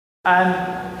And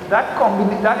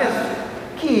that is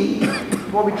key to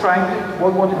what we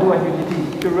want to do at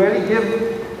UTT, to really to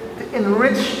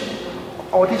enrich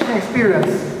our teaching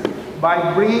experience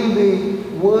by bringing the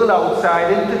world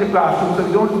outside into the classroom, so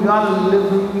we aren't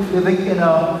living in an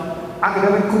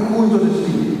academic cocoon, so to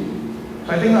speak.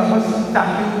 So I think I must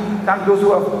thank those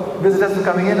who have visitors for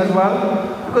coming in as well,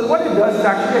 because what it does is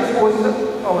actually expose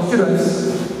our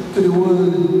students to the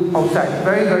world outside.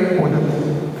 Very, very important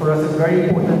for us. It's very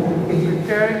important in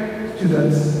preparing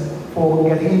students for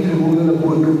getting into the world of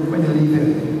work when they leave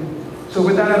here. So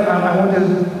with that, I want to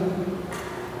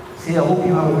say I hope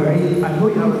you have I know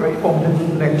you have a very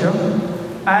formative lecture.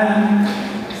 And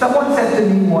someone said to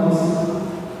me once,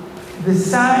 the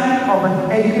sign of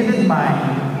an educated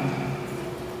mind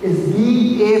is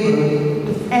being able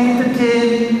to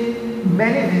entertain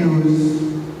many views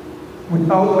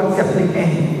without accepting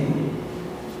any.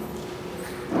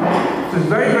 So it's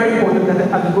very, very important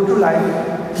that as you go through life,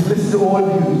 you listen to all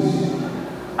views.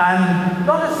 And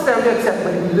not necessarily accept,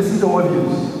 but you listen to all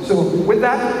views. So with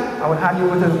that, I will hand you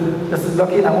over to Mr.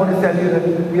 Lucky, and I want to tell you that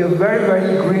we are very,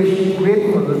 very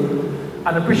grateful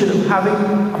and appreciative of having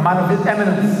a man of his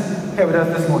eminence here with us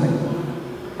this morning.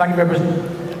 Thank you very much,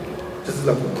 Mr.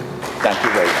 Lucky. Thank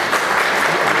you very much. I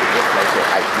would just like the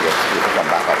IT to come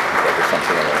back up. There was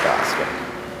something I want to ask him.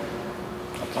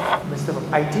 Mr.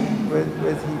 IT, where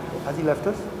is he? Has he left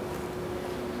us?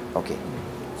 Okay.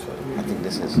 I think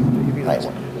this is right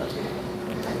one.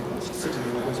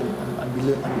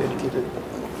 Uneducated.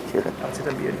 I'll say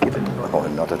I'll be educated. Oh,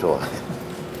 not at all.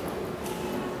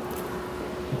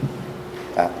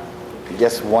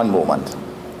 Just one moment.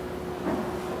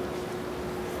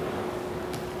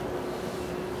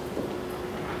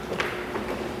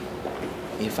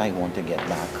 If I want to get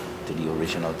back to the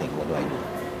original thing, what do I do?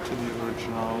 To the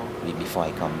original. Before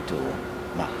I come to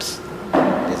maps,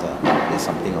 there's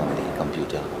something on the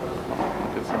computer.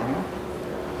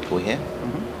 Go here.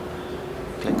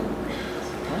 Click.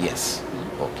 Yes.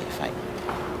 Okay, fine.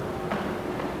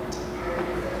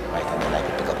 Right, and then I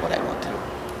can pick up what I want.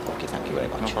 Okay, thank you very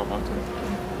much. No problem.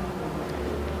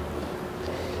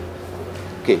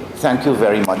 Okay, thank you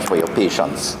very much for your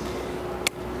patience.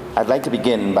 I'd like to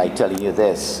begin by telling you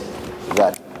this,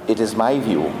 that it is my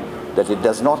view that it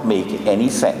does not make any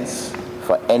sense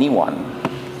for anyone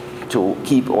to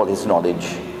keep all his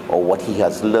knowledge or what he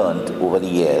has learned over the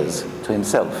years to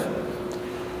himself.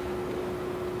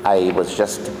 I was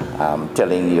just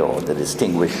telling the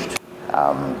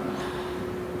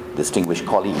distinguished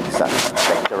colleagues and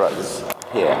lecturers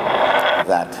here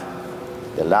that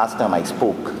the last time I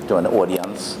spoke to an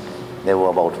audience, there were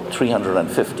about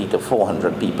 350 to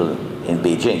 400 people in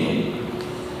Beijing,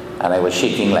 and I was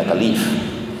shaking like a leaf.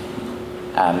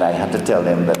 And I had to tell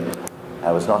them that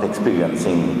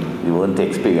we weren't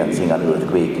experiencing an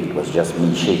earthquake, it was just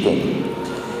me shaking.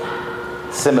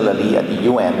 Similarly, at the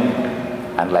UN,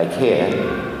 and like here,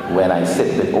 when I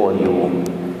sit with all you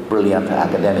brilliant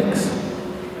academics,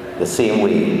 the same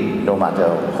way, no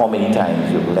matter how many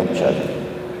times you've lectured,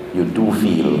 you do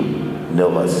feel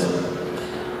nervous.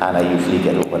 And I usually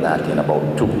get over that in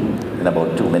about 2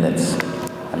 minutes.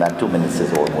 And that 2 minutes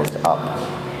is almost up.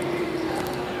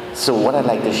 So what I'd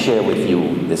like to share with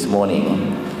you this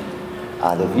morning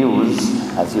are the views,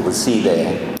 as you will see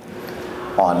there,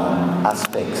 on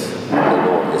aspects of the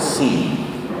law of the sea.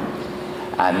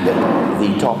 And the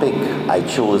topic I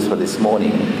chose for this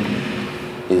morning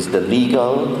is the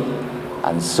legal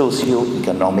and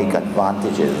socio-economic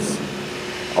advantages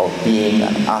of being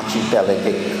an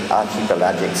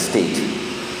archipelagic state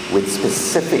with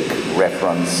specific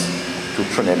reference to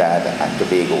Trinidad and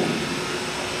Tobago.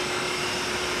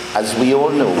 As we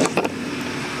all know,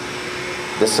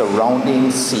 the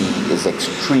surrounding sea is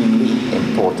extremely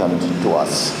important to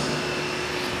us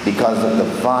because of the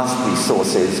vast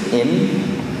resources in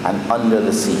and under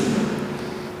the sea.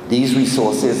 These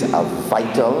resources are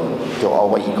vital to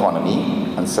our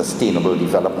economy and sustainable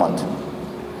development.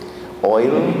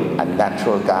 Oil and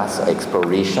natural gas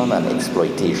exploration and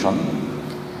exploitation,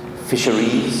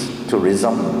 fisheries,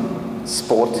 tourism,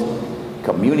 sport,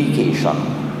 communication,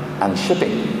 and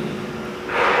shipping.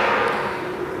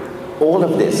 All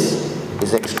of this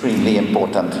is extremely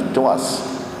important to us.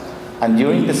 And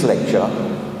during this lecture,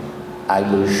 I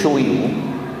will show you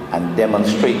and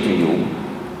demonstrate to you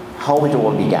how it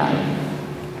all began,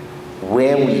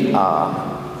 where we are,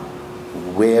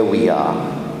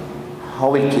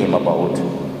 how it came about,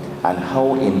 and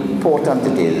how important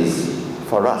it is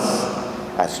for us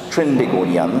as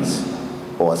Trinbagonians,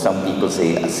 or some people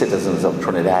say as citizens of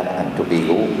Trinidad and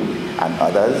Tobago and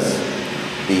others,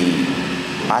 the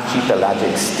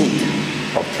archipelagic state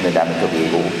of Trinidad and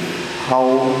Tobago, how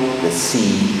the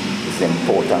sea is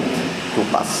important to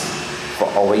us for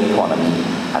our economy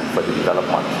and for the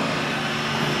development.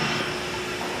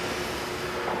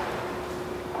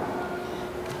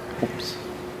 Oops.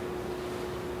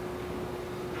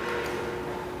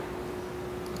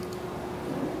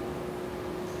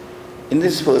 In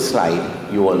this first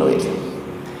slide, you all know it.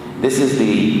 This is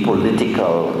the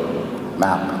political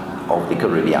map of the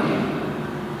Caribbean.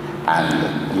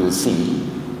 And you'll see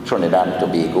Trinidad and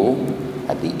Tobago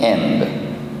at the end.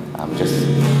 I'm just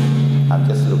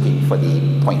looking for the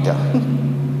pointer. I'm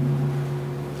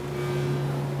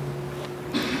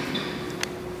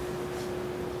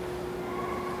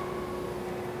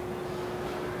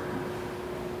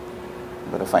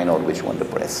going to find out which one to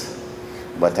press.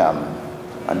 But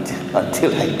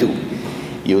until I do,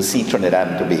 you'll see Trinidad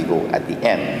and Tobago at the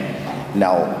end.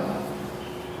 Now,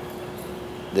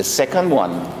 the second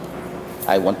one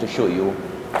I want to show you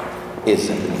is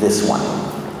this one.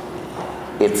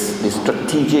 It's the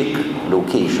strategic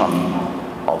location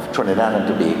of Trinidad and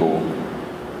Tobago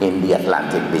in the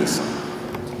Atlantic Basin.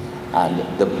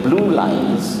 And the blue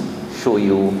lines show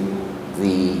you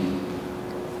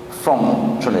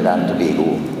from Trinidad and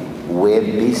Tobago, where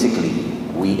basically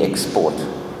we export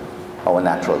our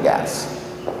natural gas,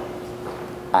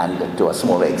 and to a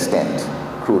smaller extent,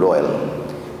 crude oil,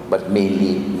 but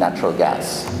mainly natural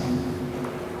gas.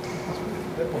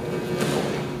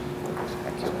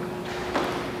 Thank you.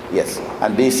 Yes,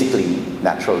 and basically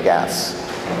natural gas.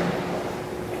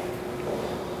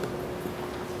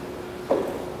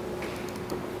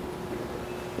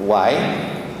 Why?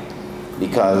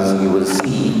 Because you will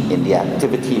see in the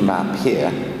activity map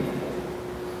here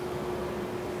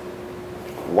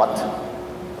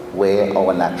where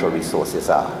our natural resources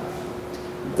are.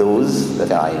 Those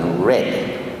that are in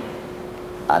red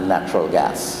are natural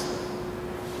gas.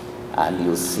 And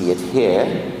you'll see it here,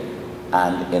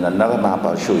 and in another map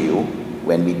I'll show you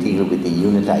when we deal with the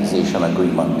unitization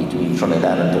agreement between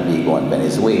Trinidad and Tobago and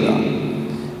Venezuela,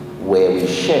 where we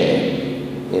share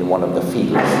in one of the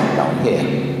fields down here.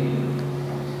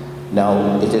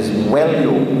 Now, it is well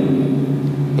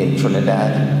known in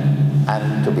Trinidad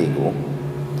and Tobago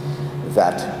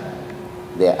that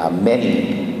there are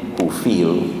many who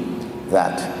feel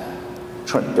that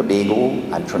Tobago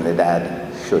and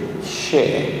Trinidad should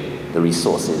share the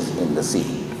resources in the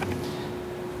sea.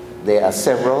 There are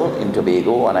several in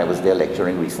Tobago, and I was there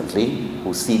lecturing recently,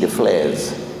 who see the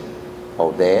flares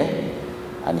out there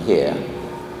and here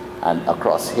and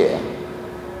across here.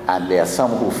 And there are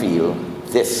some who feel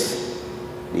this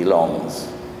belongs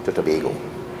to Tobago.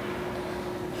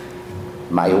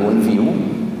 My own view,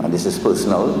 and this is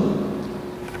personal,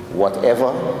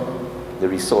 whatever the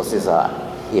resources are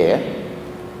here,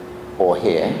 or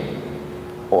here,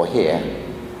 or here,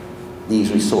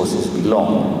 these resources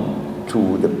belong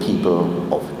to the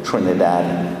people of Trinidad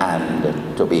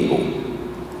and Tobago.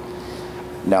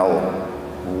 Now,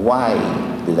 why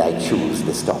did I choose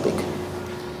this topic?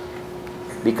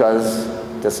 Because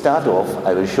to start off,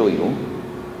 I will show you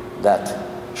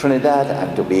that Trinidad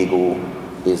and Tobago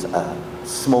is a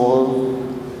small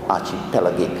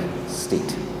archipelagic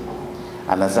state.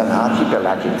 And as an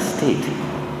archipelagic state,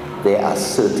 there are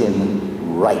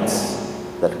certain rights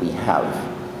that we have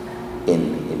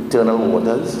in internal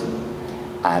waters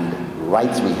and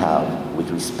rights we have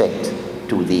with respect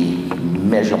to the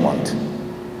measurement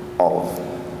of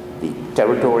the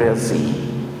territorial sea,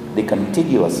 the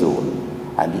contiguous zone,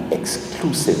 and the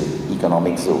exclusive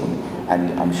economic zone.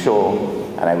 And I'm sure,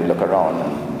 and I will look around,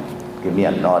 and give me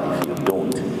a nod if you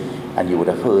don't, and you would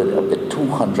have heard of the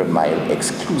 200-mile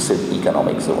exclusive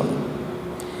economic zone.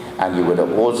 And you would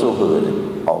have also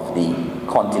heard of the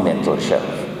continental shelf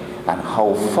and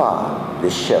how far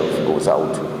the shelf goes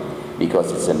out,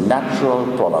 because it's a natural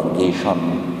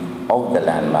prolongation of the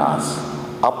landmass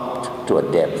up to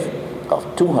a depth of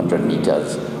 200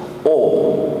 meters,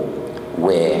 or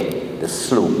where the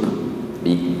slope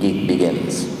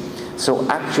begins. So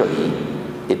actually,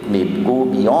 it may go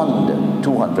beyond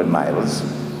 200 miles,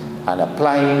 and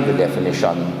applying the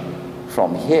definition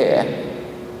from here,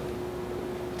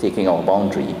 taking our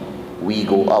boundary, we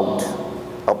go out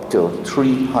up to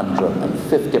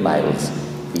 350 miles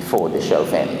before the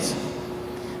shelf ends,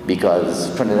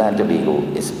 because Trinidad and Tobago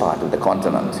is part of the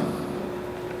continent.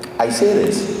 I say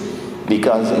this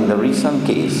because in the recent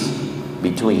case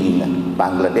between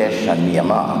Bangladesh and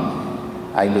Myanmar,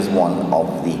 I was one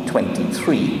of the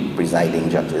 23 presiding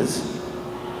judges.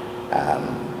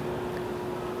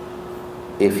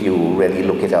 If you really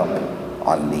look it up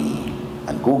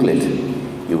and Google it,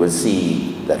 you will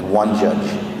see that one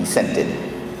judge dissented.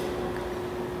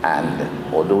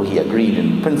 And although he agreed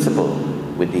in principle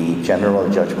with the general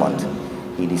judgment,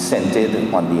 he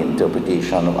dissented on the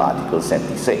interpretation of Article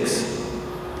 76.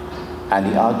 And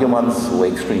the arguments were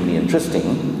extremely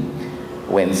interesting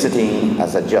when sitting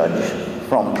as a judge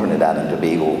from Trinidad and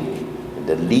Tobago,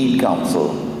 the lead counsel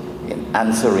in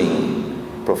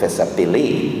answering Professor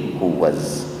Pillay, who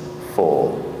was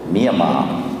for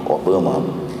Myanmar or Burma,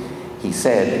 he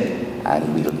said,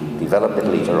 and we'll develop it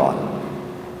later on,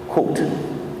 quote,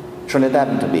 Trinidad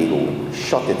and Tobago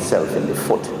shot itself in the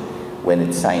foot when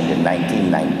it signed in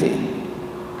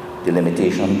 1990 the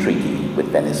limitation treaty with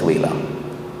Venezuela,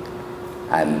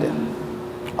 and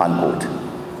unquote.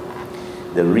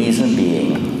 The reason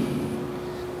being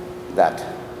that,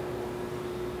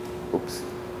 oops,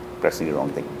 pressing the wrong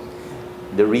thing.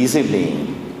 The reason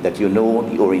being that you know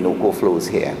the Orinoco flows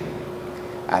here,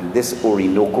 and this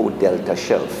Orinoco Delta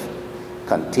shelf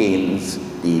contains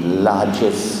the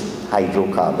largest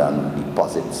hydrocarbon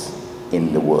deposits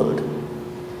in the world.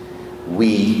 We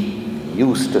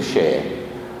used to share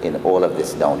in all of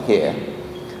this down here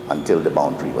until the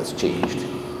boundary was changed.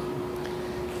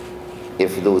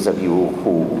 If those of you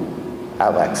who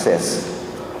have access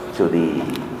to the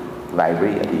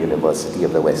library at the University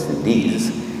of the West Indies,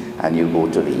 and you go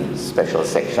to the special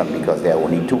section because there are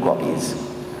only 2 copies,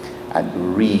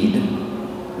 and read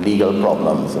legal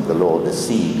problems of the law of the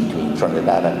sea between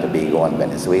Trinidad and Tobago and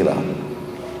Venezuela,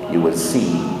 you will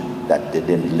see that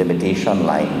the limitation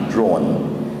line drawn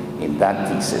in that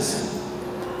thesis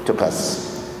took us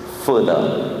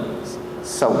further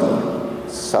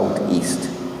southeast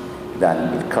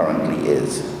than it currently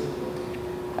is.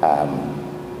 I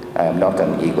am not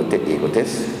an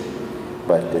egotist,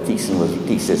 but the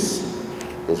thesis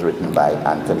is written by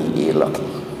Anthony A. Lucky.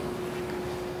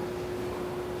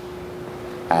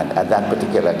 And at that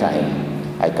particular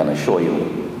time, I can assure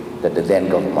you that the then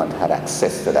government had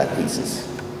access to that thesis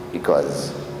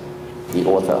because the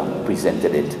author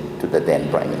presented it to the then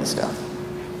Prime Minister.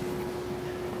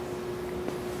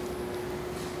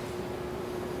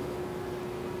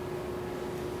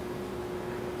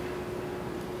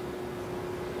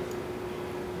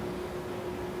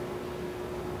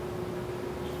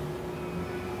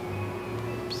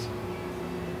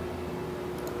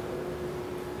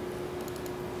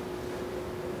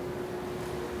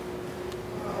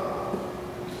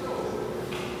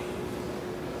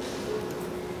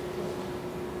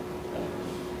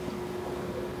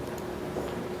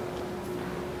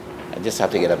 I just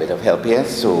have to get a bit of help here,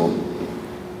 so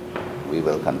we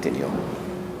will continue.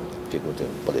 If you go to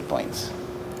bullet points.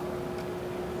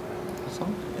 So,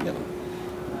 and then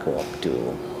go up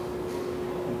to,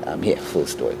 here, full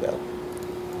story bell.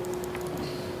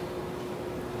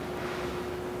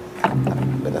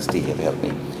 Better stay here to help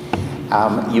me.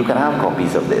 You can have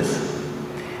copies of this.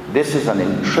 This is an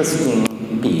interesting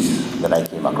piece that I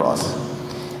came across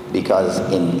because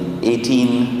in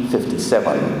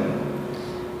 1857,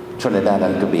 Trinidad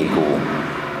and Tobago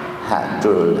had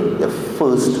drilled the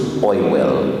first oil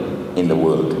well in the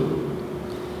world.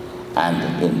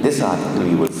 And in this article,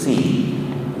 you will see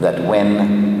that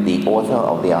when the author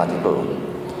of the article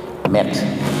met,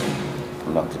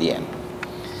 not to the end,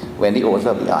 when the author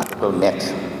of the article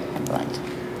met, right,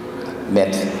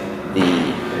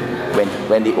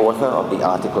 when the author of the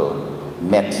article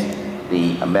met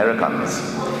the Americans,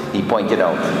 he pointed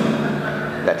out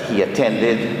that he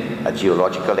attended a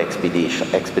geological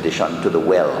expedition to the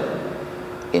well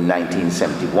in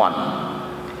 1971.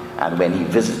 And when he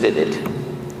visited it,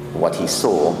 what he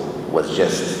saw was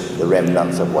just the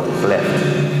remnants of what is left.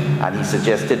 And he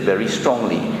suggested very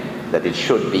strongly that it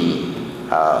should be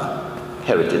a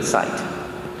heritage site.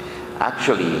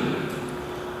 Actually,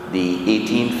 the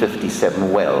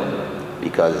 1857 well,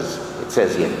 because it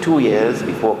says here 2 years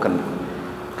before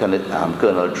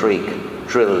Colonel Drake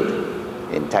drilled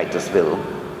in Titusville,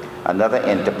 another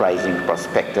enterprising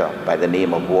prospector by the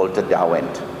name of Walter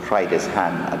Derwent tried his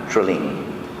hand at drilling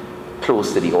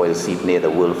close to the oil seep near the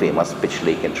world-famous Pitch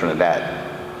Lake in Trinidad.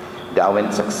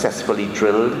 Derwent successfully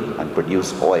drilled and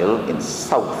produced oil in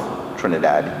South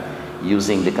Trinidad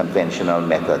using the conventional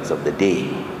methods of the day.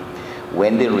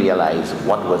 When they realized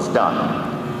what was done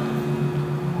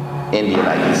in the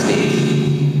United States,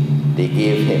 they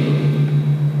gave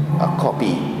him a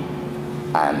copy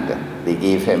and they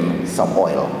gave him some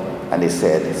oil. And they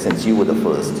said, since you were the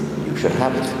first, you should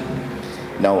have it.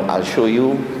 Now, I'll show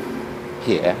you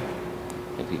here,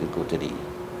 if you could go to the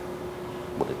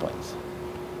bullet points.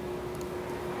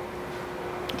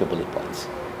 To bullet points.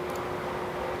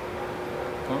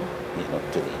 Yeah,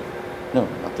 not to the, no,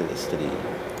 not to this, to the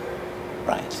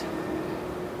right.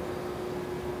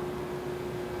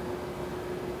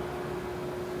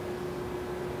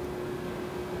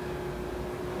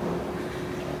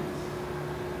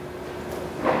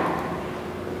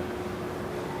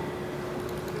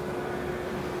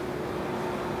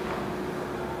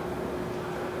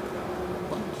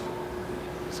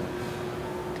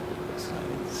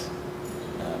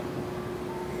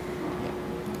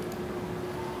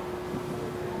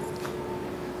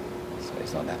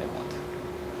 it's not that I want.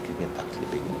 Can we get back to the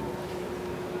beginning?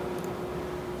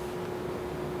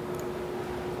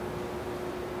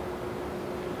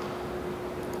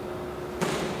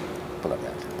 Pull up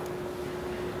that.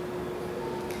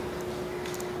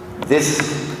 This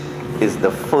is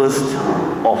the first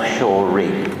offshore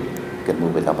rig. You can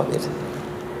move it up a bit.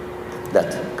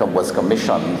 That was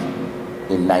commissioned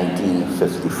in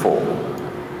 1954.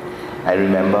 I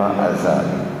remember as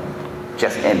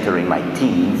just entering my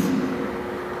teens.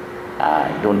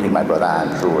 I don't think my brother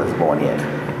Andrew was born yet,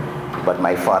 but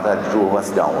my father drove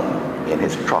us down in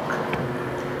his truck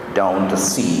down to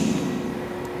see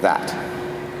that.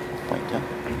 Pointer.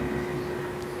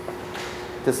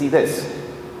 To see this.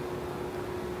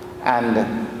 And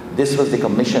this was the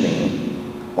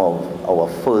commissioning of our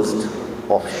first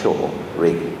offshore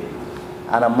rig.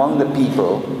 And among the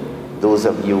people, those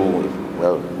of you,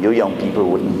 well, you young people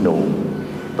wouldn't know,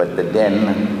 but the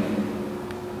then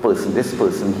person, this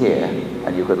person here,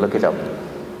 and you could look it up,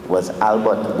 was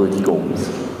Albert Bertie Gomes,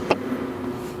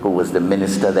 who was the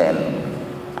minister then.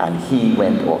 And he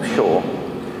went offshore,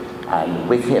 and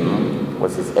with him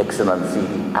was His Excellency,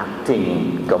 the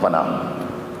acting governor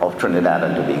of Trinidad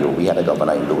and Tobago. We had a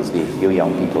governor in those days, you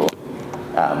young people.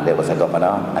 There was a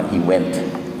governor, and he went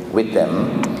with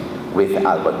them, with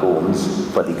Albert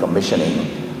Gomes, for the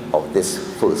commissioning of this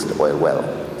first oil well.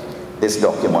 This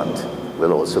document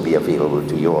will also be available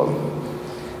to you all.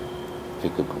 If you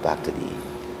could go back to the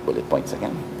bullet points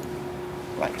again.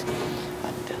 Right.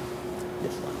 And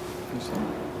this one.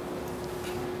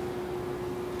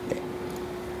 Okay.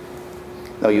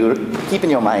 Now you keep in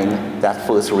your mind that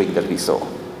first rig that we saw.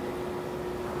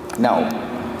 Now,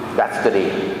 that's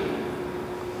today.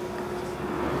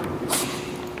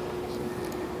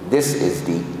 This is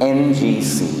the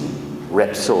NGC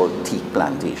Repsol teak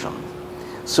plantation.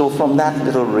 So from that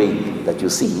little rig that you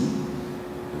see,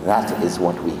 that is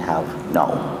what we have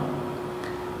now.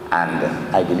 And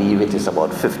I believe it is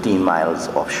about 15 miles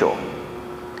offshore.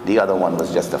 The other one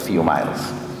was just a few miles.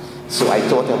 So I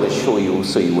thought I would show you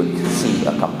so you would see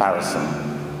a comparison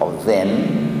of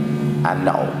then and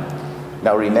now.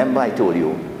 Now remember I told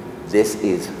you, this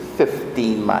is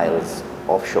 15 miles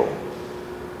offshore.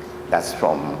 That's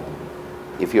from,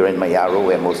 if you're in Mayaro,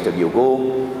 where most of you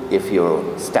go, if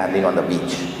you're standing on the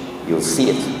beach, you'll see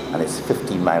it, and it's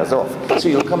 15 miles off. So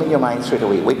you'll come in your mind straight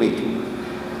away, wait.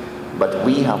 But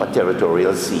we have a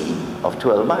territorial sea of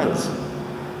 12 miles.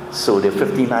 So they're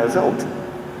 15 miles out.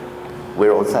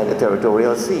 We're outside the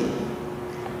territorial sea.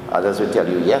 Others will tell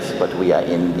you, yes, but we are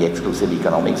in the exclusive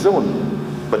economic zone.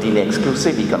 But in the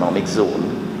exclusive economic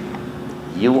zone,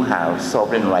 you have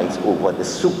sovereign rights over the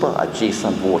super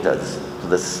adjacent waters to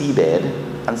the seabed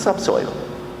and subsoil.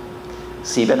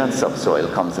 Seabed and subsoil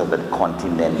comes under the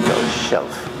continental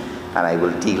shelf, and I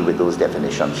will deal with those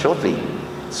definitions shortly.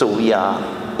 So we are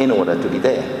in order to be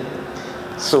there.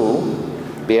 So,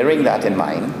 bearing that in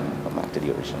mind, come back to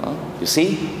the original. You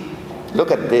see,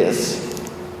 look at this,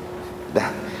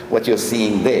 what you're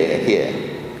seeing there, here,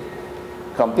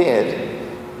 compared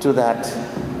to that,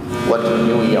 what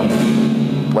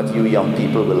you young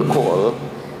people will call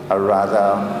a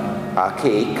rather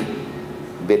archaic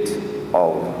bit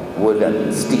of wood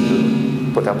and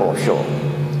steel put up offshore.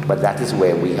 But that is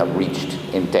where we have reached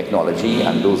in technology,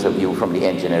 and those of you from the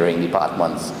engineering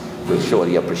departments will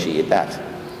surely appreciate that.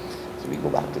 So we go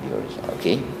back to the original,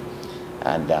 okay?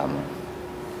 And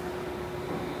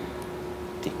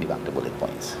take me back to bullet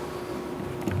points.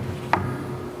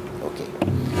 Okay.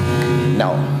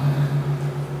 Now,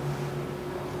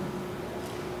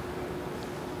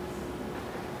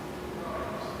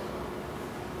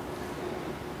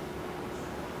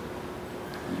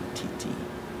 UTT,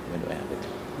 where do I have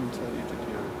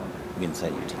it?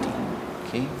 Inside UTT,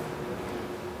 okay.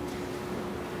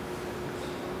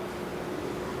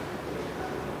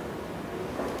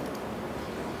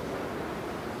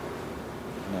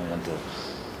 Now I want to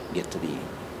get to the,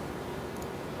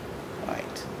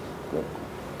 right, good.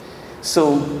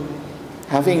 So,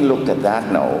 having looked at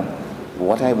that now,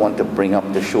 what I want to bring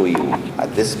up to show you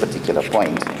at this particular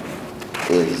point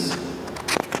is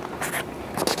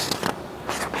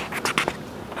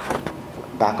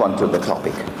back onto the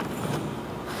topic,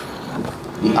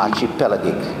 the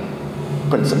archipelagic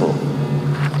principle.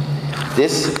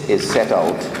 This is set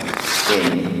out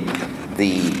in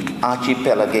the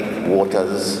Archipelagic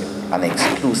Waters and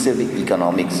Exclusive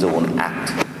Economic Zone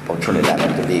Act of Trinidad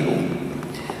and Tobago.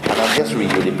 And I'll just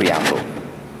read you the preamble.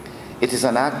 It is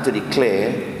an act to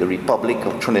declare the Republic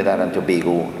of Trinidad and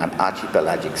Tobago an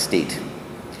archipelagic state,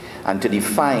 and to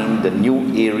define the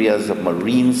new areas of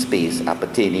marine space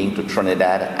appertaining to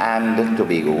Trinidad and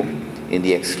Tobago in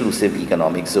the exclusive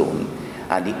economic zone,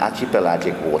 and the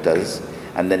archipelagic waters,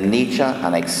 and the nature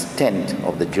and extent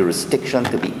of the jurisdiction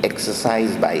to be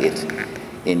exercised by it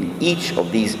in each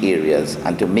of these areas,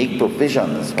 and to make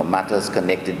provisions for matters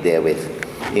connected therewith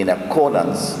in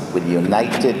accordance with the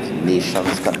United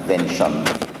Nations Convention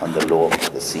on the Law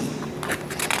of the Sea.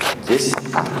 This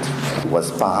act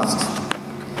was passed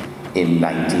in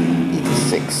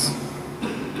 1986.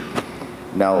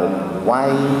 Now, why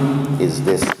is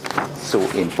this so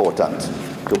important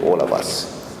to all of us?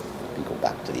 Let me go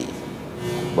back to the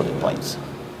bullet points.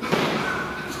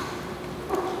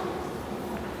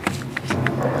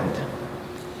 And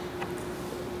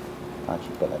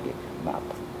archipelagic map.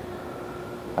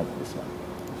 This one.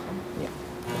 Yeah.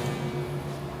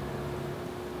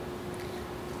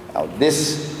 Now,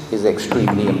 this is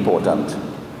extremely important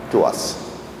to us.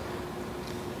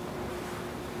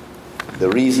 The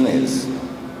reason is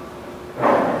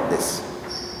this.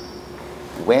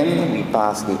 When we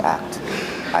pass the Act,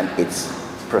 and it's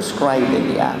prescribed in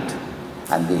the Act,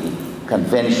 and the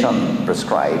Convention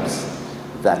prescribes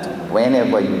that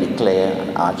whenever you declare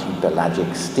an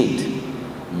archipelagic state,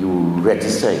 you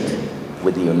register it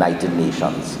with the United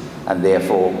Nations, and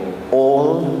therefore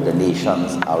all the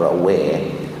nations are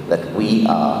aware that we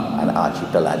are an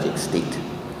archipelagic state.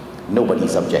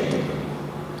 Nobody's objecting.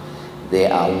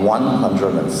 There are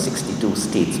 162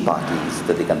 states parties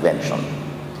to the convention,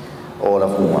 all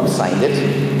of whom have signed it.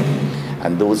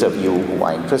 And those of you who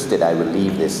are interested, I will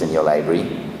leave this in your library,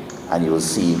 and you will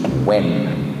see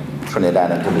when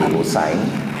Trinidad and Tobago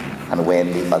signed and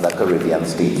when the other Caribbean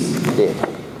states did.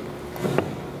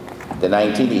 The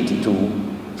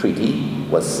 1982 treaty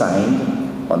was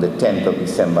signed on the 10th of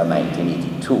December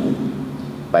 1982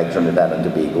 by Trinidad and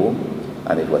Tobago,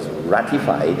 and it was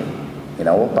ratified in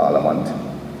our Parliament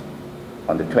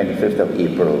on the 25th of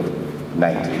April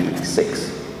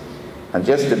 1986. And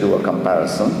just to do a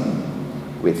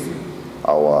comparison with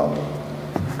our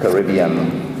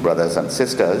Caribbean brothers and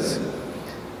sisters,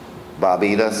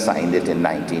 Barbados signed it in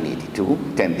 1982,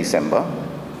 10 December,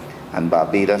 and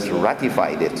Barbados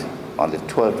ratified it on the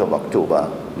 12th of October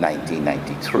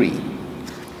 1993.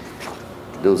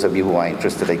 Those of you who are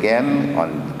interested again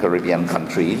on Caribbean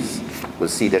countries will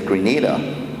see that Grenada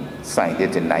signed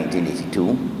it in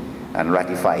 1982 and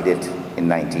ratified it in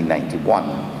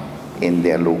 1991 in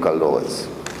their local laws.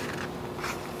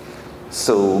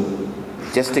 So,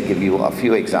 just to give you a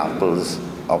few examples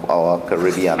of our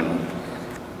Caribbean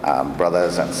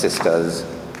brothers and sisters,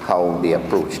 how they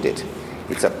approached it.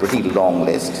 It's a pretty long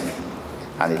list,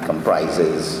 and it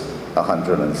comprises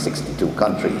 162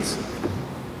 countries.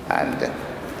 And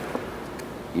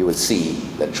you will see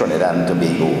that Trinidad and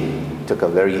Tobago took a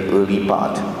very early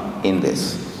part in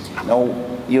this. Now,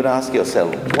 you'd ask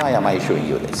yourself, why am I showing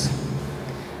you this?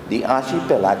 The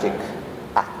Archipelagic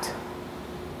Act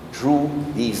drew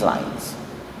these lines.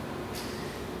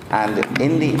 And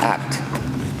in the Act,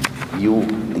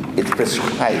 it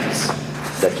prescribes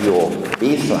that your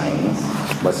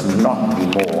baselines must not be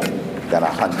more than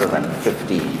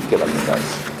 150 kilometers.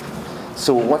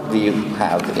 So what do you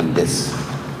have in this?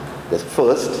 The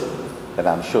first that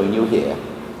I'm showing you here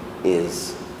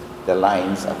is the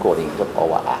lines according to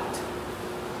our Act.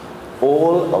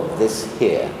 All of this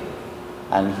here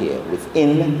and here,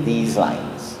 within these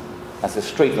lines, that's a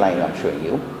straight line I'm showing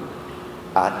you,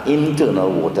 are internal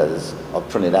waters of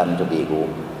Trinidad and Tobago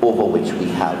over which we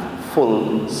have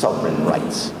full sovereign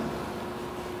rights.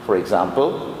 For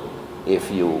example,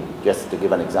 just to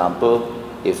give an example,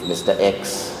 if Mr.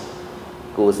 X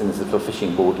goes in his little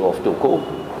fishing boat off Toco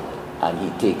and he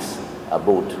takes a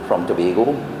boat from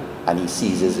Tobago and he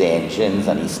seizes the engines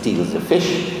and he steals the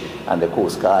fish, and the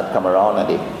Coast Guard come around and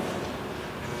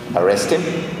they arrest him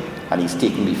and he's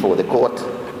taken before the court,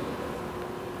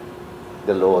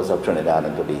 the laws of Trinidad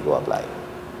and Tobago apply.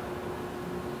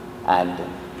 And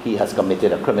he has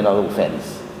committed a criminal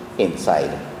offense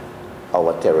inside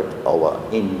our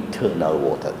internal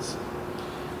waters.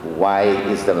 Why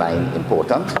is the line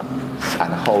important?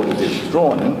 And how it is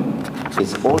drawn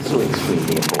is also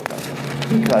extremely important,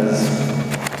 because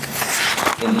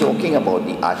in talking about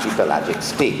the archipelagic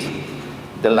state,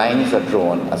 the lines are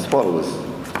drawn as follows.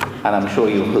 And I'm sure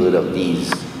you've heard of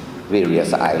these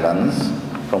various islands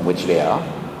from which they are.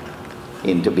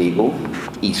 In Tobago,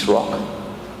 East Rock,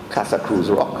 Casa Cruz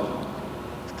Rock,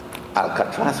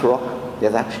 Alcatraz Rock.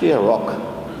 There's actually a rock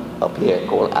up here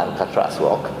called Alcatraz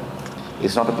Rock.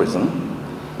 It's not a prison.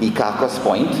 Icacos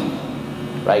Point,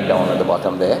 right down at the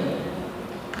bottom there.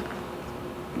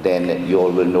 Then you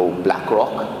all will know Black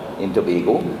Rock in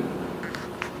Tobago.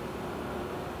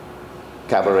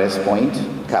 Cabarrus Point,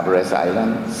 Cabarrus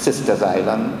Island, Sisters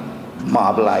Island,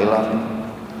 Marble Island.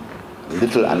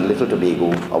 Little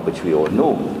Tobago, of which we all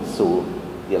know. So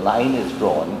the line is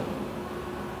drawn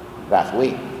that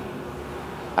way.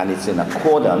 And it's in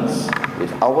accordance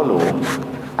with our law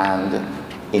and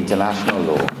international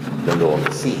law, the law of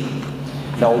the sea.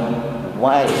 Now,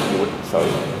 why,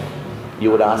 you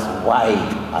would ask, why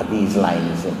are these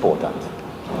lines important?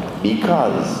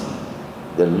 Because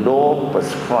the law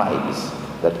prescribes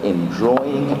that in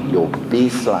drawing your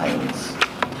baselines,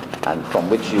 and from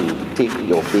which you take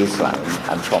your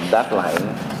baseline, and from that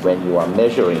line, when you are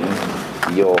measuring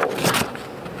your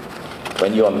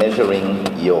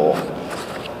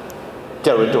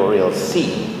territorial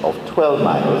sea of 12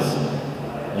 miles,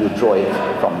 you draw it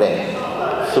from there.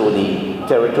 So the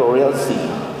territorial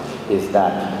sea is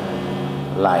that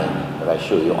line that I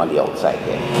show you on the outside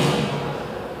here.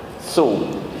 So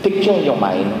picture in your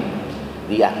mind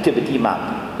the activity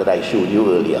map that I showed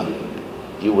you earlier.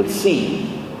 You would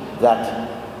see that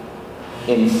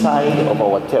inside of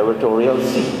our territorial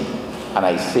sea, and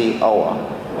I say our,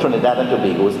 Trinidad and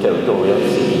Tobago's territorial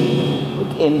sea,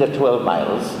 within the 12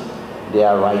 miles, there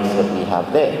are rights that we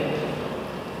have there.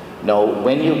 Now,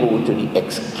 when you go to the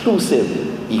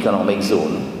exclusive economic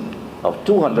zone of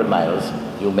 200 miles,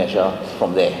 you measure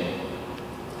from there,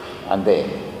 and there,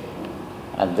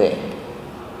 and there.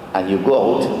 And you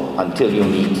go out until you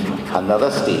meet another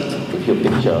state, if you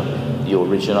picture the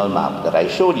original map that I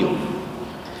showed you.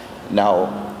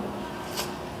 Now,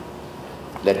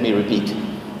 let me repeat.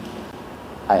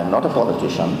 I am not a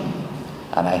politician,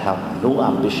 and I have no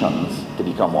ambitions to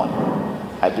become one.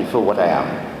 I prefer what I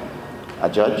am, a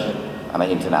judge, and an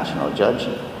international judge,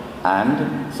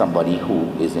 and somebody who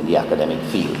is in the academic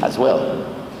field as well.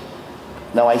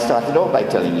 Now, I started off by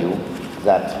telling you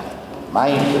that my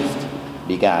interest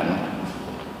began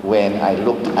when I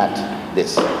looked at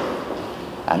this,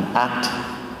 an act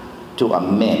to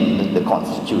amend the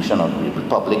Constitution of the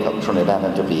Republic of Trinidad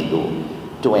and Tobago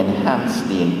to enhance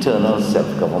the internal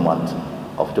self-government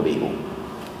of Tobago.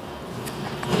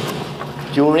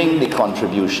 During the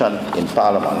contribution in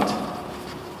Parliament,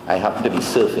 I happened to be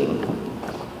surfing,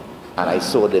 and I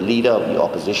saw the leader of the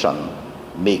opposition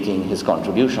making his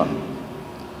contribution.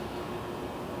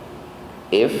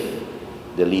 If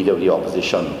the leader of the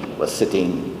opposition was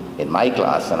sitting in my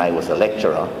class and I was a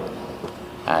lecturer,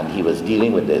 and he was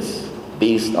dealing with this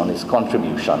based on his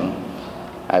contribution,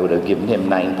 I would have given him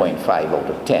 9.5 out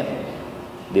of 10.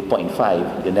 The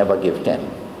 0.5, they never give 10.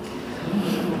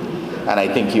 And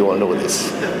I think you all know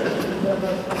this.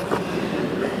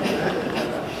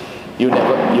 You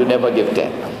never give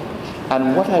 10.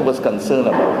 And what I was concerned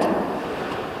about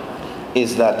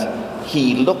is that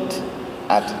he looked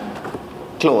at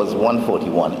clause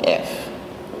 141F,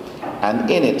 and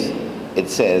in it, it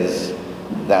says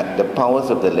that the powers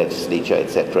of the legislature,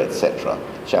 etc.,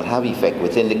 shall have effect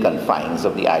within the confines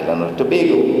of the island of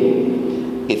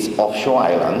Tobago, its offshore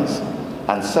islands,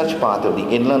 and such part of the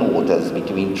inland waters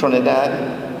between Trinidad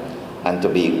and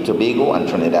Tobago and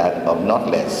Trinidad of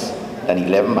not less than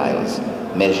 11 miles,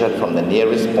 measured from the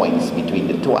nearest points between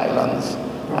the two islands,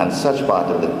 and such part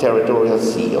of the territorial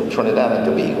sea of Trinidad and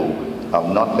Tobago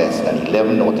of not less than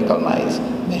 11 nautical miles,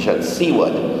 measured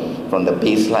seaward from the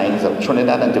baselines of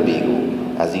Trinidad and Tobago,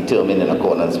 as determined in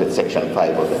accordance with Section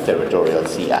 5 of the Territorial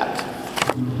Sea Act.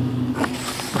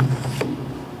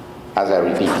 As I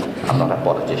repeat, I'm not a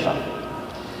politician,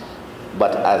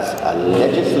 but as a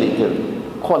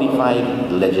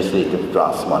qualified legislative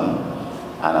draftsman,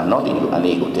 and I'm not an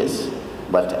egotist,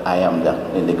 but I am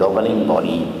in the governing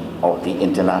body of the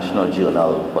International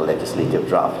Journal for Legislative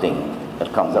Drafting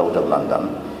that comes out of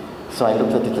London. So I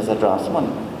looked at it as a draftsman.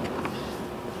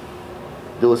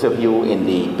 Those of you in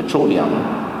the petroleum,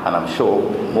 and I'm sure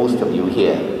most of you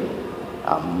here,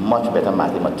 are much better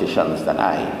mathematicians than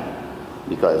I,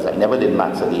 because I never did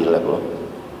maths at A level,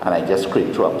 and I just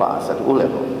scraped through a pass at O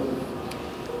level.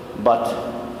 But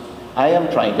I am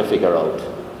trying to figure out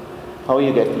how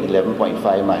you get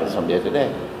 11.5 miles from there to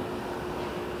there,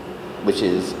 which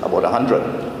is about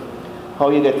 100. How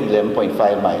you get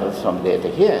 11.5 miles from there to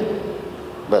here?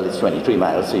 Well, it's 23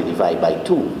 miles, so you divide by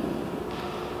 2.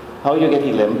 How you get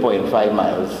 11.5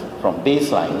 miles from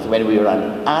baselines when we are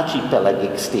an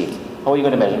archipelagic state? How are you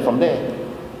going to measure from there?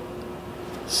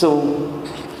 So,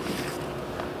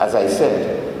 as I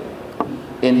said,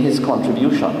 in his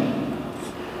contribution,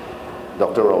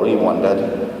 Dr. Rowley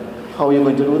wondered, how are you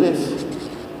going to do this?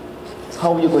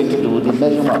 How are you going to do the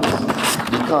measurements?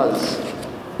 Because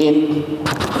in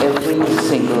every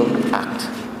single act,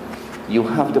 you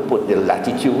have to put the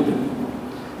latitude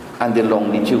and the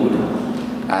longitude,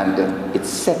 and it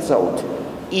sets out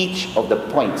each of the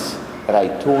points that I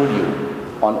told you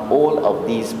on all of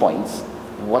these points,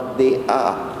 what they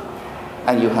are.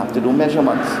 and you have to do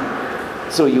measurements.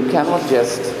 So you cannot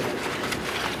just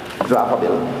draft a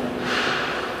bill,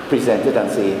 present it and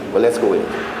say, well, let's go with it.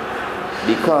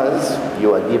 Because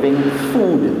you are giving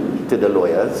food to the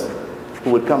lawyers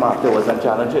who would come afterwards and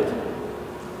challenge it.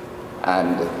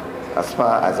 And as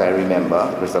far as I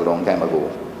remember, it was a long time ago,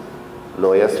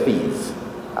 lawyers' fees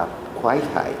are quite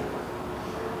high.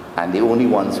 And the only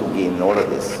ones who gain all of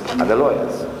this are the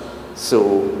lawyers.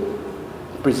 So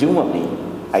presumably,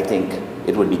 I think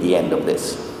it would be the end of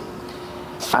this.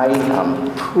 I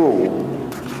am pro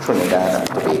Trinidad and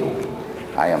Tobago.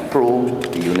 I am pro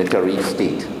the unitary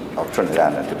state of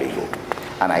Trinidad and Tobago.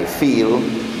 And I feel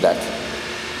that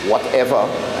whatever,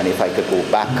 and if I could go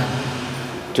back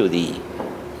to the,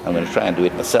 I'm going to try and do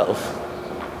it myself.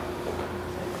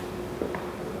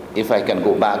 If I can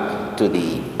go back to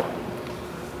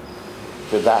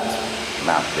that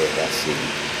map there, that's the,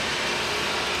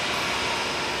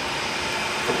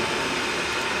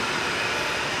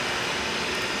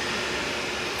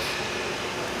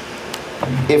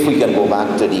 if we can go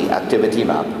back to the activity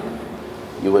map,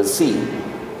 you will see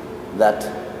that,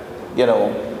 you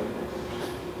know,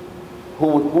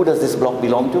 who does this block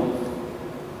belong to?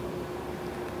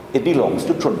 It belongs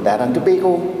to Trinidad and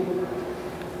Tobago.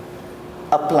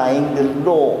 Applying the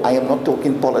law, I am not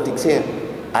talking politics here.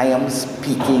 I am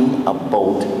speaking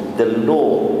about the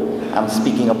law. I'm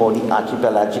speaking about the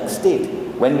archipelagic state.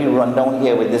 When we run down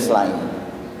here with this line,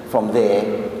 from there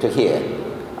to here,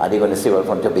 are they going to say, well,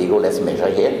 from Tobago, let's measure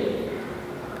here?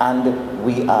 And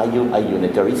we are a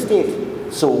unitary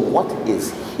state. So what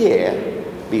is here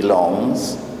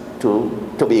belongs to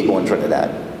Tobago and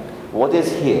Trinidad. What is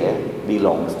here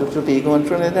belongs to Tobago and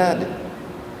Trinidad.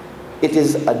 It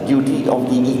is a duty of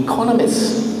the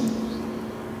economists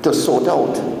to sort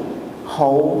out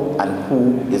how and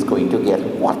who is going to get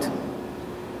what.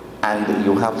 And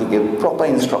you have to give proper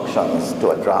instructions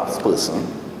to a draftsperson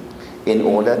in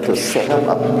order to set up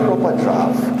a proper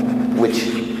draft which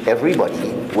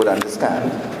everybody would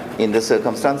understand in the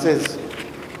circumstances.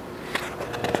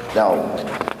 Now,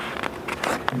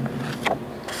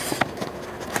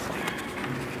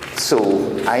 so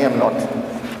I am not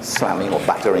slamming or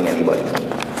battering anybody,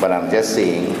 but I'm just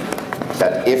saying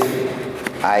that if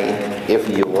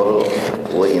you all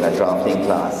were in a drafting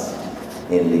class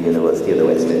in the University of the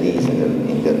West Indies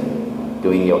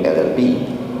doing your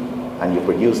LLB, and you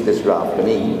produce this draft to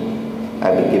me,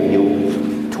 I will give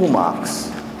you 2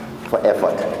 marks for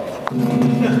effort.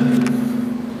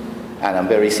 And I'm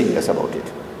very serious about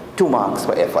it. 2 marks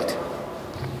for effort.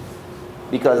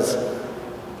 Because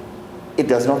it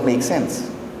does not make sense.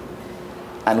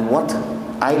 And what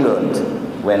I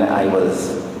learned when I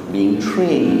was being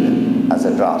trained as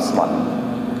a draftsman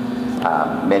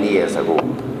many years ago,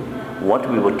 what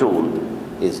we were told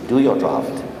is do your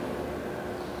draft.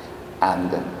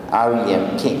 And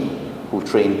R.E.M. King, who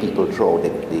trained people throughout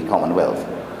the Commonwealth,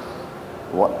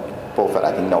 poor fellow,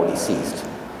 I think now deceased,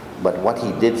 but what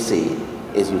he did say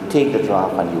is you take the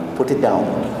draft and you put it down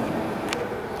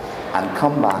and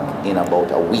come back in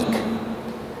about a week.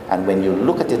 And when you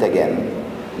look at it again,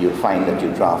 you'll find that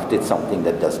you drafted something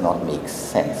that does not make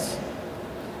sense.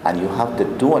 And you have to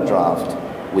do a draft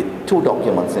with 2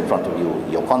 documents in front of you,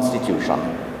 your Constitution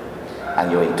and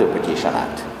your Interpretation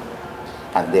Act.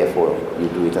 And therefore, you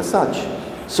do it as such.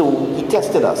 So he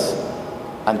tested us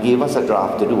and gave us a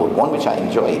draft to do, one which I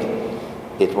enjoyed.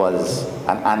 It was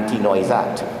an anti-noise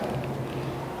act,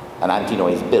 an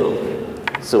anti-noise bill.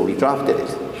 So we drafted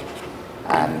it.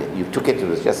 And you took it, it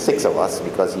was just 6 of us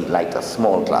because he liked a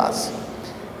small class.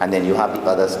 And then you have the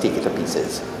others take it to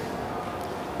pieces.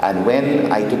 And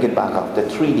when I took it back after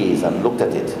 3 days and looked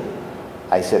at it,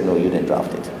 I said, no, you didn't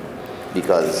draft it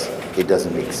because it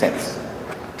doesn't make sense.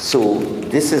 So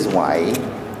this is why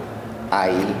I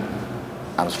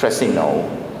am stressing now,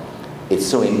 it's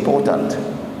so important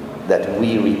that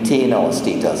we retain our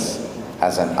status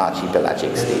as an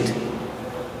archipelagic state.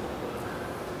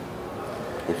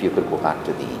 If you could go back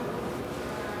to the...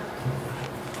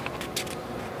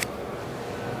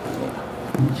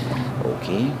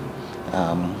 Okay.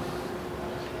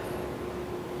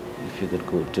 If you could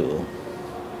go to...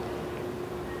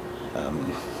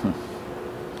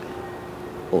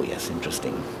 oh yes,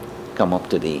 interesting. Come up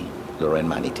to the Lorraine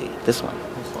Manatee. This one.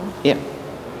 This one? Yeah.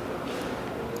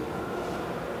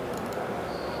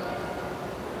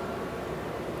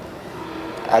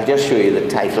 I'll just show you the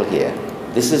title here.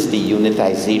 This is the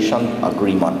Unitization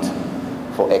Agreement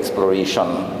for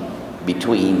Exploration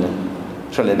between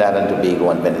Trinidad and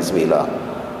Tobago and Venezuela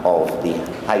of the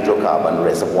hydrocarbon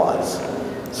reservoirs.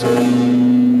 So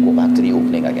go back to the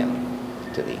opening again,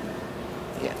 to the,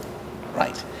 yeah,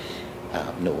 right.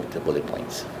 No, the bullet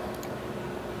points.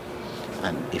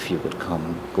 And if you could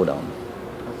come, go down.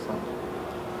 That's all.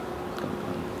 Come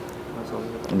down. That's all.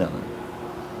 No.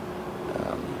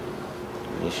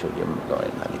 Let me show you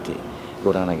reality.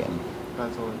 Go down again.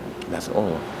 That's all. That's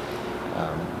all.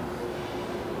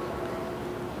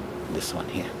 This one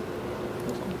here.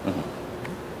 Mm-hmm.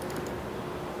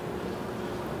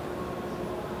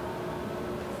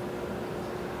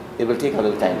 It will take a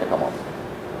little time to come up.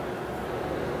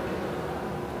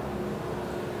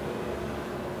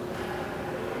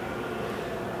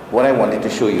 What I wanted to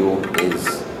show you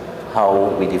is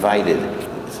how we divided.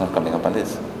 It's not coming up on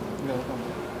this.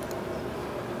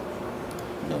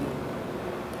 No.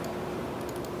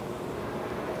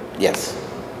 Yes.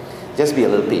 Just be a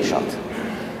little patient.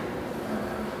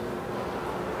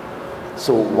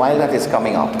 So while that is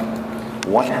coming up,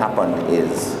 what happened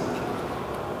is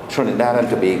Trinidad and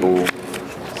Tobago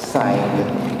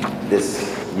signed this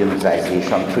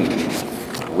unitization treaty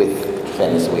with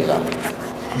Venezuela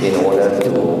in order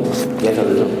to get a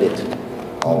little bit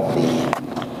of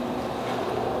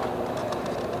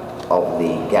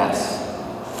the gas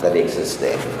that exists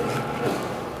there.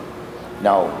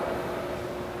 Now,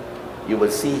 you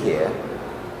will see here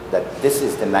that this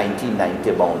is the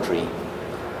 1990 boundary.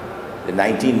 The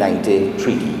 1990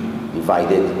 treaty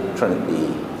divided,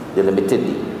 delimited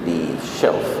the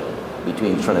shelf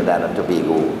between Trinidad and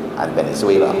Tobago and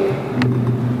Venezuela.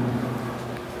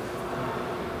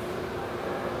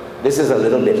 This is a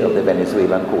little bit of the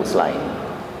Venezuelan coastline,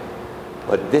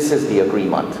 but this is the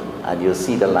agreement, and you'll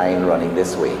see the line running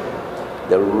this way.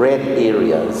 The red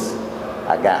areas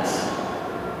are gas,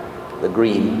 the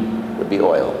green would be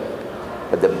oil,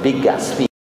 but the big gas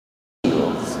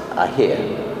fields are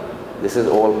here. This is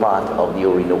all part of the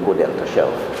Orinoco Delta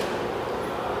Shelf.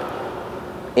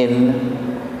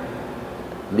 In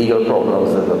legal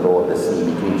problems of the law of the sea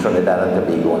between Trinidad and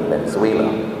Tobago and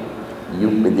Venezuela,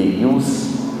 with the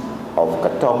use of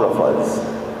cartographers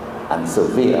and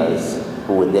surveyors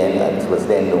who was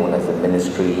then known as the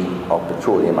Ministry of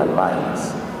Petroleum and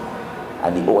Mines,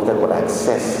 and the author got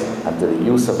access unto the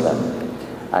use of them,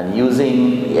 and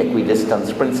using the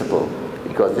equidistance principle,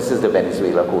 because this is the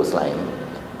Venezuela coastline,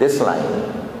 this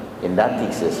line in that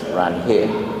thesis ran here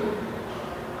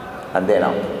and then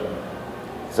up,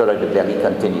 so that the belly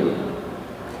continued.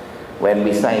 When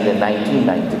we signed the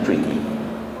 1990 treaty,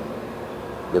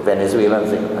 the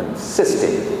Venezuelans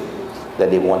insisted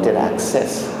that they wanted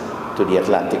access to the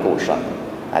Atlantic Ocean,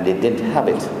 and they didn't have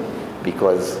it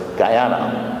because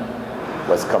Guyana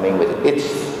was coming with its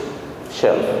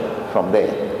shelf from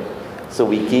there. So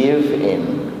we gave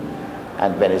in,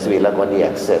 and Venezuela got the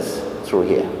access through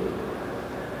here.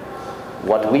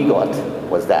 What we got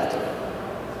was that.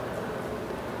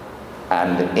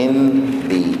 And in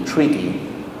the treaty,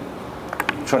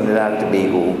 Trinidad and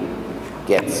Tobago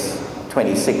gets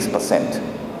 26%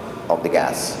 of the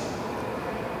gas,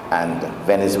 and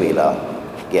Venezuela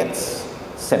gets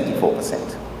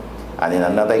 74%, and in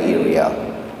another area,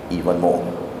 even more.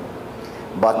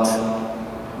 But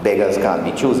beggars can't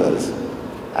be choosers,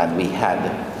 and we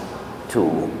had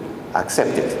to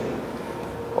accept it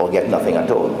or get nothing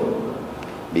at all,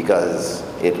 because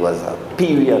it was a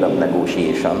period of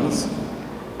negotiations,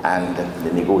 and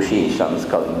the negotiations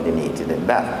culminated in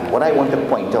that. What I want to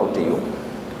point out to you,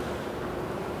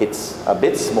 it's a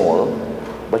bit small,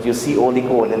 but you see all the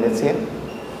coordinates here?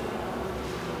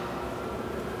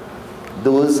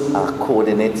 Those are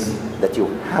coordinates that you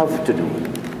have to do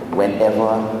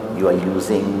whenever you are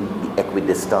using the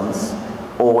equidistance,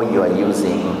 or you are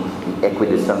using the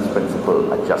equidistance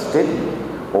principle adjusted,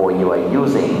 or you are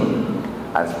using,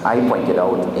 as I pointed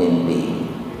out in the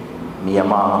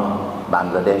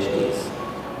Myanmar-Bangladesh case,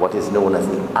 what is known as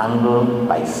the angle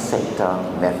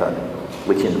bisector method,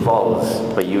 which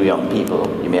involves, for you young people,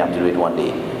 you may have to do it one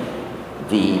day,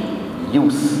 the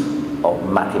use of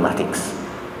mathematics,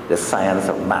 the science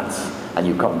of maths, and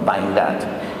you combine that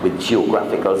with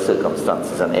geographical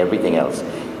circumstances and everything else.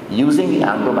 Using the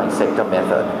angle bisector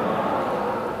method,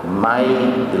 my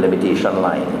delimitation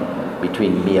line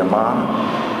between Myanmar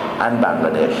and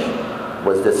Bangladesh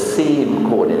was the same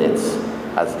coordinates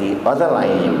as the other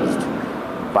line used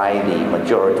by the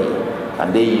majority,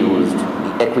 and they used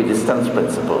the equidistance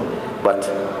principle, but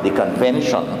the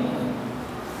convention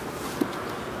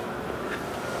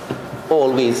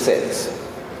always says,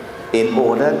 in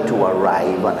order to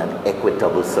arrive at an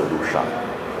equitable solution.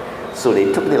 So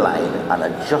they took the line and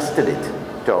adjusted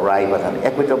it to arrive at an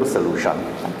equitable solution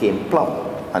and came plumb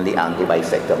on the angle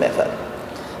bisector method.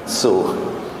 So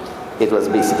it was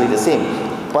basically the same.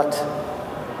 But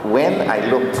when I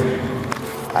looked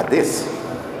at this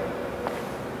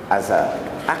as an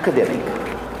academic,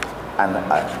 and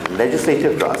a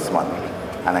legislative draftsman,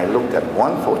 and I looked at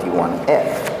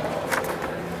 141F,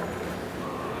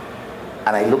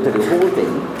 and I looked at the whole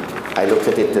thing. I looked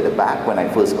at it to the back when I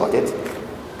first got it.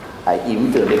 I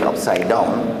even turned it upside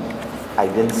down. I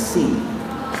didn't see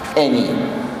any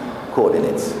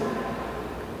coordinates.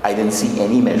 I didn't see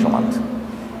any measurement.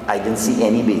 I didn't see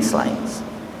any baselines.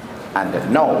 And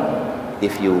now,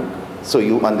 so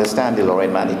you understand the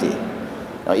Lorraine Manatee.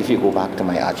 Now if you go back to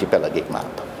my archipelagic map.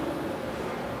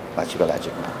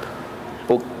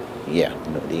 Oh, yeah,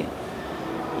 no,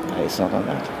 it's not on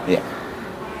that, yeah.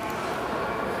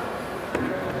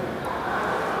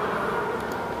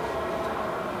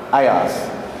 I asked,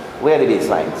 where are the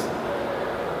baselines?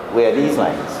 Where are these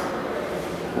lines?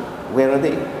 Where are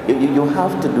they? You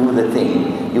have to do the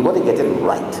thing. You got to get it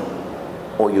right,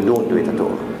 or you don't do it at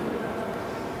all.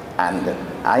 And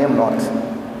I am not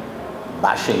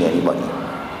bashing anybody.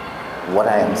 What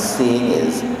I am saying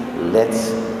is,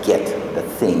 let's get the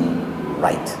thing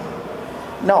right.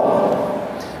 Now,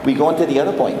 we go on to the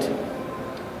other point,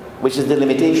 which is the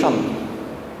limitation.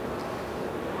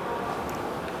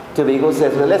 Tobago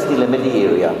says, well, let's delimit the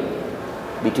area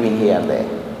between here and there.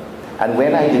 And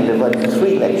when I delivered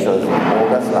 3 lectures in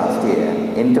August last year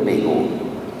in Tobago,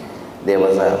 there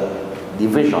was a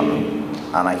division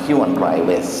and a hue and cry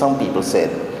where some people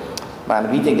said, man,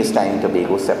 we think it's time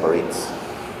Tobago separates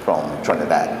from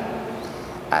Trinidad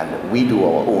and we do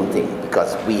our own thing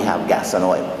because we have gas and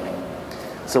oil.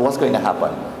 So what's going to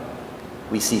happen?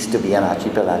 We cease to be an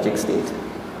archipelagic state.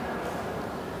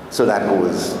 So that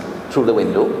goes through the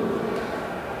window,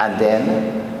 and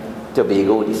then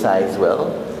Tobago decides,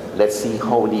 well, let's see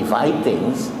how we divide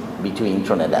things between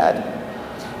Trinidad.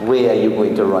 Where are you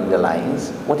going to run the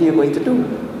lines? What are you going to do?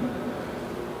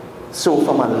 So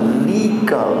from a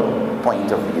legal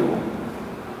point of view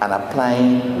and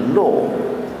applying law,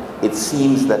 it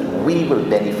seems that we will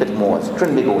benefit more as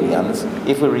Trinbagonians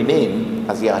if we remain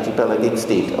as the archipelagic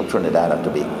state of Trinidad and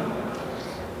Tobago.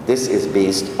 This is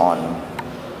based on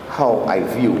how I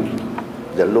view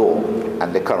the law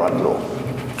and the current law.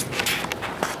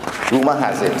 Rumor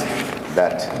has it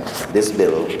that this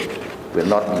bill will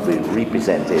not be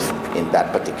represented in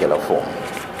that particular form,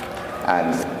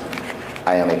 and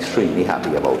I am extremely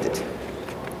happy about it.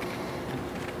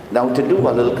 Now, to do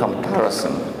a little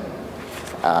comparison,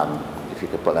 if you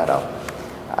could pull that up,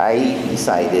 I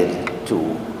decided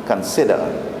to consider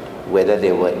whether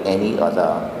there were any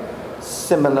other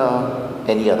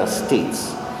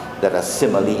states that are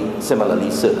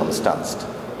similarly circumstanced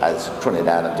as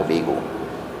Trinidad and Tobago.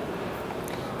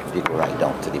 If you go right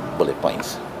down to the bullet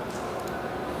points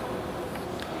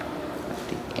at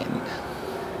the end.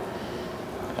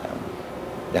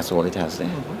 That's all it has there.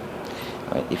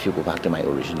 All right, if you go back to my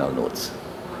original notes.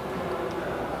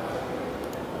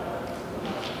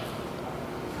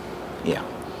 Yeah.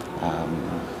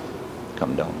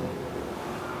 Come down.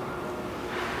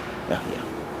 Yeah.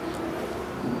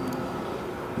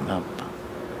 Map.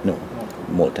 No.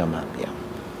 Malta map, yeah.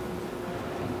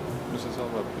 This is our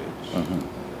web page. Mm-hmm.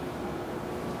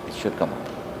 It should come up.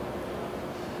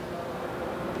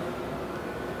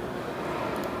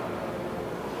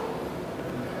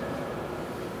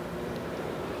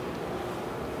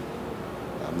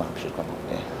 The map should come up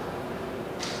there.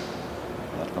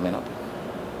 Not coming up.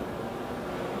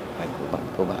 Right,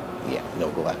 go back. Yeah, no,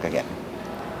 go back again.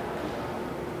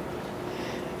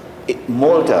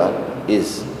 Malta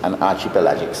is an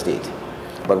archipelagic state,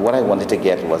 but what I wanted to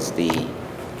get was the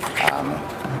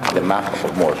map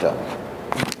of Malta.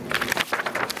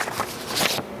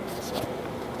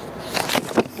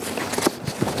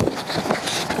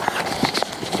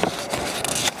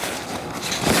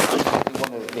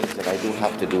 One of the things that I do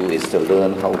have to do is to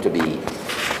learn how to be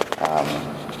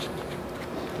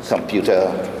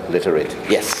computer literate.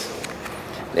 Yes,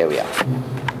 there we are.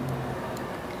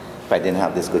 If I didn't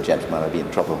have this good gentleman, I'd be in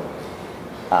trouble.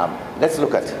 Let's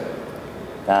look at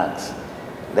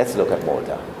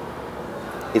Malta.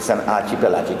 It's an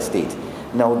archipelagic state.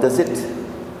 Now, does it,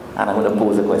 and I'm going to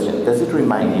pose a question, does it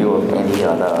remind you of any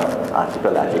other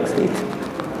archipelagic state?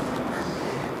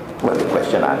 Well, the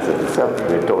question answers itself,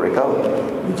 rhetorical.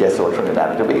 You just saw Trinidad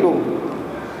and Tobago.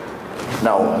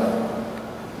 Now,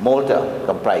 Malta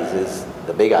comprises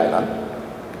the big island,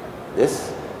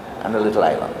 this, and the little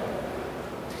island.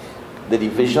 The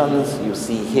divisions you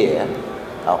see here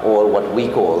are all what we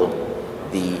call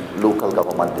the local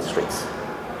government districts.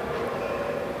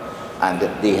 And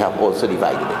they have also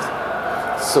divided it.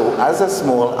 So as a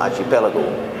small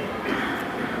archipelago,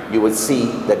 you would see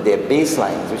that their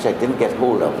baselines, which I didn't get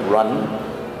hold of, run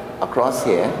across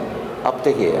here, up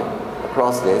to here,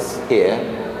 across this, here,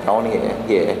 down here,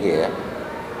 here, here,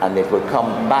 and it will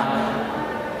come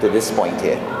back to this point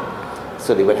here.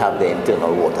 So they would have their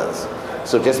internal waters.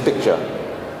 So just picture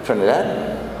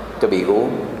Trinidad, Tobago,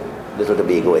 Little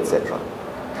Tobago, etc.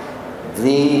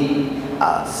 They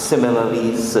are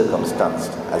similarly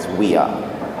circumstanced as we are.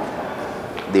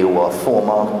 They were a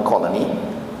former colony.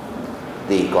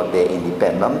 They got their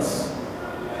independence,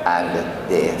 and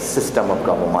their system of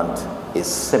government is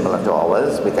similar to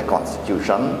ours with a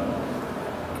constitution.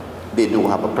 They do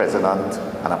have a president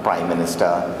and a prime minister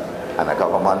and a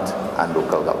government and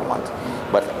local government.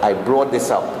 But I brought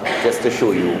this up just to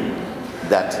show you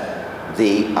that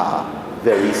they are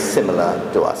very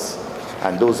similar to us.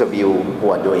 And those of you who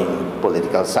are doing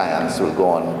political science will go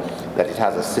on that it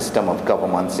has a system of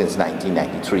government since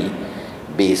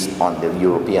 1993 based on the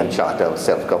European Charter of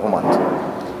Self-Government.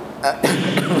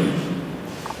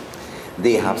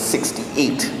 They have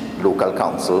 68 local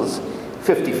councils,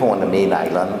 54 on the main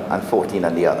island and 14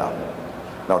 on the other.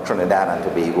 Now Trinidad and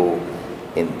Tobago,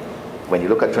 when you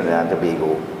look at Trinidad and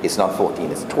Tobago, it's not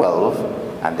 14, it's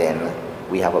 12, and then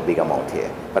we have a big amount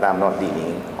here. But I'm not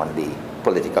dealing on the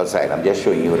political side, I'm just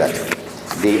showing you that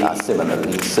they are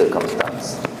similarly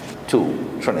circumstanced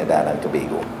to Trinidad and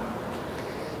Tobago.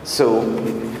 So,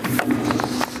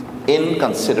 in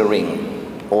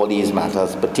considering all these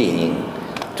matters pertaining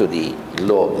to the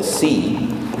law of the sea,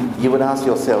 you would ask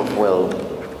yourself, well,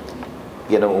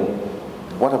 you know,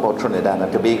 what about Trinidad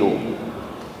and Tobago?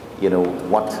 You know,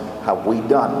 what have we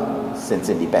done since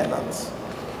independence?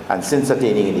 And since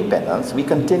attaining independence, we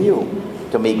continue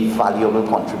to make valuable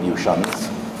contributions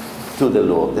to the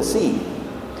law of the sea.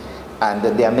 And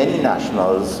there are many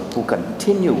nationals who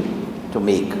continue to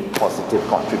make positive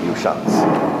contributions.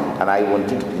 And I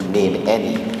won't name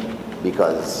any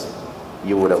because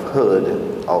you would have heard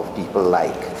of people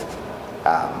like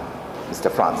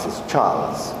Mr. Francis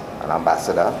Charles, an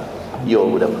ambassador. You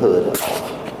would have heard of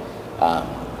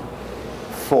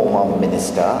former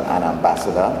minister and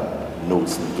ambassador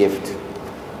Nelson Gift.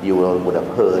 You would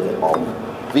have heard of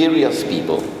various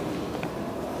people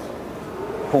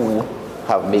who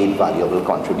have made valuable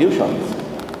contributions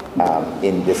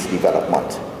in this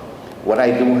development. What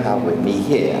I do have with me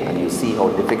here, and you see how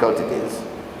difficult it is,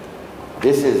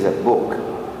 this is a book,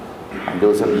 and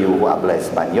those of you who habla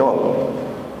Espanol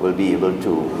will be able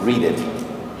to read it.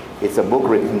 It's a book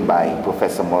written by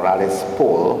Professor Morales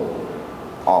Paul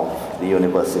of the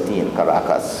University in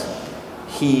Caracas.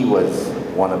 He was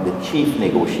one of the chief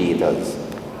negotiators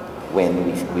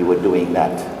when we were doing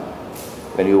that,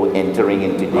 when we were entering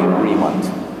into the agreement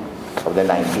of the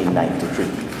 1990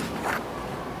 treaty.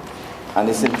 And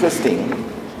it's interesting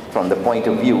from the point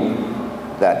of view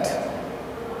that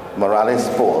Morales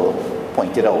Paul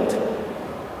pointed out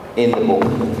in the book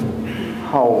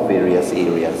how various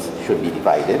areas should be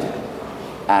divided.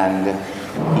 And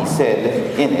he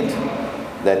said in it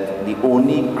that the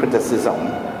only criticism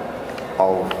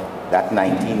of that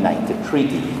 1990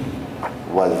 treaty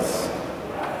was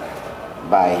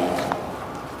by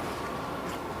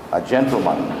a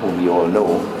gentleman whom you all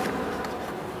know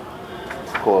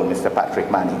called Mr. Patrick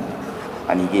Manning,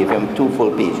 and he gave him 2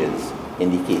 full pages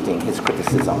indicating his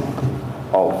criticism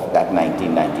of that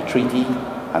 1990 treaty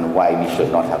and why we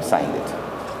should not have signed it.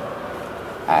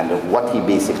 And what he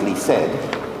basically said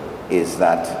is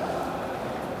that,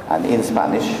 and in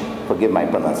Spanish, forgive my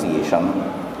pronunciation,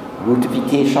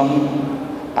 ratification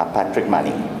a Patrick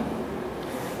Manning.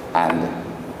 And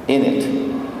in it,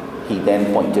 he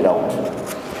then pointed out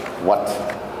what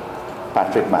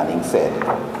Patrick Manning said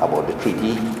about the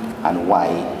treaty and why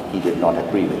he did not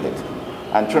agree with it.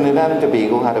 And Trinidad and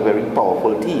Tobago had a very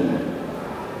powerful team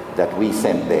that we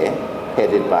sent there,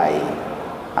 headed by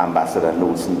Ambassador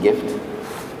Nelson Gift.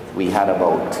 We had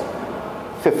about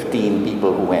 15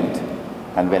 people who went,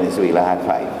 and Venezuela had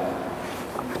 5.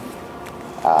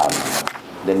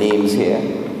 The names here,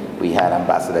 we had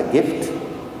Ambassador Gift,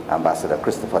 Ambassador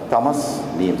Christopher Thomas,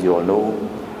 names you all know,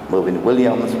 Mervyn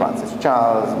Williams, Francis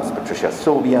Charles, Ms. Patricia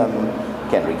Sobian,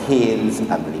 Kenrick Haynes,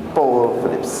 Anthony Paul,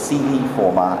 Philip Seeley,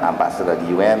 former Ambassador to the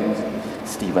UN,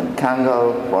 Stephen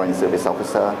Kangal, Foreign Service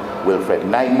Officer, Wilfred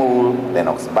Naimul,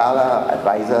 Lennox Bala,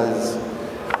 advisors.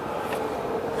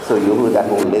 So you heard that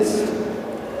whole list.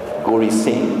 Gauri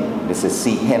Singh, Mrs.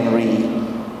 C. Henry,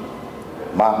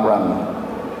 Mark Ram,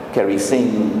 Kerry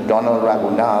Singh, Donald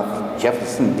Raghunath,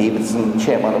 Jefferson Davidson,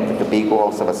 Chairman of the Tobago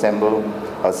House of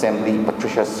Assembly,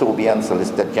 Patricia Sobian,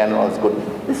 Solicitor General. Good.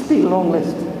 This is a long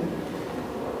list.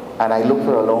 And I looked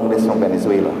for a long list from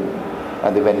Venezuela.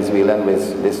 And the Venezuelan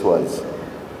list was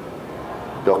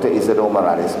Dr. Isidro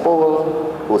Morales Paul,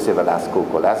 Jose Velasco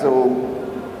Colazo,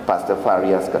 Pastor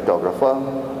Farias, cartographer,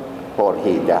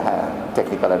 Jorge Daha,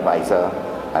 technical advisor,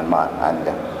 and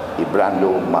the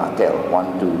Brando Martel,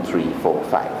 1, 2, 3, 4,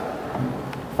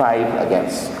 5. 5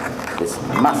 against this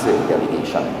massive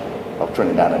delegation of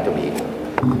Trinidad and Tobago.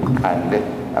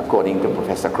 And according to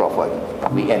Professor Crawford,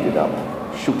 we ended up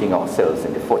shooting ourselves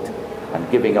in the foot and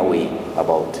giving away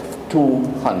about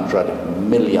 $200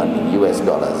 million US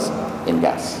in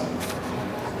gas.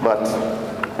 But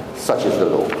such is the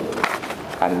law,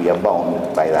 and we are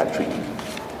bound by that treaty.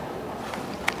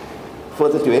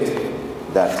 Further to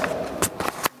it, that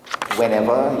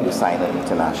whenever you sign an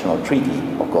international treaty,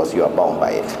 of course you are bound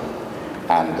by it.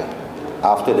 And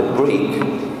after the break,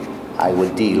 I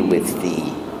will deal with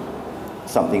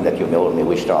something that you may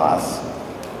wish to ask,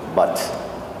 but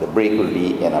the break will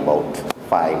be in about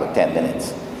 5 or 10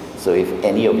 minutes. So if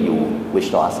any of you wish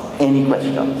to ask any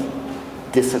questions,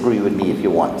 disagree with me if you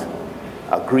want,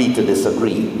 agree to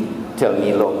disagree, tell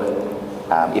me, look,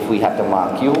 if we had to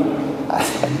mark you,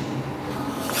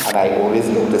 and I always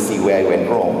look to see where I went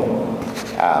wrong,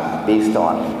 based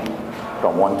on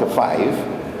from 1 to 5,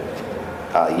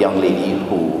 a young lady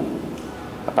who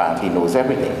apparently knows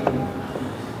everything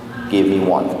gave me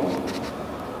 1,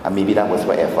 and maybe that was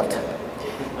for effort.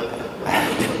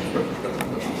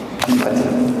 But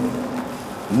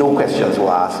no questions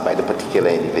were asked by the particular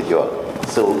individual.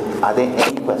 So are there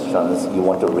any questions you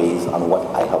want to raise on what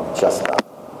I have just done?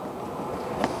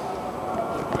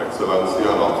 Excellency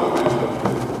and observation.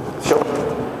 Sure.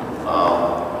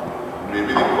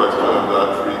 Maybe the question of that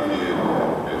treaty in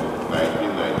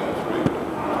 1993.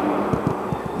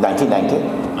 1990?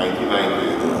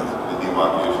 1990, the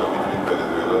demarcation between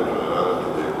Venezuela and Trinidad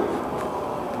and Tobago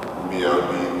may have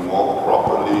been more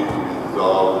properly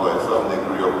resolved by some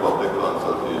degree of public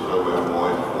consultation where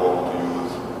more informed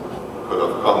views could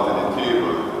have come to the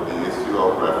table. The issue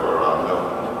of referendum,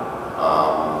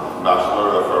 national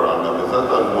referendum, is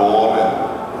that a norm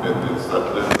in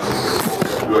settling?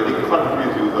 Do any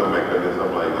countries use a mechanism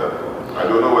like that? I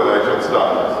don't know whether I should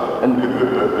start.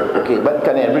 Okay, but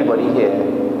can everybody hear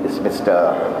this,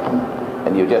 Mr.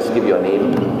 And you just give your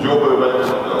name? Joe Burbank.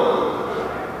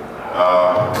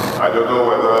 I don't know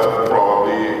whether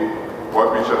probably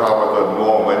what we should have as a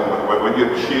norm when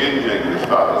you're changing the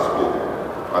status quo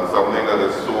on something that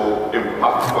is so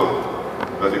impactful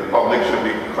that the public should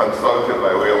be consulted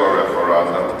by way of a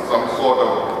referendum, some sort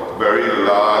of very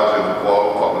large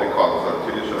involved public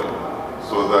consultation,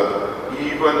 so that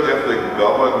even if the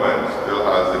government still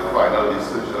has the final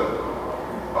decision,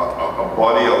 a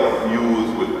body of views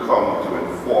would come to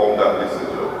inform that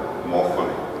decision more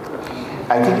fully.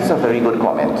 I think it's a very good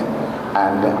comment,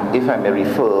 and if I may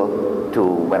refer to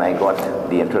when I got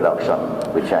the introduction,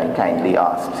 which I kindly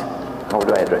asked, how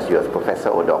do I address you, as professor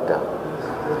or doctor?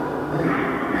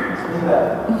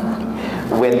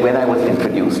 When I was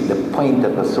introduced, the point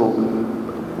that was so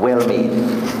well made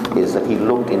is that he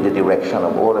looked in the direction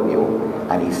of all of you,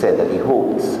 and he said that he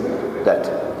hopes that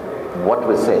what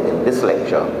was said in this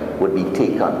lecture would be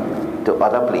taken to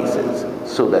other places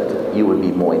so that you would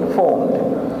be more informed.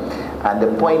 And the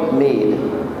point made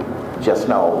just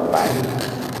now by,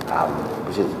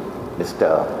 which is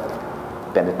Mr.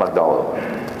 Bennett McDowell,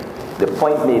 the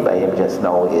point made by him just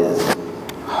now is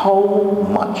how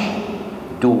much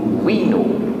do we know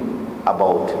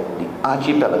about the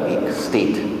archipelagic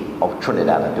state of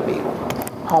Trinidad and Tobago?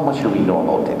 How much do we know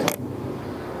about it?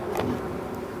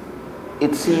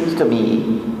 It seems to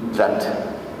me that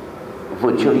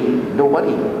virtually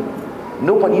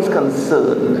nobody's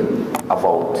concerned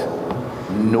about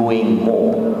knowing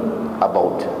more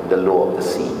about the law of the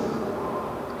sea.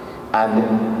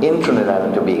 And in Trinidad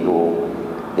and Tobago,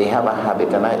 they have a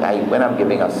habit, and when I'm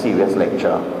giving a serious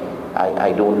lecture,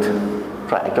 I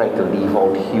try to leave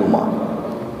out humor.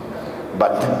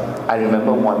 But I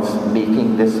remember once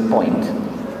making this point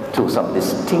to some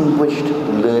distinguished,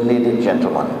 learned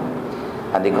gentlemen,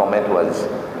 and the comment was,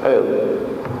 "Oh,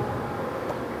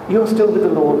 you're still with the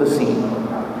law of the sea,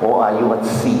 or are you at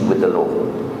sea with the law?"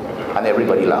 And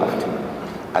everybody laughed.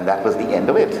 And that was the end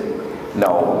of it.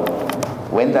 Now,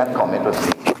 when that comment was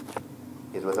made,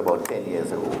 it was about 10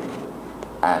 years ago,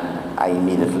 and I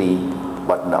immediately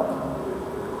buttoned up.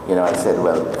 I said,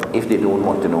 well, if they don't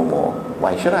want to know more,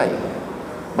 why should I?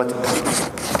 But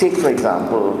take, for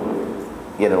example,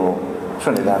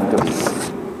 Trinidad and Tobago.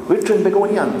 We're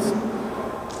Trinbagonians.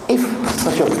 If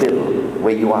such a bill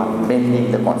where you are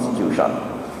amending the Constitution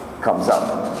comes up,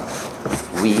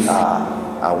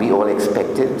 are we all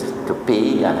expected to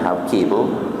pay and have cable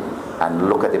and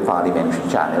look at the parliamentary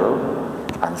channel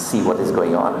and see what is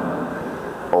going on?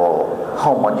 Or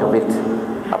how much of it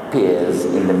appears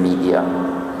in the media?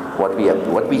 What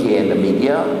we hear in the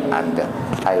media, and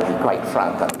I'll be quite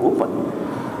frank and open,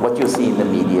 what you see in the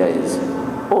media is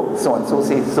oh, so-and-so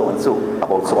says so-and-so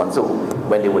about so-and-so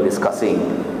when they were discussing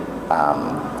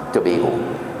Tobago.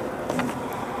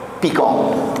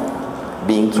 Pecan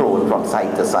being thrown from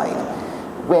side to side.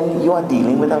 When you are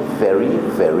dealing with a very,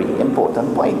 very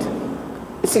important point.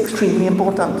 It's extremely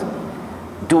important.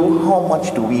 How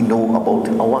much do we know about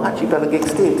our archipelagic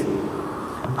state?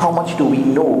 How much do we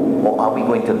know, or are we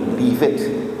going to leave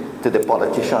it to the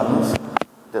politicians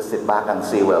to sit back and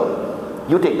say, well,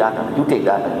 you take that, and you take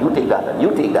that, and you take that, and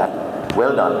you take that.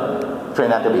 Well done.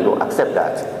 Trinidad and Tobago, accept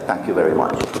that. Thank you very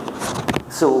much.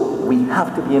 So we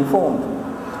have to be informed,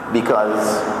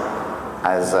 because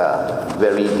as a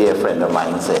very dear friend of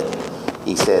mine said,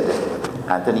 he said,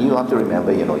 Anthony, you have to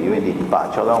remember, you're in the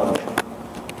departure lounge.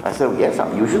 I said, yes,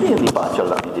 I'm usually in the departure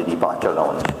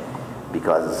lounge,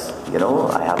 because,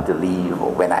 I have to leave,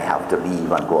 or when I have to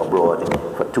leave and go abroad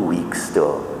for 2 weeks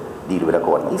to deal with a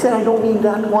court. He said, I don't mean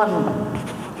that one.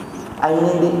 I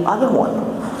mean the other one.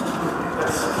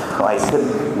 So I said,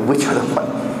 which other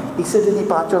one? He said, the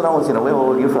departure lounge, where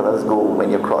all you fellas go when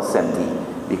you cross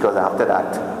 70, because after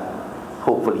that,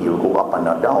 hopefully you'll go up and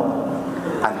not down.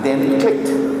 And then it clicked.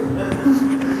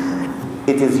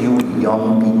 It is you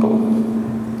young people.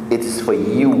 It is for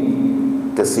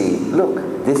you to say, look,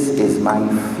 this is my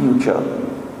future.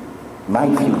 My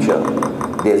future.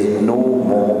 There's no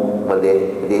more,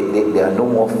 there are no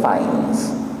more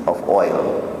finds of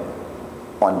oil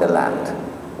on the land.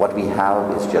 What we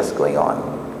have is just going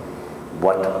on.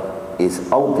 What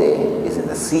is out there is in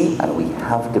the sea, and we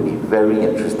have to be very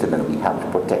interested, and we have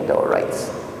to protect our rights.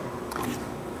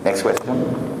 Next question.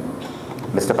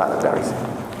 Mr. Patrick.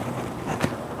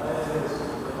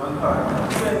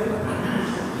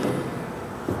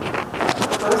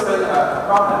 First, a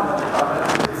comment,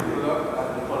 if you look at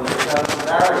the political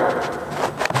scenario,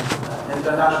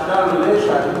 international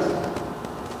relations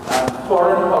and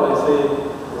foreign policy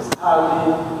is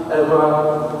hardly ever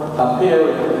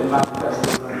appearing in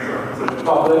manifestos. So the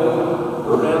public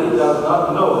really does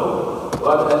not know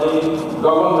what any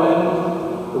government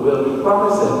will be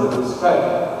promising with respect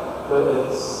to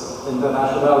its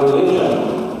international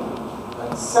relations.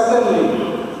 And secondly,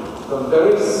 some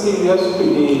very serious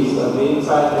treaties are being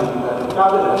signed by the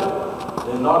cabinet.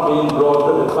 They're not being brought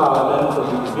to the parliament for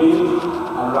debate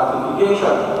and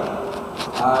ratification.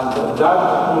 And that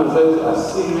poses a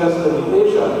serious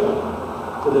limitation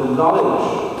to the knowledge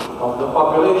of the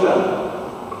population.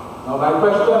 Now my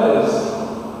question is,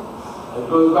 it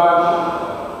goes back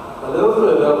a little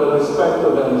further with respect to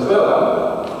Venezuela,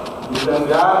 even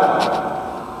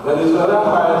Guyana. Venezuela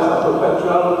has a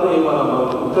perpetual claim on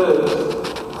about 2/3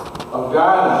 of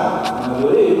Guyana. And I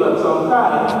believe at some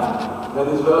time,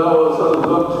 Venezuela also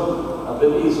looked a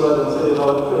bit eastward and said,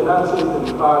 Trinidad seems to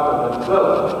be part of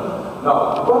Venezuela.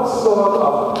 Now, what sort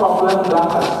of problem that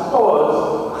has caused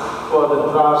for the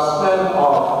draftsmen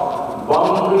of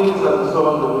boundaries and so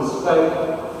on with respect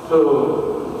to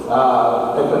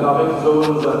economic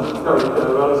zones and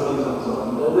territorial seas and so on?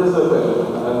 This is a question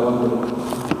I want to.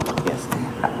 Yes,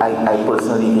 I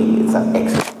personally think it's an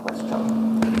excellent question.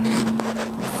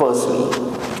 Firstly,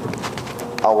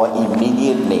 our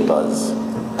immediate neighbors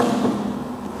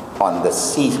on the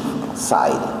sea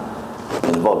side,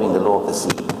 involving the law of the sea,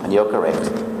 and you're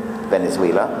correct,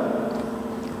 Venezuela,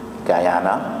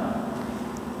 Guyana,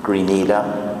 Grenada,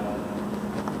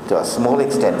 to a small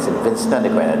extent St. Vincent and the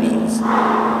Grenadines,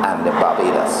 and the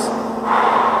Barbados.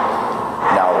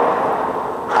 Now,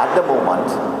 at the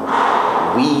moment,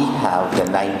 we have the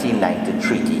 1990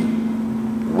 treaty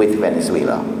with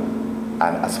Venezuela,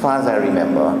 and as far as I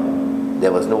remember,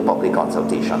 there was no public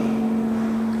consultation.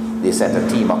 They sent a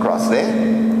team across there,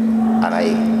 and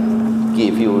I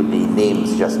gave you the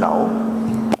names just now,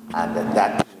 and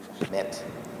that met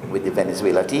with the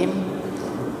Venezuela team.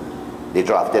 They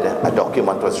drafted, a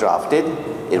document was drafted,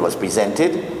 it was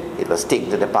presented, it was taken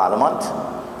to the parliament,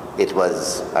 it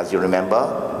was, as you remember,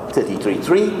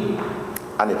 33-3,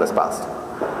 and it was passed.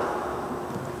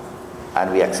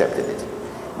 And we accepted it.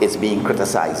 It's being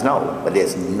criticized now, but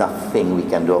there's nothing we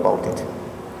can do about it.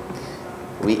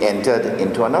 We entered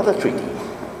into another treaty,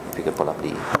 if you could pull up the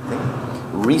thing,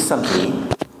 recently,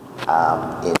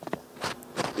 in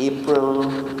April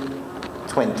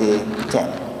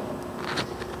 2010.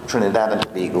 Trinidad and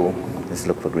Tobago, let's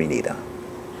look for Grenada.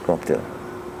 Go up to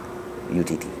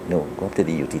UTT. No, go up to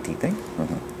the UTT thing.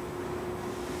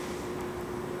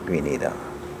 Grenada.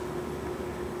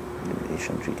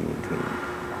 Liberation Treaty between.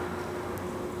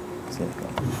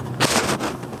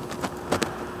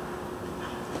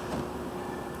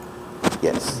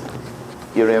 Yes.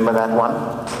 You remember that one?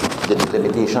 The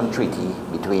delimitation treaty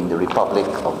between the Republic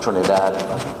of Trinidad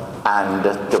and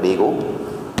Tobago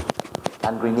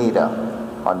and Grenada.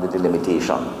 on the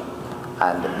delimitation,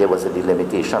 and there was a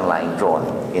delimitation line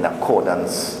drawn in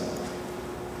accordance,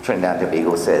 Trinidad and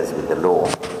Tobago says, with the law,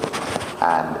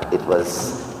 and it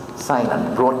was signed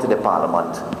and brought to the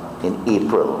Parliament in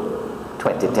April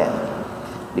 2010,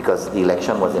 because the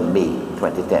election was in May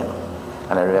 2010.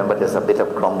 And I remember there's a bit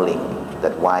of grumbling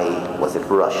that why was it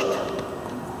rushed.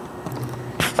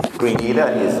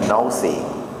 Grenada is now saying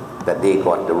that they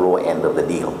got the raw end of the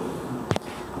deal,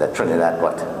 that Trinidad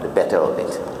got the better of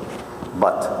it,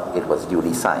 but it was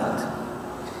duly signed.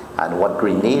 And what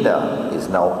Grenada is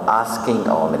now asking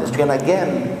our ministry, and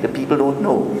again, the people don't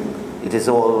know, it is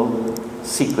all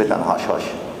secret and hush-hush,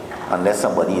 unless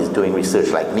somebody is doing research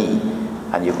like me,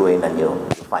 and you go in and you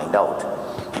find out.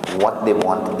 What they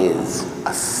want is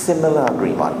a similar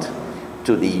agreement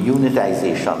to the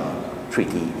unitization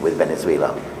treaty with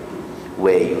Venezuela,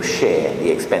 where you share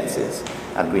the expenses.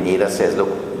 And Grenada says, look,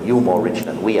 you're more rich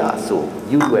than we are, so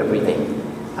you do everything,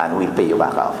 and we'll pay you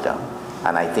back after.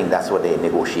 And I think that's what they're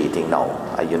negotiating now,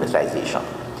 a unitization.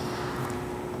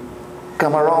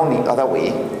 Come around the other way,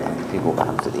 and if you go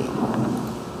back to the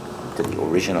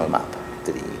original map,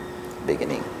 to the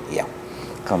beginning, yeah.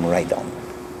 Come right down.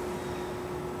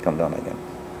 Come down again.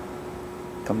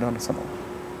 Come down some more.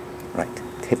 Right,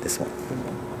 hit this one.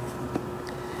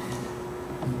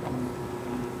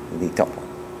 The top one.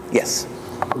 Yes.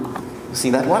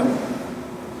 See that one?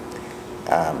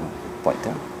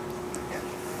 Pointer.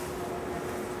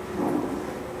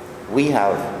 We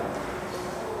had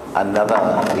another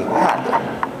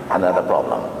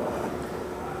problem.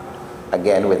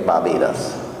 Again with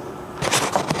Barbados.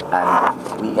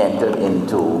 And we entered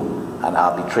into an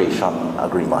arbitration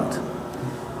agreement.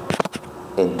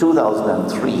 In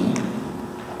 2003,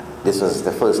 this was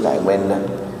the first time when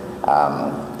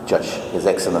His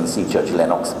Excellency Judge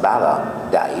Lennox Barra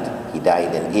died. He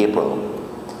died in April.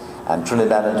 And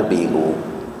Trinidad and Tobago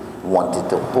wanted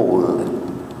to hold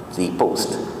the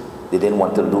post. They didn't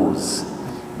want to lose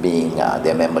being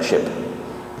their membership,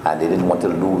 and they didn't want to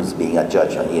lose being a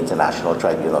judge on the International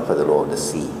Tribunal for the Law of the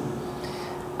Sea.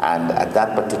 And at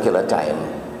that particular time,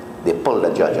 they pulled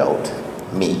a judge out,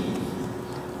 me,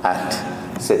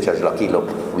 and said, Judge Lucky,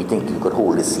 look, we think you could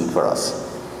hold this seat for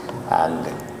us. And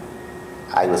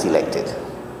I was elected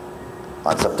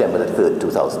on September the 3rd,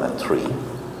 2003.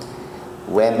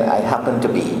 When I happened to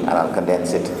be, and I'll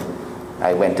condense it,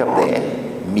 I went up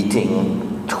there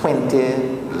meeting 20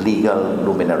 legal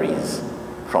luminaries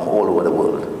from all over the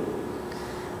world.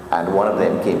 And one of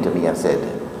them came to me and said,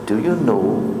 do you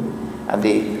know, and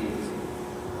they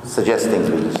suggest things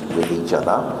with each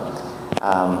other.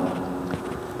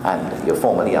 And you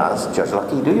formally asked, Judge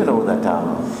Lucky, do you know that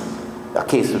a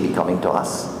case will be coming to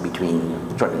us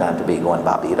between Trinidad and Tobago and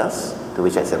Barbados? To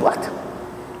which I said, what?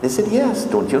 They said, yes,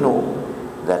 don't you know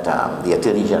that the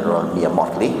Attorney General, Mia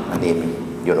Motley, her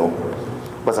name, you know,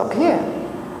 was up here.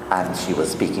 And she was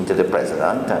speaking to the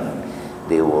President, and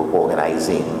they were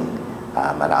organizing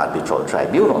an arbitral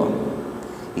tribunal.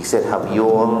 He said, have you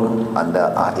all, under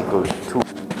Article 2,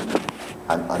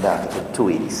 under Article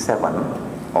 287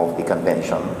 of the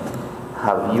Convention,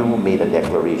 have you made a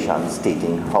declaration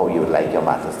stating how you would like your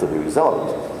matters to be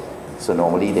resolved? So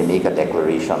normally they make a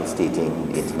declaration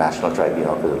stating International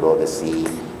Tribunal for the Law of the Sea,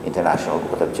 International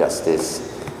Court of Justice.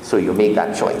 So you make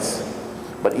that choice.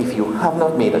 But if you have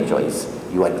not made a choice,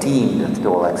 you are deemed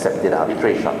to have accepted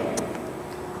arbitration,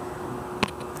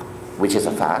 which is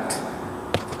a fact.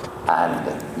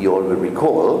 And you all will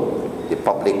recall, the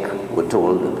public were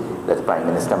told that Prime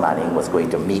Minister Manning was going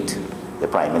to meet the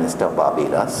Prime Minister of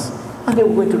Barbados, and they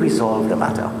were going to resolve the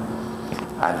matter.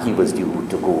 And he was due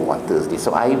to go on Thursday.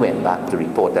 So I went back to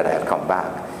report that I had come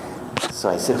back. So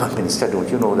I said, well, Minister, don't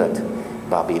you know that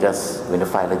Barbados is going to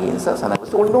file against us? And I was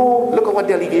told, no, look at what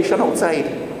delegation outside.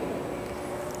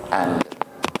 And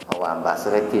our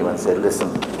ambassador came and said,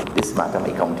 listen, this matter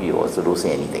may come to you, so don't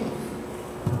say anything.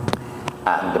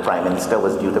 And the Prime Minister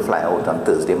was due to fly out on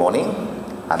Thursday morning,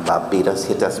 and Barbados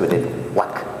hit us with it,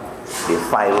 whack. They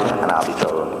filed an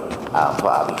arbitral for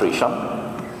arbitration.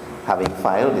 Having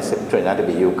filed, they said, Trinidad and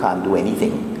Tobago can't do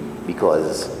anything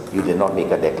because you did not make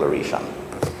a declaration.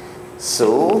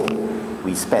 So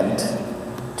we spent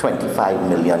 25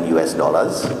 million US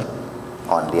dollars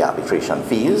on the arbitration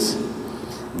fees.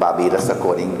 Barbados,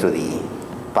 according to the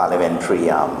parliamentary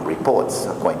reports,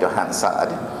 according to Hansard,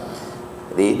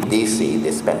 they say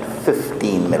they spent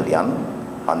 15 million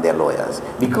on their lawyers.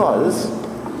 Because,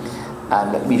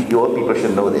 and your people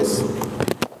should know this,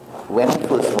 when I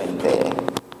first went there,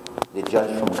 the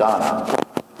judge from Ghana,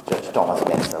 Judge Thomas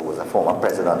Spencer, who was a former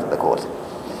president of the court,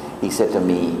 he said to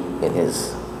me in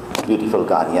his beautiful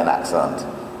Ghanaian accent,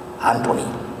 Anthony,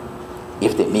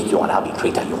 if they make you an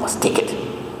arbitrator, you must take it,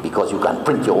 because you can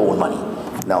print your own money.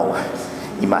 Now,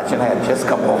 imagine I had just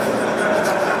come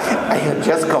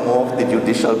off the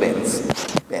judicial bench.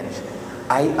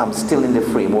 I am still in the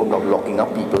framework of locking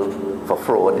up people for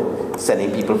fraud,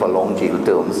 sending people for long jail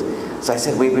terms. So I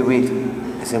said, wait.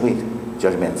 I said, wait,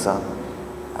 Judge Mensah,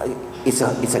 it's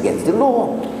against the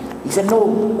law. He said, no,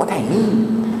 what I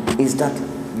mean is that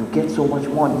you get so much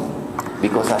money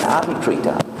because an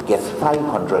arbitrator gets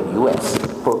 500 US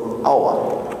per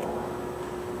hour.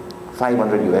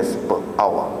 500 US per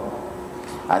hour.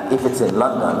 And if it's in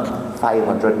London,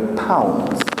 500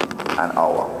 pounds an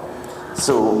hour.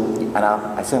 So, and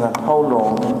I said, how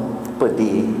long per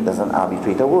day does an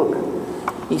arbitrator work?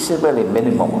 He said, well, a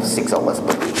minimum of 6 hours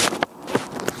per day.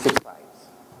 6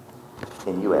 5s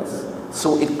in US.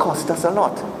 So it cost us a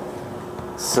lot.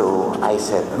 So I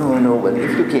said, no, well,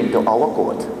 if you came to our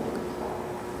court,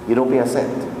 you don't pay a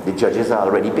cent. The judges are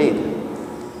already paid.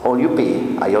 All you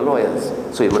pay are your lawyers.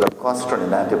 So it would have cost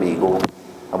Trinidad and Tobago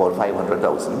about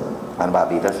 500,000 and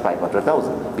Barbados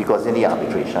 500,000, because in the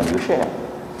arbitration you share.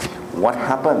 What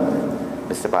happened,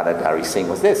 Mr. Badagari Singh,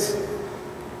 was this.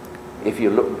 If you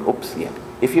look,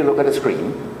 if you look at the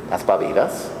screen, that's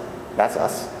Barbados, that's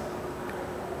us.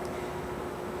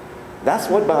 That's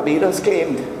what Barbados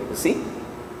claimed, you see?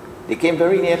 They came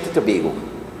very near to Tobago.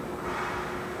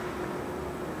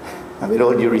 And with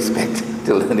all due respect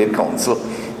to the learned counsel,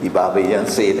 the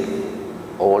Barbadians said,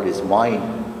 all is mine.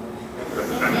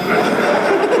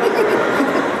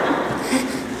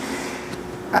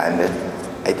 And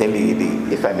I think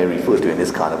if I may refer to in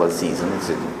this carnival season,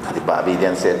 the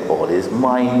Barbadians said, all is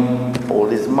mine, all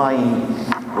is mine.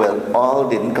 Well, all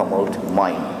didn't come out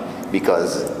mine,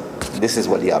 because this is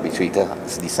what the arbitrator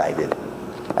has decided.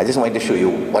 I just wanted to show you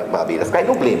what Barbados, I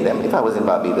don't blame them. If I was in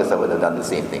Barbados, I would have done the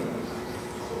same thing.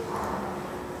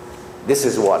 This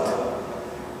is what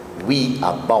we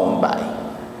are bound by.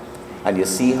 And you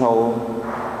see how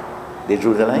they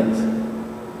drew the lines?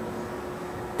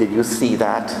 Did you see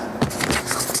that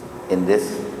in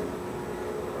this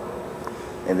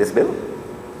bill?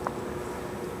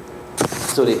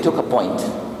 So they took a point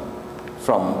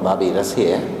from Barbados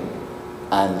here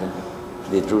and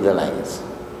they drew the lines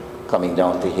coming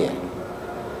down to here.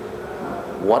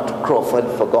 What Crawford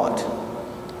forgot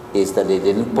is that they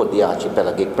didn't put the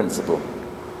archipelagic principle.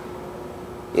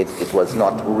 It was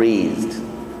not raised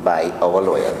by our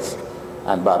lawyers.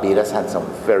 And Barbados had some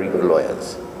very good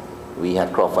lawyers. We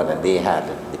had Crawford and they had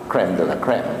the creme de la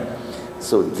creme.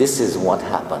 So this is what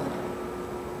happened.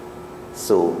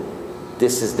 So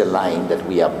this is the line that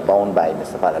we are bound by,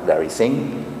 Mr. Badagari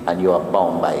Singh, and you are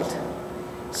bound by it.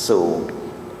 So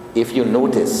if you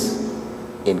notice,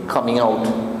 in coming out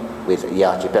with the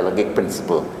archipelagic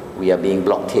principle, we are being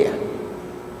blocked here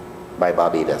by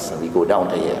Barbados, and we go down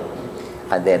to here.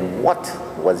 And then what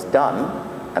was done,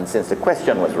 and since the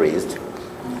question was raised,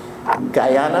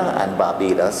 Guyana and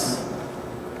Barbados,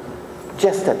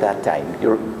 just at that time,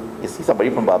 you see somebody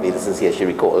from Barbados is here, she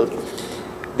recalled,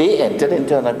 they entered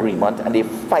into an agreement and they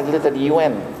filed it at the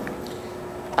UN.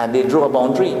 And they drew a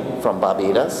boundary from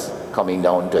Barbados coming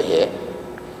down to here.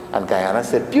 And Guyana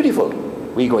said, beautiful,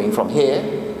 we're going from here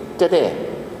to there.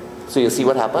 So you see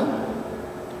what happened?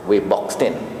 We boxed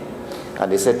in.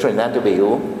 And they said, Trinidad and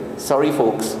Tobago, sorry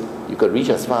folks, you could reach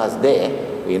as far as there,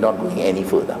 we're not going any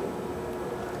further.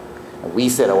 And we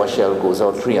said our shell goes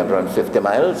out 350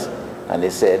 miles, and they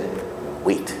said,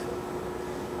 wait,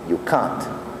 you can't.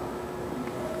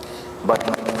 But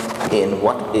in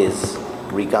what is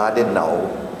regarded now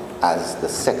as the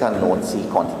second North Sea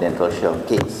continental shelf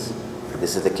case,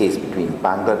 this is the case between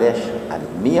Bangladesh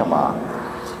and Myanmar,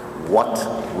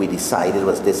 what we decided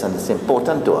was this, and it's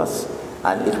important to us,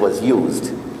 and it was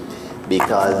used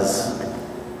because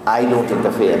I don't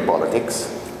interfere in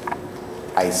politics.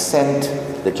 I sent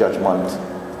the judgment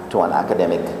to an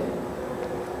academic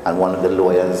and one of the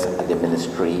lawyers at the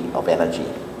Ministry of Energy.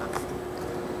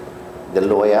 The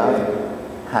lawyer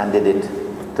handed it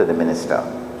to the minister.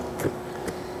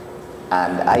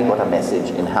 And I got a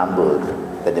message in Hamburg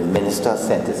that the minister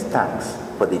sent his thanks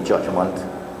for the judgment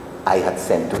I had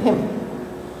sent to him.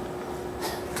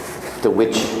 To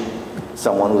which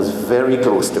someone who was very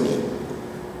close to me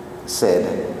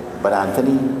said, but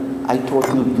Anthony, I thought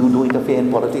you don't interfere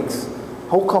in politics.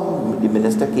 How come the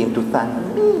minister came to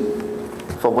thank me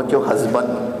for what your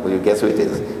husband, well, you guess who it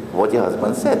is, what your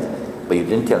husband said, but you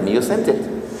didn't tell me you sent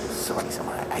it. So I said,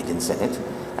 I didn't send it.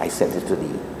 I sent it to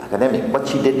the academic. But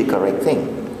she did the correct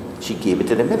thing. She gave it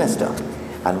to the minister.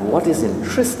 And what is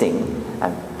interesting,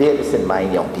 and bear this in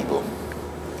mind, young people,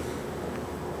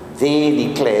 they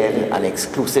declared an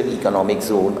exclusive economic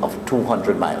zone of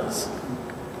 200 miles.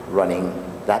 running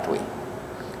that way.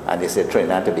 And they said,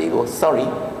 Trinidad and Tobago, sorry,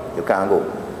 you can't go.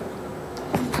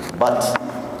 But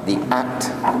the act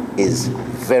is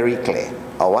very clear.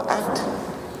 Our act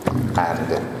and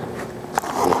the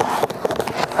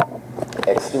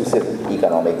Exclusive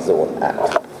Economic Zone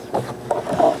Act.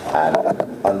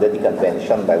 And under the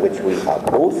convention by which we are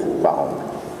both bound,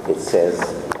 it says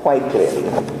quite clearly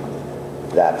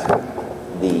that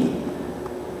the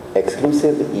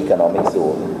Exclusive Economic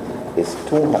Zone is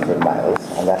 200 miles,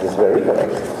 and that is very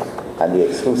correct. And the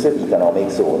Exclusive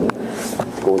Economic Zone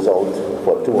goes out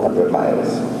for 200 miles.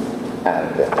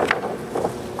 And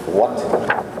what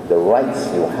the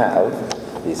rights you have,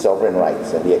 the sovereign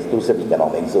rights in the Exclusive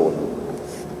Economic Zone,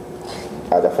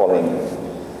 are the following.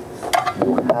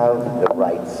 You have the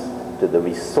rights to the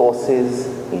resources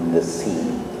in the sea,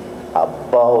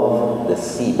 above the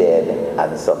seabed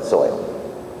and subsoil.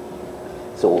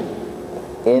 So,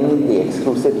 in the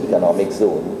Exclusive Economic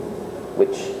Zone,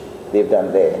 which they've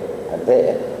done there,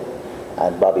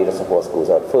 and Barbados, of course, goes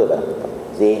out further,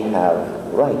 they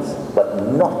have rights, but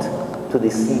not to the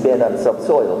seabed and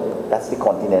subsoil. That's the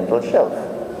continental shelf.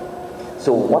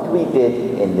 So what we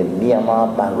did in the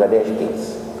Myanmar-Bangladesh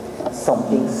case,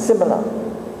 something similar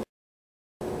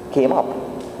came up.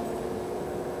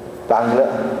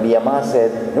 Myanmar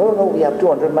said, no, we have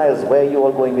 200 miles. Where are you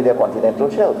all going with your continental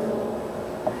shelf?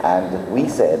 And we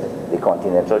said, the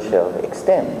continental shelf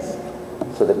extends.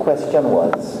 So the question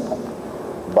was,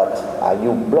 but are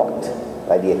you blocked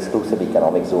by the Exclusive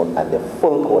Economic Zone? And the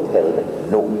full court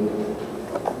held no.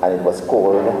 And it was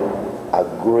called a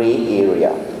gray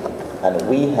area. And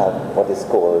we have what is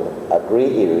called a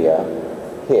gray area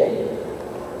here,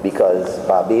 because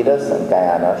Barbados and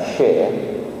Guyana share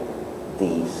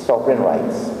the sovereign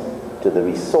rights to the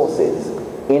resources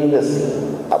in the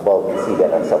sea above the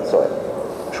seabed and subsoil.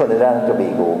 Trinidad and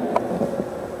Tobago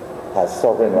has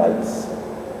sovereign rights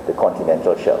to the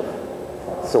continental shelf.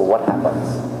 So what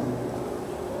happens?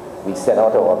 We sent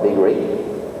out our big raid,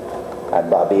 and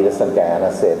Barbados and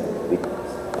Guyana said, we're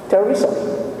terribly sorry,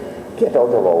 get out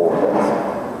of our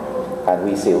waters. And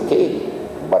we say, okay,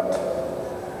 but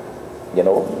you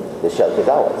know, the shelf is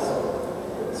ours.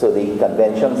 So the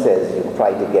convention says you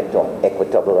try to get to an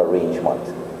equitable arrangement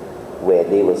where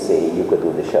they will say you could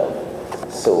do the shelf.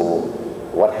 So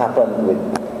what happened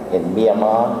in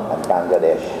Myanmar and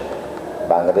Bangladesh?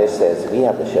 Bangladesh says, we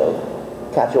have the shelf,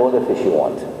 catch all the fish you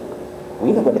want.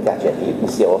 We're not going to catch any. You can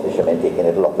see our fishermen taking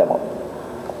it, lock them up.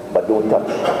 But don't touch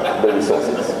the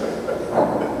resources.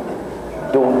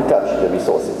 Don't touch the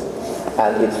resources.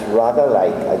 And it's rather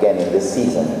like, again, in this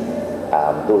season,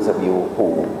 those of you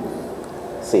who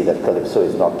say that Calypso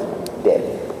is not dead,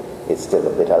 it's still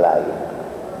a bit alive.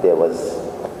 There was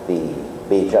the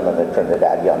Bajan and the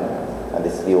Trinidadian, and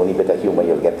this is the only bit of humor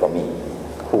you'll get from me,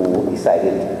 who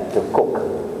decided to cook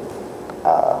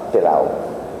pilau.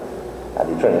 And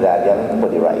the Trinidadian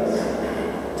put the rice.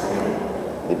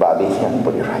 The Barbadian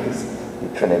put the rice. The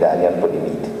Trinidadian put the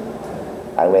meat.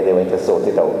 And when they went to sort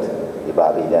it out, the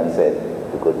Barbadian said,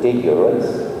 you could take your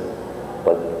rice,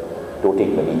 but don't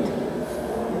take the meat.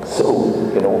 So,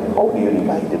 you know, how do you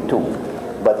divide the two?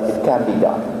 But it can be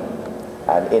done.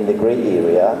 And in the gray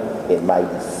area, in my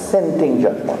dissenting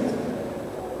judgment,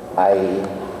 I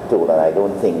told, and I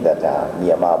don't think that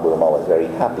Myanmar Burma was very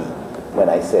happy when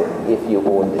I said, if you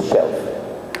own the shelf,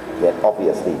 then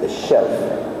obviously the shelf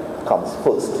comes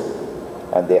first,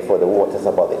 and therefore the waters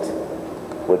above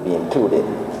it would be included,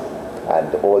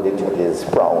 and all the judges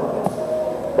frowned.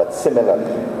 But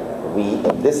similarly, we,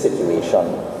 in this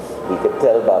situation, we could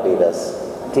tell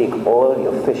Barbados, take all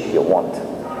your fish you want,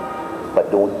 but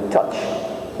don't touch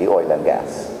the oil and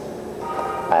gas.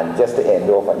 And just to end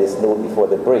off on this note before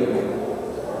the break,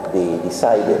 they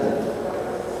decided,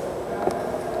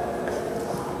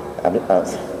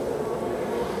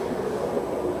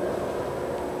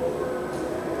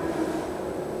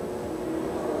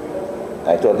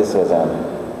 I thought this was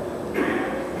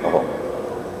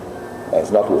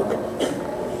it's not work.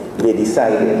 They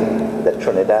decided that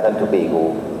Trinidad and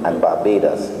Tobago and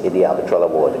Barbados in the arbitral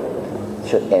award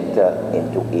should enter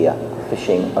into a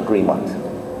fishing agreement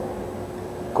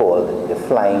called the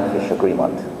Flying Fish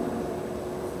Agreement.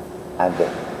 And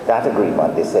that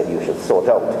agreement, they said, you should sort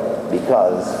out,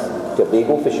 because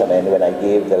Tobago fishermen, when I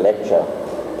gave the lecture,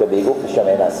 Tobago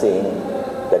fishermen are saying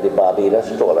that the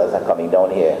Barbados trawlers are coming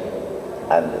down here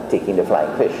and taking the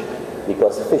flying fish,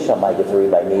 because fish are migratory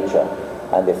by nature,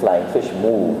 and the flying fish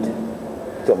moved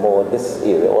to more this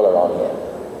area, all around here,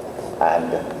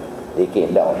 and they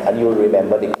came down. And you'll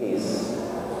remember the case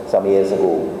some years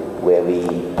ago where we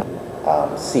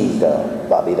seized the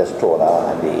Barbados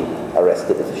trawler and they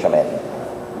arrested the fishermen.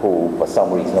 who, for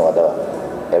some reason or other,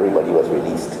 everybody was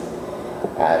released.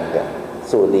 And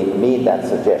so they made that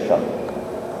suggestion.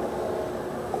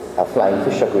 A flying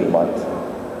fish agreement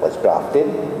was drafted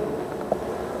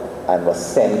and was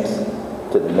sent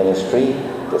to the ministry,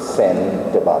 to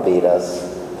send to Barbados,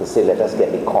 to say, let us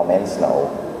get the comments now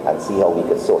and see how we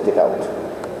could sort it out.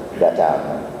 That,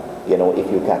 you know,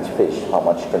 if you catch fish, how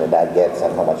much Trinidad gets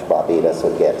and how much Barbados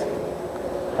will get.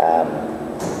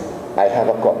 I have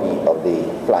a copy of the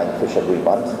flying fish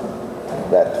agreement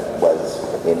that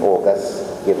was in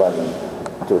August given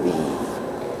to the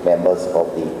members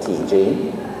of the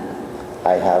TJ.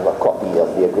 I have a copy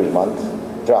of the agreement,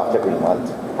 draft agreement,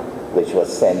 which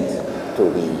was sent to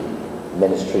the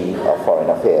Ministry of Foreign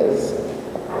Affairs.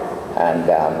 And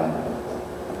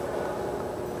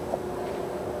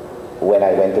when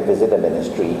I went to visit the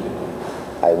ministry,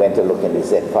 I went to look in the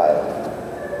Z file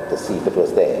to see if it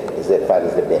was there. The Z file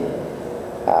is the bin.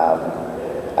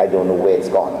 I don't know where it's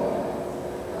gone,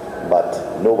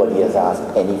 but nobody has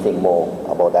asked anything more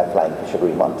about that flying fish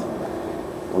agreement.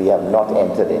 We have not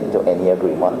entered into any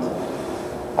agreement,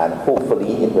 and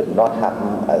hopefully it would not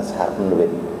happen as happened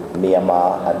with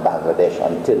Myanmar and Bangladesh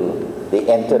until they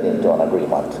entered into an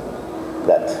agreement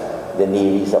that the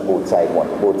navies of both sides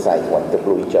wanted to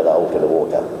blow each other out of the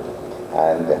water,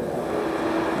 and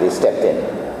they stepped in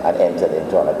and entered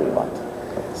into an agreement.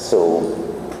 So,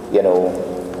 you know,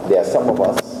 there are some of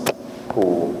us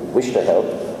who wish to help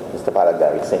Mr.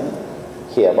 Paragari Singh,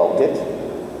 hear about it,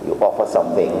 you offer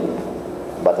something,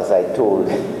 but as I told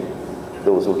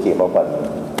those who came up and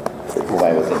with whom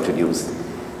I was introduced,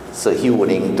 Sir Hugh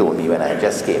Wooding told me when I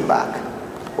just came back,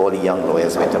 all the young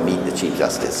lawyers went to meet the Chief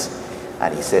Justice,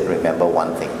 and he said, remember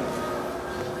one thing,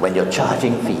 when you're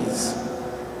charging fees,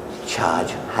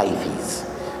 charge high fees,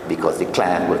 because the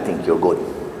client will think you're good.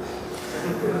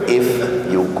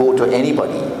 If you go to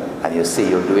anybody and you say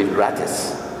you'll do it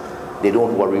gratis, they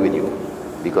don't worry with you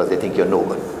because they think you're no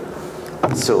good.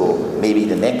 So maybe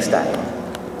the next time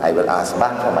I will ask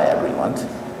back for my agreement.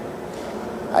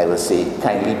 I will say,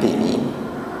 kindly pay me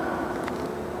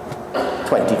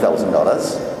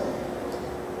 $20,000,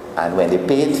 and when they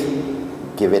pay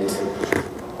it, give it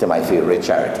to my favorite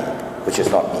charity, which is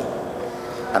not me.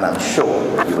 And I'm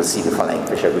sure you will see the flying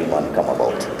fish agreement come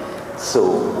about.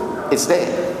 So it's there,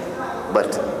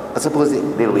 but I suppose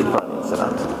they'll wait for an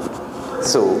incident.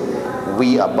 So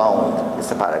we are bound,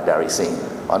 Mr. Paragari Singh,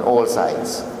 on all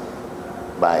sides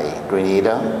by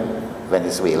Grenada,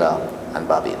 Venezuela, and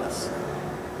Barbados.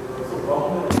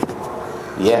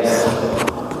 Yes.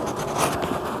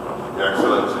 Your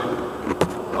Excellency,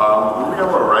 do we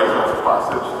have a right of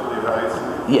passage to the United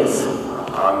States? Yes.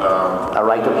 And, a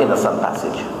right of innocent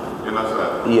passage.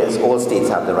 innocent? Yes, all states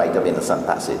have the right of innocent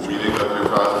passage. Meaning that you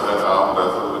can't send armed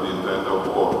vessels with the intent of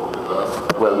war? Is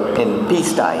that Well, in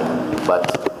peacetime, but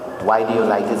why the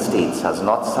United States has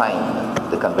not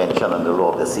signed the Convention on the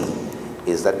Law of the Sea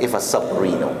is that if a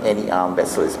submarine or any armed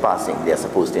vessel is passing, they are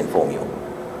supposed to inform you.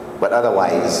 But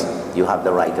otherwise, you have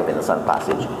the right of innocent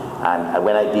passage. And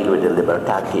when I deal with the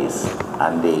Libertad case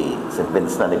and the St.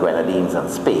 Vincent and the Grenadines and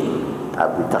Spain,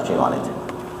 I'll be touching on it.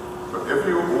 But if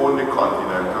you own the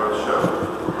continental ship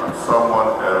and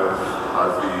someone else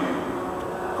has the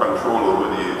control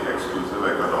over the exclusive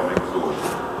economic zone,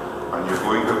 and you're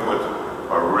going to put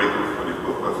a rig for the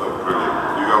purpose of drilling,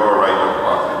 do you have a right of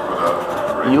passage for that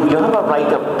rig? You have a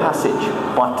right of passage,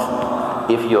 but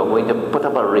if you're going to put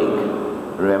up a rig,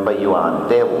 remember you are on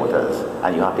their waters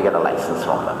and you have to get a license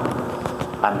from them.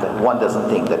 And one doesn't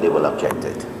think that they will object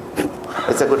it.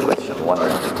 It's a good question, one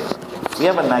doesn't think it. We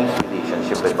have a nice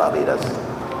relationship with Barbados.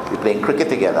 We're playing cricket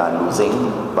together and losing,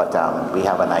 but we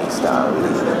have a nice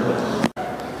relationship.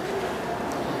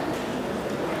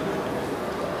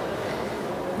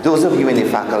 Those of you in the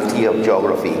Faculty of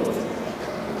Geography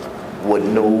would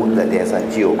know that there's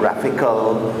a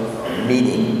geographical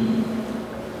meaning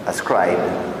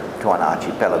ascribed to an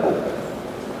archipelago.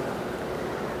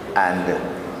 And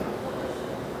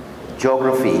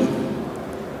geography,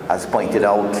 as pointed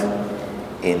out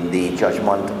in the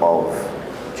judgment of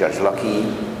Judge Lucky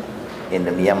in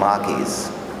the Myanmar case,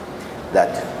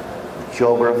 that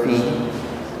geography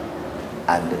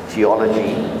and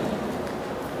geology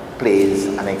plays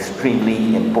an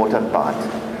extremely important part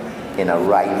in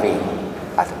arriving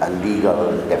at a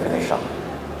legal definition.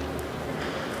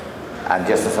 And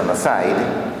just as an aside,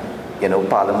 you know,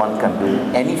 Parliament can do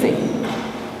anything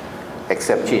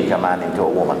except change a man into a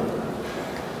woman.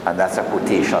 And that's a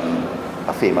quotation,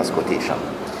 a famous quotation.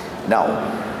 Now,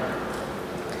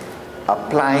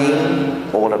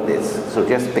 applying all of this, so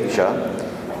just picture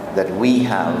that we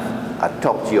have a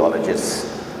top geologist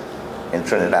in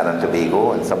Trinidad and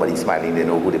Tobago, and somebody smiling, they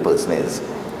know who the person is,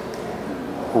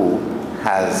 who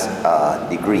has a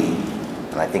degree,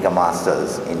 and I think a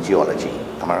master's in geology.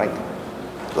 Am I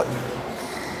right? Good.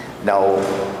 Now,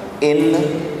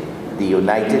 in the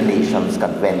United Nations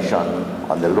Convention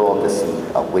on the Law of the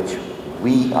Sea, of which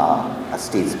we are a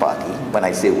states party, when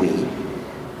I say we,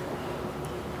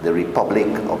 the Republic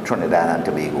of Trinidad and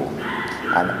Tobago,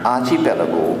 an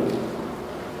archipelago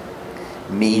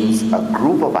means a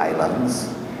group of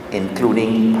islands,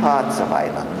 including parts of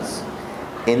islands,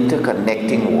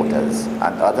 interconnecting waters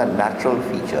and other natural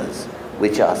features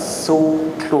which are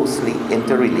so closely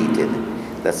interrelated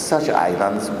that such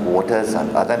islands, waters,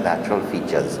 and other natural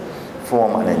features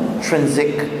form an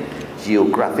intrinsic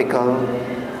geographical,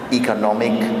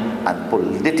 economic, and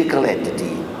political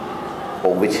entity,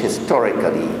 or which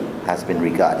historically has been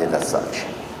regarded as such.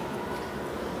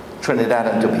 Trinidad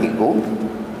and Tobago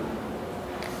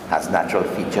has natural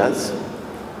features.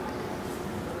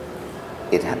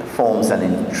 It forms an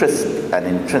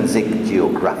intrinsic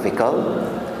geographical,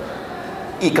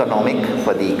 economic,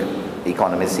 for the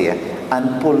economists here,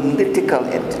 and political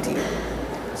entity.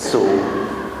 So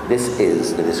this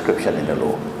is the description in the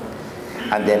law.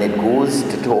 And then it goes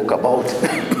to talk about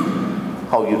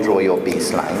how you draw your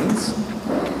baselines.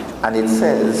 And it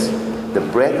says the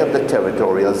breadth of the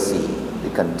territorial sea, the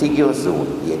contiguous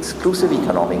zone, the exclusive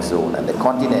economic zone, and the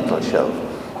continental shelf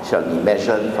shall be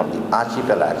measured from the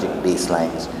archipelagic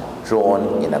baselines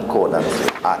drawn in accordance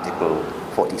with Article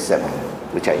 47,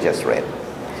 which I just read.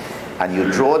 And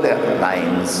you draw the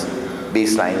lines,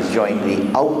 baselines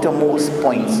joining the outermost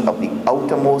points of the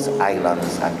outermost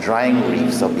islands and drying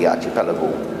reefs of the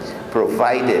archipelago,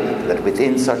 provided that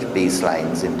within such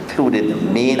baselines included the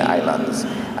main islands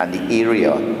and the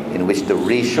area in which the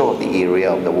ratio of the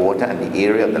area of the water and the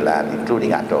area of the land,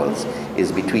 including atolls,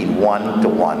 is between 1 to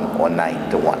 1 or 9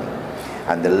 to 1.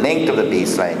 And the length of the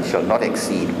baseline shall not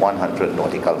exceed 100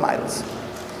 nautical miles.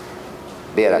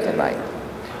 Bear that in mind.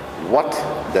 What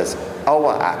does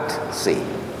our act say?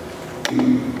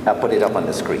 I'll put it up on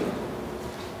the screen.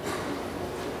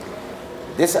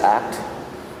 This act,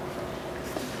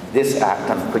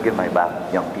 and forgive my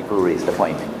back, young people raised the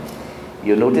point.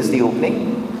 You notice the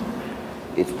opening?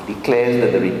 It declares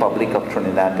that the Republic of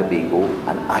Trinidad and Tobago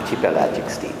an archipelagic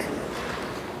state.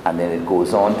 And then it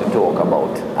goes on to talk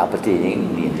about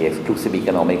appertaining in the exclusive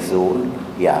economic zone,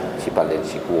 the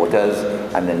archipelagic waters,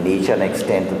 and the nature and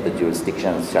extent of the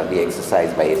jurisdictions shall be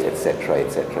exercised by it, etc.,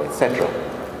 etc., etc.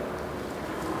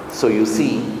 So you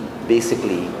see,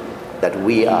 basically, that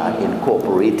we are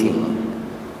incorporating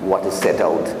what is set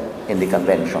out in the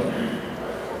convention.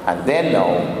 And then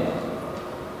now,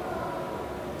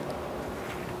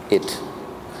 it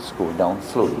scroll down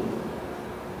slowly.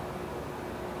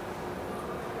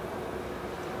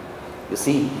 You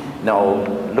see, now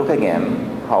look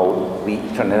again how we,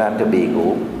 Trinidad and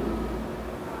Tobago,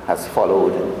 has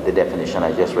followed the definition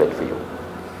I just read for you.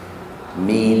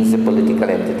 Means the political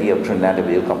entity of Trinidad and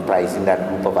Tobago comprising that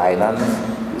group of islands.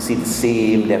 You see the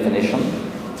same definition,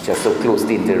 just so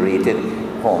closely interrelated,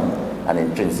 form an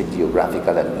intrinsic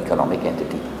geographical and economic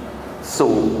entity. So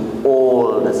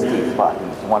all the state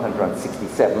parties,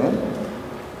 167,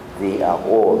 they are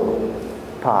all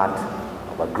part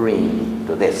of agreeing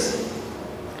to this.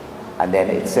 And then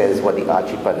it says what the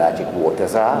archipelagic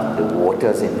waters are, the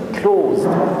waters enclosed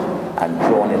and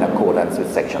drawn in accordance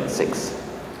with Section 6.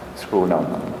 Scroll down.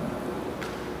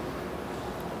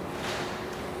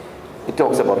 It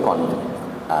talks about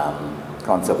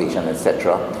conservation,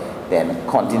 etc. Then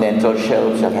continental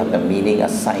shelf shall have the meaning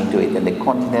assigned to it in the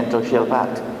Continental Shelf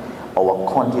Act.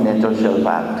 Our Continental Shelf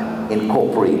Act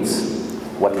incorporates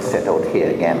what is set out here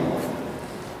again.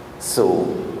 So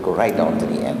go right down to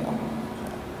the end.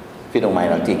 If you don't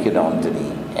mind, I'll take you down to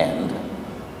the end.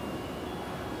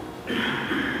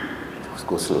 Just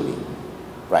go slowly.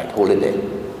 Right, hold it there.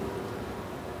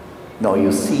 Now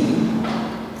you see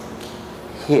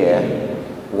here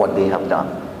what they have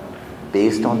done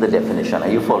based on the definition. Are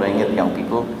you following it, young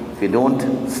people? If you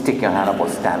don't stick your hand up or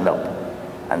stand up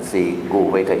and say, go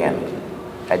over it again,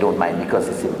 I don't mind, because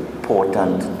it's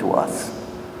important to us.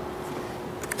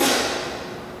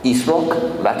 East Rock,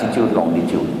 latitude,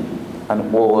 longitude,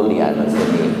 and all the islands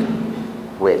are named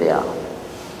where they are.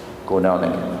 Go down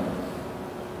again.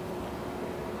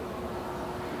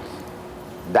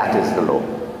 That is the law.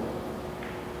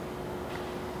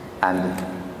 And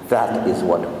that is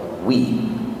what we,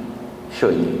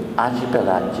 showing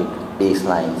archipelagic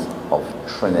baselines of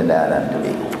Trinidad and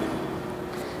Tobago.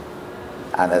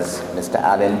 And as Mr.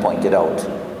 Allen pointed out,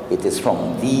 it is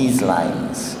from these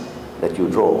lines that you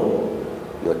draw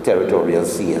your territorial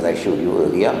sea, as I showed you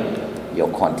earlier, your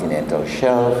continental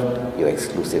shelf, your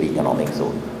exclusive economic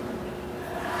zone.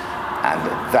 And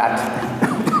that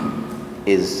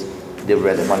is the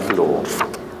relevant law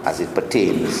as it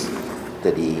pertains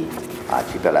to the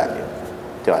archipelago,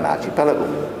 to an archipelago.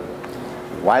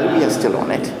 While we are still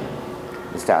on it,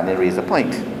 Mr. Arnett raised a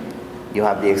point. You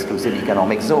have the exclusive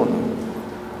economic zone.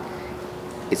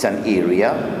 It's an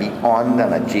area beyond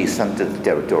and adjacent to the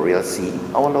territorial sea.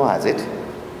 Our law has it,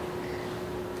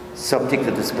 subject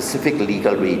to the specific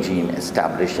legal regime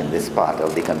established in this part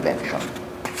of the convention.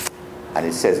 And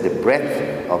it says the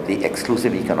breadth of the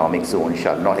exclusive economic zone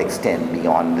shall not extend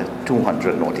beyond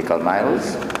 200 nautical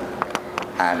miles.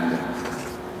 And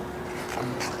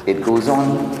it goes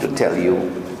on to tell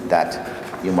you that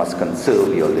you must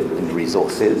conserve your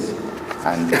resources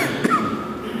and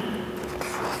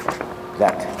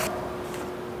that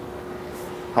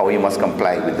how you must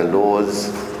comply with the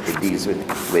laws. It deals with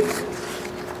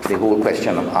the whole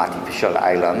question of artificial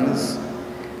islands,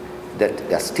 that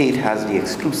the state has the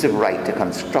exclusive right to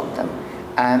construct them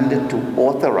and to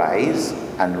authorize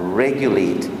and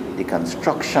regulate the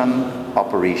construction,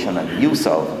 operation, and use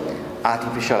of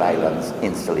artificial islands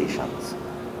installations.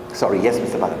 Sorry, yes,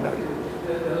 Mr. Barrenberry.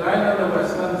 The line on the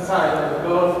western side of the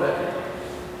Gulf there,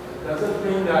 does it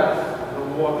mean that the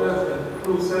waters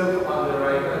inclusive on the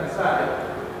right-hand side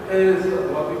is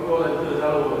what we call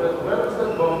internal waters? Where is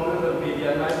the boundary of the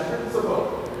median line principle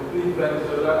between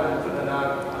Venezuela and Trinidad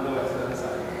on the western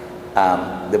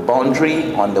side? The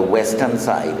boundary on the western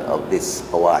side of this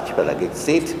archipelagic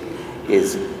state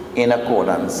is in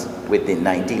accordance with the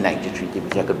 1990 treaty,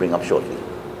 which I could bring up shortly.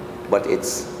 But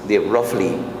they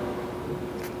roughly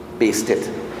based it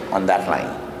on that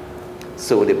line.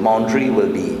 So the boundary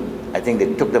will be, I think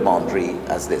they took the boundary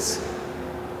as this.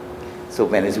 So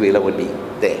Venezuela would be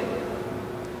there.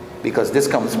 Because this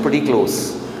comes pretty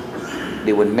close,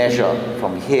 they would measure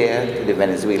from here to the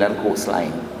Venezuelan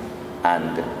coastline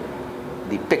and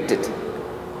depict it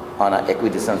on an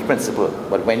equidistance principle.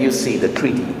 But when you see the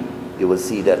treaty, you will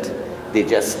see that they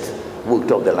just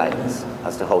worked out the lines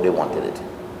as to how they wanted it.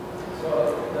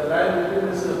 So the line between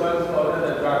the Silvers Gulf and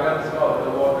the Dragon's Gulf,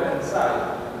 the water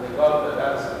inside the Gulf,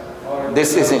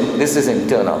 this is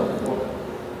internal.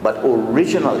 But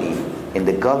originally, in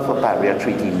the Gulf of Paria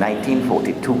Treaty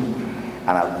 1942, and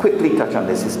I'll quickly touch on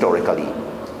this historically,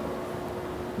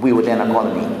 we were then a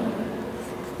colony.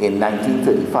 In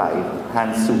 1935,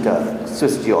 Hans Suter,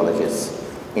 Swiss geologist,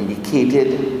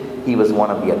 indicated he was one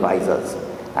of the advisors,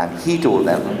 and he told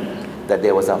them that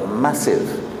there was a massive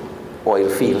oil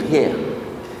field here.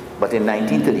 But in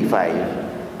 1935,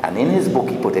 and in his book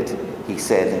he put it, he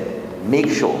said, make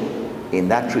sure in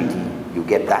that treaty you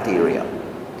get that area,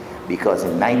 because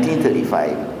in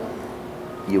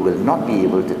 1935 you will not be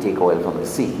able to take oil from the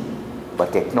sea,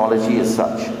 but technology is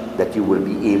such that you will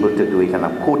be able to do it, and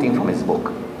I'm quoting from his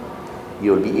book,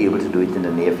 you'll be able to do it in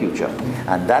the near future.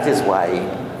 And that is why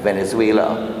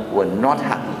Venezuela were not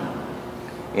happy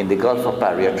in the Gulf of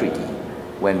Paria Treaty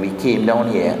when we came down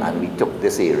here and we took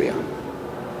this area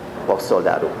of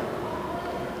Soldado.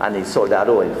 And in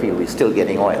Soldado oil field we're still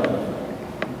getting oil.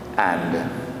 And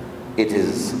it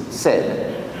is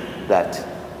said that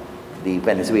the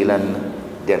Venezuelan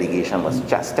delegation was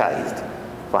chastised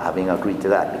for having agreed to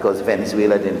that, because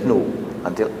Venezuela didn't know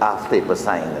until after it was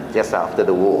signed, just after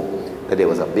the war, that there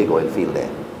was a big oil field there.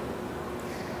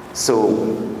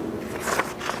 So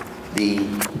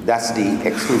that's the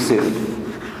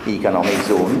exclusive economic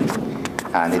zone,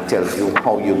 and it tells you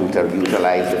how you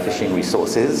utilize the fishing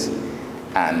resources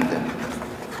and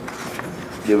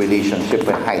the relationship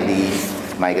with highly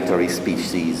migratory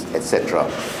species, etc.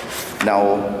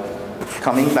 Now,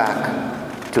 coming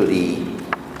back to the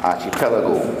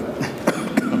archipelago,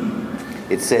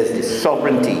 it says the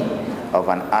sovereignty of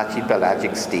an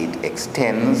archipelagic state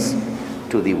extends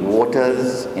to the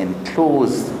waters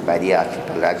enclosed by the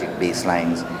archipelagic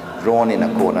baselines drawn in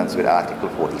accordance with Article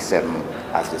 47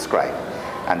 as described,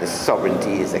 and the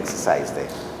sovereignty is exercised there.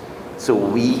 So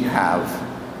we have,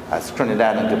 as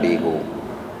Trinidad and Tobago,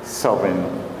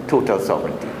 total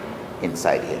sovereignty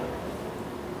inside here.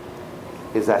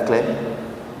 Is that clear?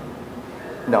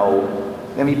 Now,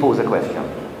 let me pose a question.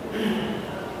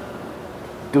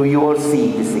 Do you all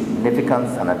see the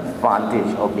significance and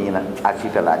advantage of being an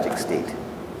archipelagic state?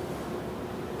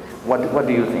 What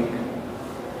do you think?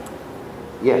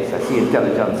 Yes, I see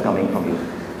intelligence coming from you.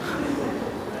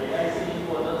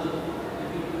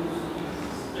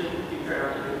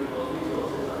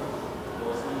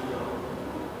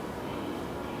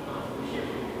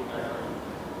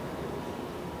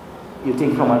 You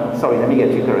think from a, sorry, let me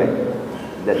get you correct,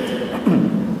 that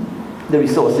the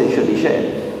resources should be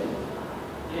shared.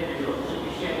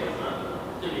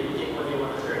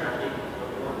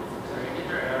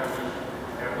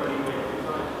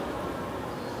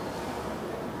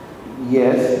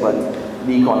 Yes, but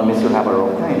the economists will have a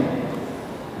wrong time.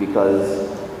 Because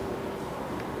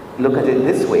look at it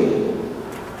this way.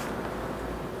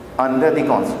 Under the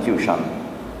Constitution,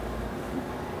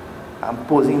 I'm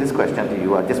posing this question to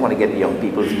you, I just want to get the young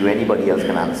people's view, anybody else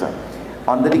can answer.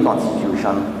 Under the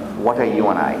Constitution, what are you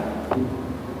and I?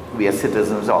 We are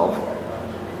citizens of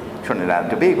Trinidad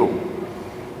and Tobago.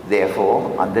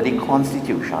 Therefore, under the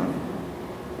Constitution,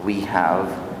 we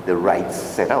have the rights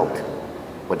set out.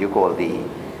 What you call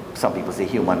some people say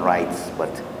human rights,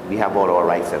 but we have all our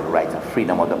rights, the rights of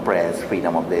freedom of the press,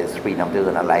 freedom of this, freedom to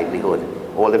earn a livelihood.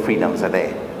 All the freedoms are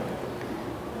there.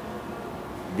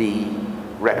 The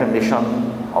recognition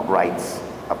of rights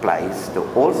applies to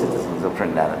all citizens of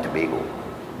Trinidad and Tobago.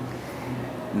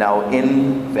 Now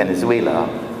in Venezuela,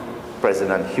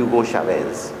 President Hugo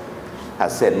Chavez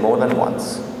has said more than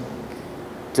once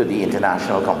to the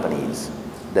international companies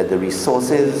that the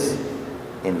resources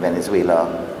in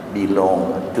Venezuela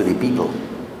belong to the people.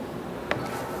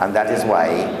 And that is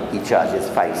why he charges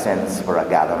 5 cents for a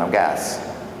gallon of gas,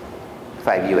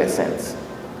 5 US cents.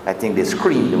 I think they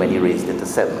screamed when he raised it to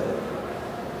 7.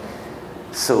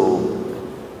 So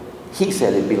he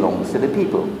said it belongs to the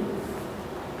people.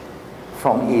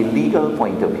 From a legal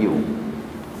point of view,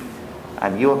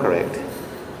 and you are correct,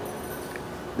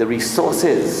 the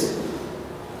resources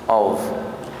of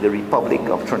the Republic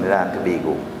of Trinidad and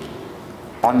Tobago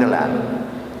on the land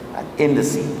and in the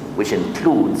sea, which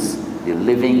includes the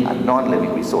living and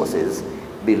non-living resources,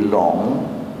 belong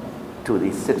to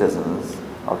the citizens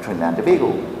of Trinidad and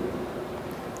Tobago.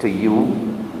 To you,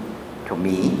 to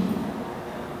me,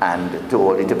 and to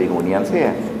all the Tobagonians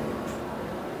here.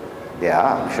 They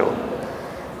are, I'm sure.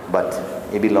 But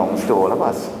it belongs to all of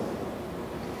us.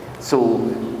 So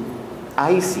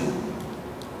I see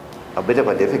a bit of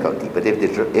a difficulty, but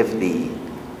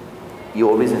you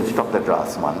always instruct the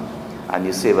draftsman and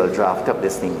you say, well, draft up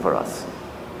this thing for us.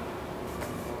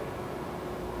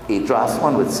 A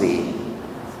draftsman would say,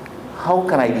 how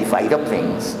can I divide up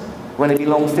things when it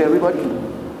belongs to everybody?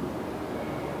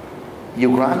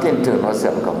 You grant internal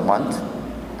self-government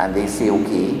and they say,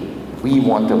 okay, we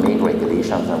want to make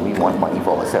regulations and we want money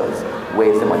for ourselves.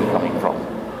 Where's the money coming from?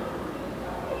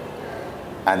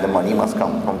 And the money must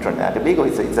come from Trinidad and Tobago.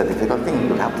 It's a difficult thing.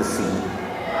 You'll have to see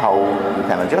how you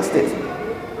can adjust it.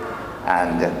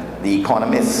 And the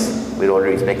economists, with all due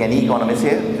respect, any economists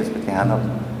here? Just put your hand up.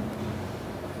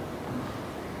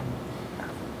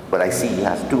 But I see he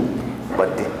has two.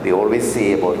 But they always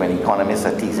say about when economists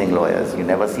are teasing lawyers, you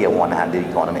never see a one-handed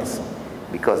economist,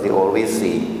 because they always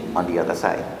say on the other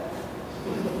side.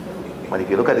 But if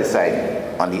you look at this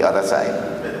side, on the other side,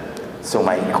 so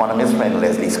my economist friend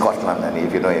Leslie Scotland, and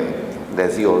if you know him,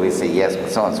 Leslie always say yes, but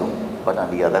so and so, but on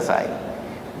the other side.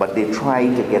 But they try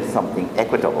to get something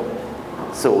equitable.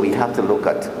 So we have to look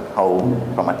at how,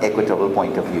 from an equitable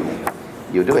point of view,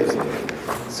 you do it.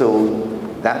 So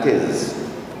that is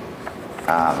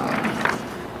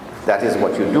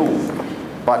what you do.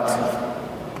 But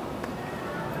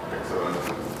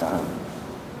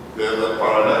there's a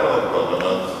paradigm of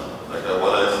governance, like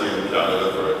what I see in Canada,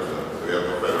 for instance. We have a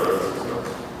federal system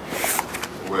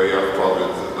where you have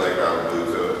provinces like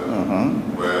Alberta,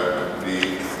 where the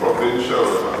provincial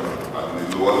and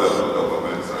the lower level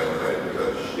governments are entitled to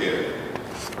a share.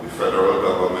 The federal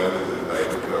government is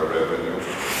entitled to a revenue.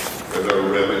 There's a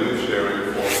revenue sharing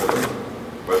formula.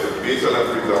 But it's based on a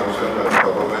presumption that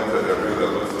governments at every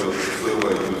level still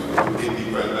are useful,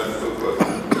 independent purpose.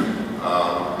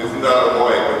 Isn't that a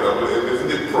more equitable? Isn't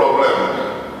the problem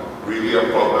really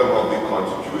a problem of the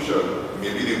Constitution?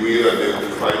 Maybe the way that they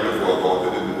try to go about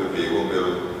it in the Tobago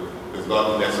bill is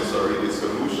not necessarily the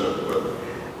solution.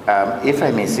 But if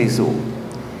I may say so,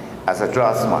 as a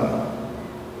draftsman,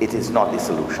 it is not the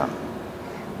solution.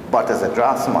 But as a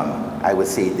draftsman, I would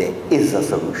say there is a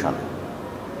solution.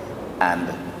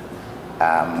 And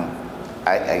I'm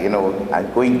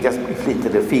going just briefly into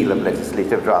the field of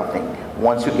legislative drafting.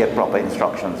 Once you get proper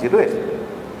instructions, you do it.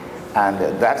 And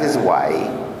that is why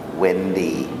when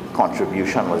the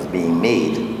contribution was being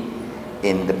made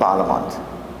in the Parliament,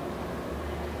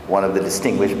 one of the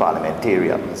distinguished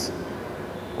parliamentarians,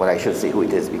 well, I should say who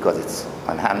it is because it's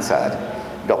on Hansard,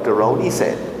 Dr. Rowley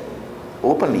said,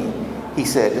 openly, he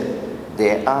said,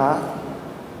 there are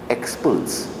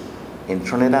experts in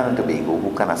Trinidad and Tobago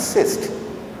who can assist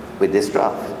with this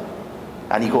draft.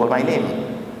 And he called my name.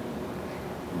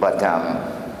 But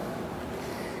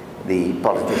the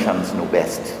politicians know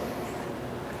best,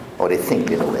 or they think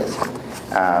they know best.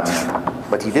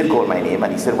 But he did call my name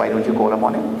and he said, why don't you call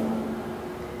upon him?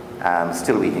 I'm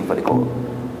still waiting for the call.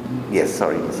 Yes,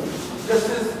 sorry.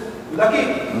 Justice Lucky,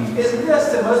 isn't there a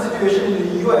similar situation in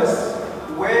the US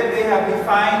where they have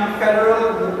defined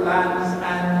federal lands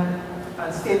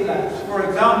and state lands. For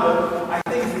example, I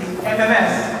think the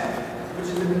MMS, which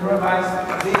is the Mineral Rights,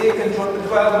 they control the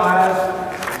 12 miles,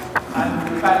 and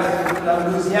the palace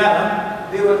of Louisiana,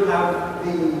 they will have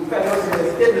the federal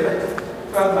state limit,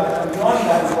 12 miles, and beyond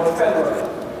that is all federal.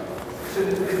 So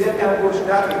they can approach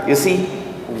that way. You see,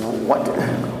 what,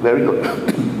 very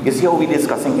good. You see how we're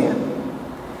discussing here?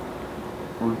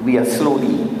 We are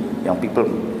slowly, people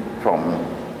from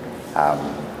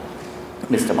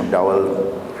Mr.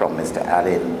 McDowell, from Mr.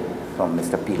 Allen, from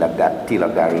Mr.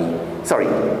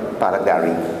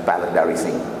 Palagdari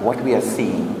Singh. What we are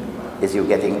seeing is you're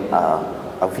getting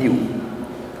a view.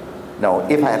 Now,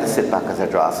 if I had to sit back as a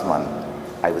draftsman,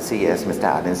 I would say, yes, Mr.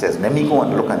 Allen says, let me go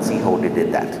and look and see how they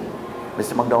did that.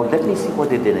 Mr. McDowell, let me see what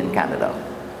they did in Canada.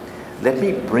 Let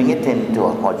me bring it into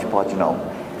a hodgepodge now.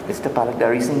 Mr.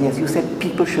 Palagdari Singh, yes, you said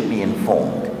people should be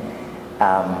informed.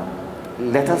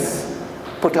 Let us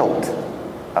put out,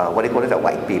 what do you call it, a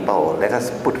white paper, or let us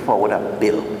put forward a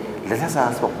bill. Let us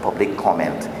ask for public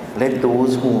comment. Let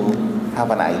those who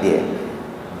have an idea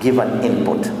give an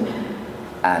input,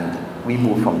 and we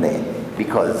move from there.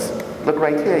 Because, look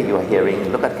right here, you are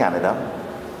hearing, look at Canada,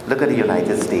 look at the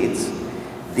United States.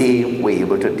 They were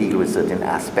able to deal with certain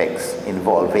aspects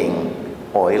involving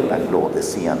oil and flow of the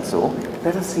sea and so.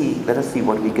 Let us see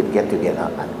what we could get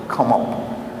together and come up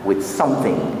with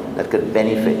something that could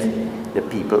benefit the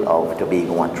people of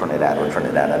Tobago and Trinidad, or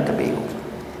Trinidad and Tobago.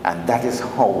 And that is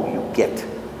how you get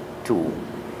to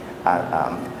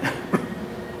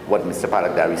what Mr.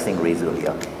 Palagdari Singh raised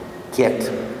earlier. Get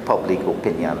public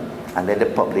opinion and let the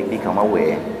public become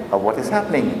aware of what is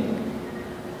happening.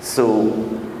 So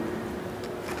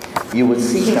you will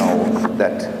see now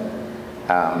that,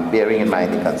 bearing in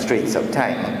mind the constraints of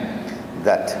time,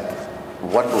 that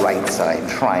what rights are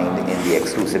enshrined in the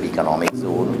exclusive economic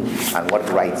zone and what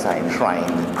rights are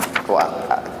enshrined for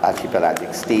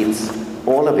archipelagic states,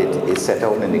 all of it is set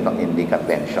out in the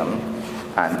convention,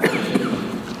 and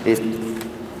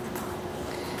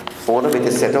all of it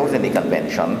is set out in the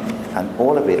convention, and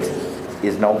all of it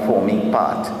is now forming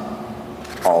part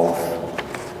of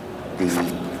the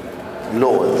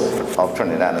laws of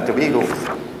Trinidad and Tobago.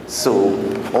 So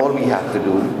all we have to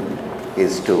do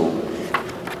is to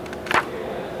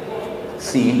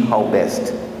see how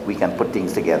best we can put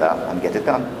things together and get it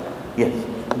done. Yes?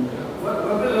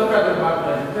 When we look at the map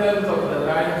in terms of the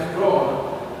lines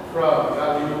drawn from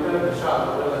the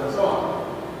Charlottesville and so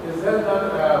on, is there not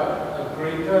a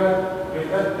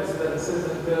greater distances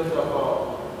in terms of our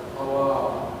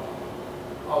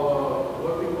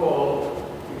what we call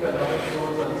economic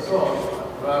zones and so on,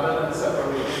 rather than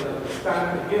separating them? Stand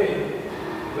again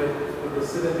with the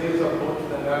synergies of both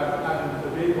Trinidad and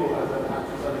Tobago as an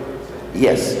axis of the state?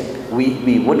 Yes,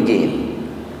 we would gain.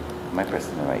 Am I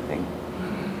pressing the right thing?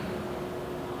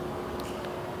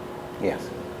 Yes.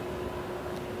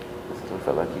 This little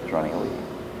fella keeps running away.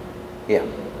 Yeah.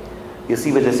 You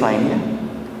see with this line here?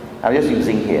 I'm just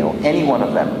using here, any one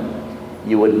of them.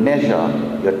 You would measure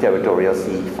your territorial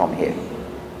sea from here.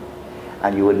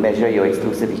 And you would measure your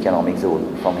exclusive economic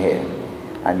zone from here.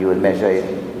 And you would measure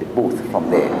it both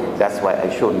from there. That's why I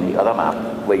showed you the other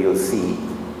map where you'll see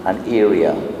an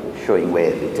area showing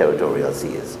where the territorial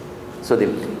sea is. So the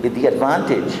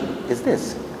advantage is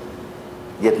this.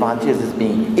 The advantage is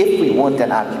being, if we want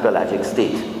an archipelagic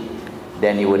state,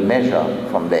 then you would measure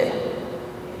from there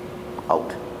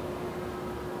out.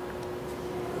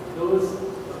 Those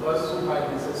of us who might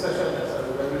be secessionists are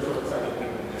very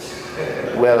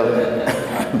short-sighted. Well,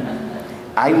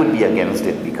 I would be against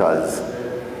it because,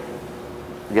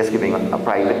 just giving a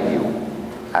private view,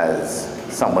 as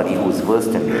somebody who's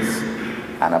versed in this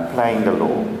and applying the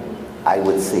law, I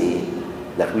would say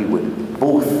that we would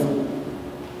both,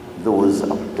 those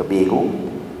of Tobago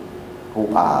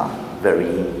who are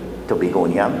very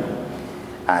Tobagonian,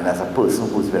 and as a person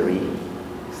who's very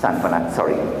San Fernando,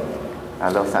 sorry, I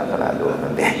love San Fernando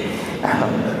over there,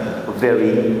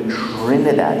 very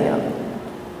Trinidadian,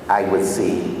 I would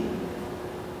say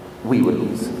we would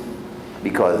lose.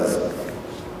 Because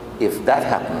if that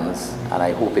happens, and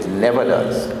I hope it never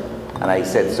does, and I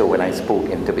said so when I spoke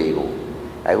in Tobago,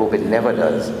 I hope it never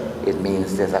does, it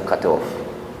means there's a cutoff.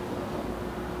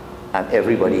 And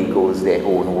everybody goes their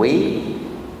own way,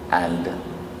 and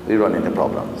we run into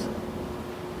problems.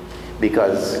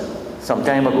 Because some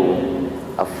time ago,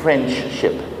 a French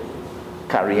ship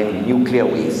carrying nuclear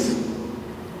waste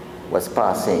was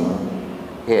passing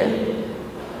here,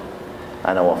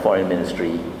 and our foreign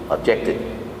ministry objected.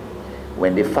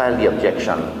 When they filed the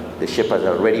objection, the ship has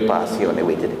already passed here on the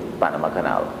way to the Panama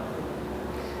Canal.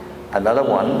 Another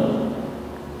one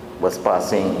was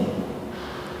passing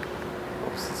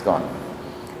It's gone.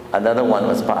 Another one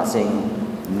was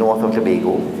passing north of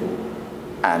Tobago,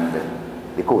 and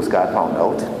the Coast Guard found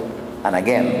out, and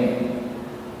again,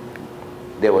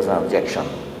 there was an objection.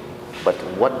 But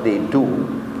what they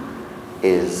do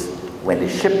is, when the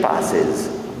ship passes,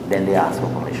 then they ask for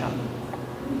permission.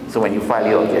 So when you file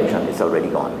your objection, it's already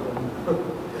gone.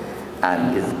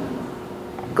 And it's,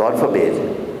 God forbid,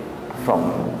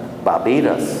 from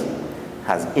Barbados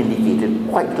has indicated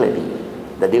quite clearly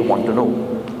that they want to know.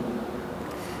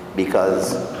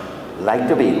 Because like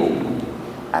Tobago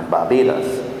and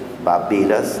Barbados,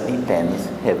 Barbados depends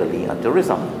heavily on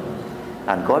tourism.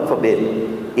 And God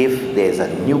forbid, if there's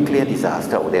a nuclear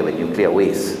disaster out there with nuclear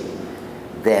waste,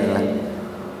 then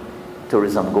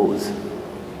tourism goes,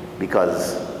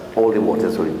 because all the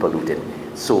waters will be polluted.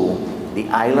 So the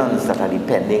islands that are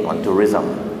depending on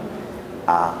tourism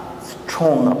are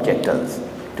strong objectors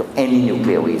to any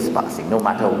nuclear waste passing, no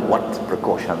matter what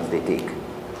precautions they take.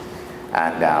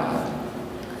 And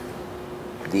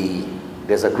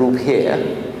there's a group here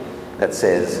that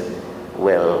says,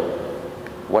 well,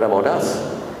 what about us?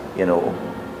 You know,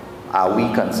 are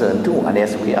we concerned too? And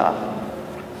yes, we are.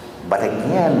 But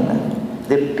again,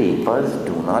 the papers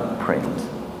do not print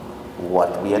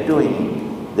what we are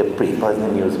doing. The papers, the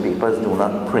newspapers do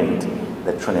not print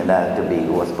that Trinidad and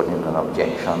Tobago was putting an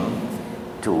objection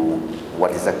to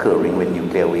what is occurring with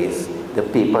nuclear waste. The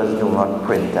papers do not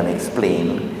print and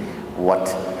explain what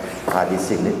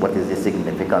is the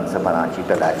significance of an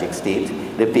archipelagic state.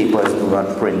 The papers do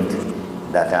not print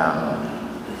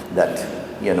that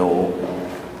you know,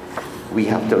 we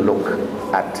have to look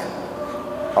at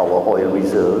our oil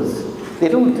reserves. They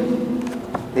don't.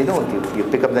 They don't. You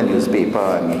pick up the newspaper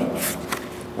and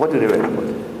what do they really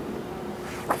put?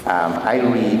 I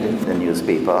read the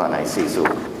newspaper and I say so.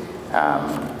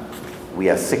 We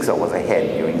are 6 hours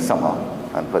ahead during summer,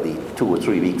 and for the 2 or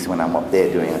 3 weeks when I'm up there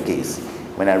doing a case,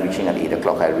 when I'm reaching at 8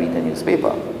 o'clock, I read the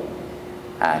newspaper.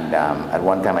 And at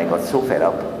one time I got so fed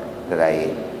up that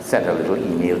I sent a little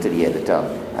email to the editor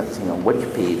and said, you know, which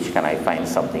page can I find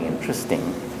something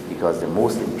interesting? Because the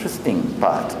most interesting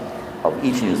part of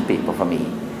each newspaper for me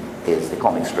is the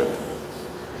comic strip.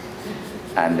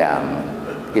 And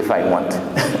if I want,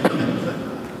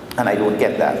 and I don't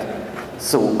get that.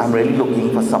 So I'm really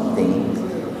looking for something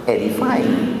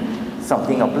edifying,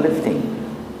 something uplifting,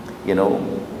 you know,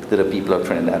 to the people of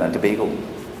Trinidad and Tobago.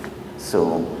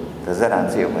 So does that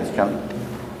answer your question?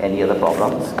 Any other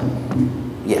problems?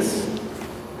 Yes.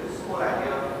 This whole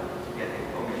idea of getting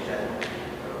permission,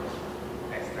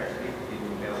 especially in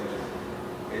buildings,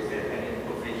 is there any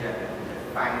provision that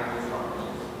defines this function?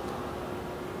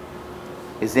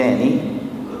 Is there any?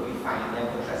 Could we find them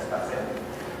for trespassing?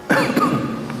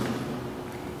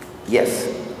 Yes.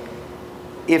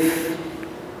 If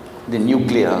the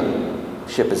nuclear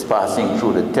ship is passing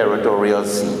through the territorial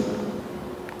sea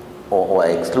or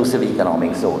exclusive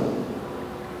economic zone,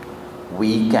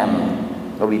 we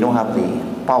can, well, we don't have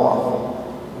the power,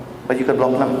 but you could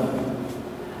block them.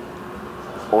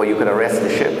 Or you could arrest the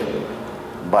ship,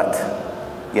 but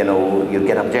you know, you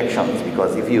get objections,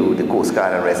 because if the Coast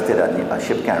Guard arrested a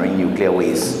ship carrying nuclear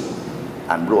waste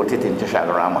and brought it into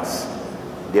Chaguaramas,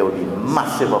 there would be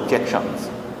massive objections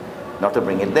not to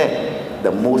bring it there.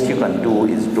 The most you can do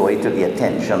is draw it to the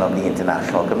attention of the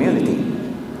international community.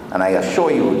 And I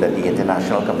assure you that the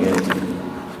international community,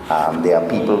 there are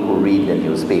people who read the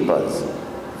newspapers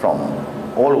from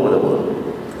all over the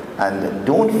world. And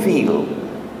don't feel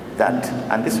that,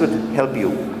 and this would help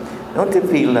you, don't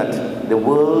feel that the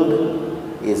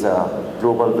world is a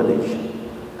global village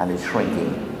and is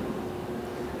shrinking.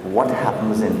 What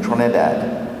happens in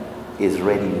Trinidad is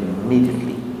ready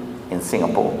immediately in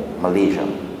Singapore, Malaysia,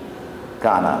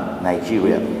 Ghana,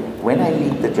 Nigeria. When I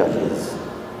meet the judges,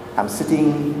 I'm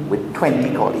sitting with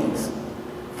 20 colleagues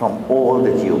from all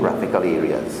the geographical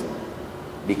areas,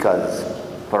 because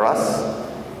for us,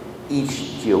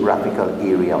 each geographical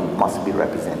area must be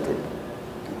represented.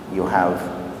 You have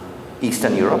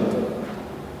Eastern Europe,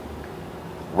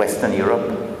 Western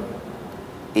Europe,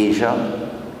 Asia,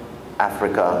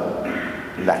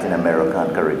 Africa, Latin America,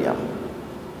 and Caribbean.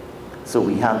 So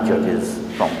we have judges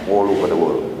from all over the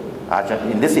world.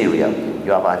 In this area,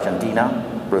 you have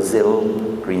Argentina, Brazil,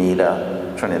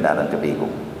 Grenada, Trinidad and Tobago.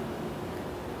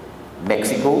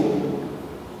 Mexico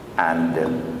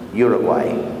and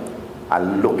Uruguay are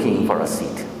looking for a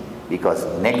seat, because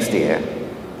next year,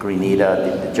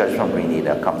 Grenada, the judge from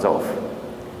Grenada comes off,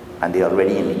 and they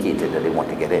already indicated that they want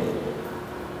to get in.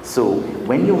 So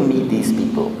when you meet these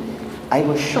people, I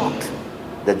was shocked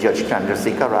that Judge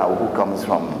Chandrasekhar Rao, who comes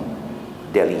from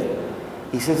Delhi,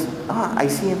 He says, I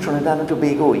see in Trinidad and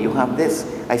Tobago you have this.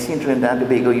 I see in Trinidad and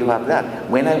Tobago you have that.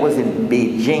 When I was in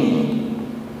Beijing,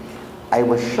 I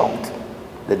was shocked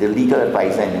that the legal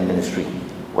advisor in the ministry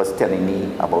was telling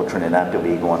me about Trinidad and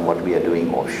Tobago and what we are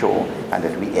doing offshore, and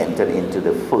that we entered into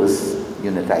the first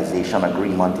unitization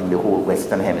agreement in the whole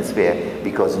Western Hemisphere,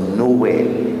 because nowhere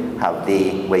have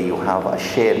they, where you have a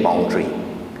shared boundary,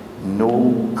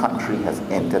 no country has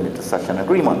entered into such an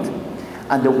agreement.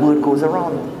 And the word goes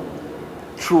around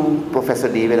through Professor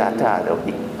David Attard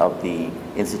of the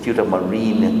Institute of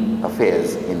Marine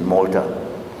Affairs in Malta,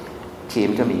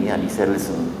 came to me and he said,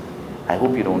 listen, I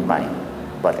hope you don't mind,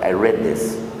 but I read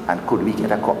this, and could we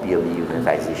get a copy of the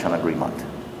unitization agreement?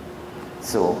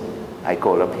 So I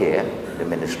called up here, the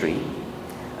ministry,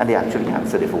 and they actually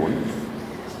answered the phone.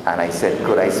 And I said,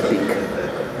 could I speak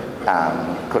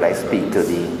to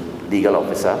the legal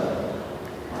officer?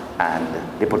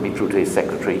 And they put me through to his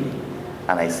secretary.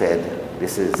 And I said,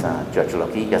 this is Judge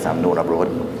Lucky, yes, I'm known abroad.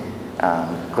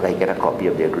 Could I get a copy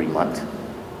of the agreement?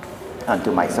 And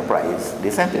to my surprise, they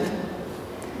sent it.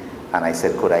 And I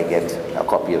said, could I get a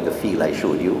copy of the field I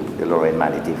showed you, the Lorraine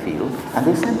Manatee field? And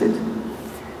they sent it.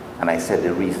 And I said,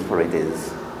 the reason for it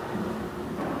is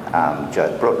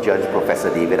Judge Professor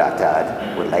David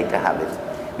Attard would like to have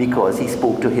it because he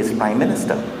spoke to his Prime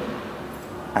Minister.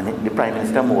 And the Prime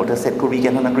Minister of Malta said, could we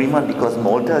get an agreement? Because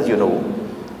Malta, as you know,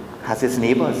 has its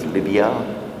neighbors, Libya,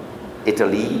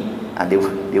 Italy, and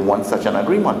they want such an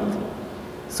agreement.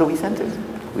 So we sent it.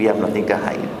 We have nothing to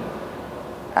hide.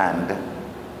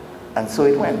 And so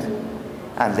it went.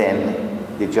 And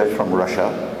then the judge from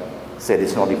Russia said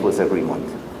it's not the first agreement.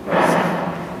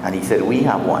 And he said, we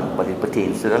have one, but it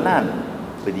pertains to the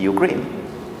land with Ukraine.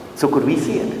 So could we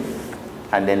see it?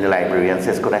 And then the librarian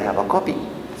says, could I have a copy?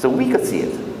 So we could see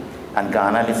it. And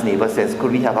Ghana and its neighbor says,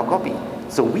 could we have a copy?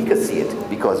 So we could see it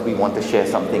because we want to share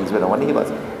some things with our neighbors.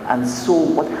 And so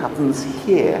what happens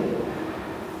here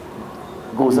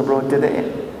goes abroad to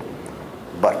there.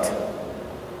 But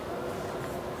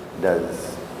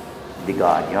does The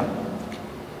Guardian,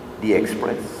 The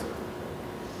Express,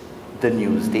 The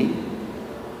Newsday,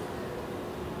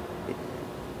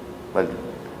 well,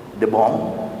 The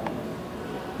Bomb,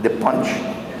 The Punch,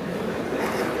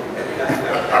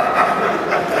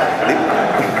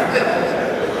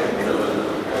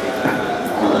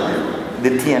 the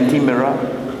TNT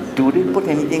Mirror, do they put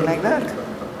anything like that?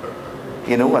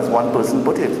 You know, as one person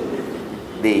put it,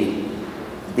 they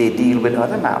deal with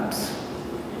other maps.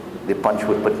 The Punch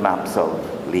would put maps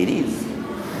of ladies.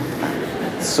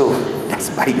 So that's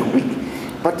by the way.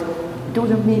 But do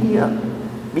the media,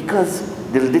 because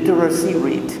the literacy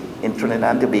rate in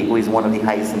Trinidad and Tobago is one of the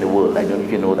highest in the world. I don't know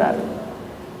if you know that.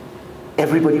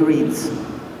 Everybody reads.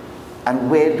 And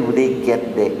where do they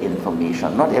get their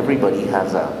information? Not everybody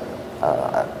has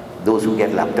those who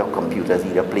get laptop computers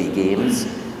either play games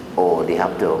or they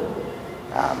have to,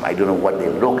 I don't know what they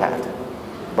look at.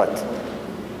 But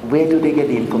where do they get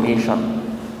the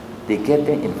information? They get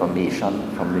their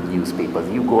information from the newspapers.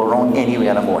 You go around anywhere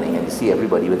in the morning and you see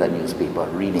everybody with a newspaper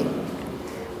reading.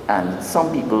 And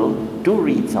some people do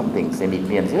read some things. They meet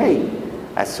me and say, hey,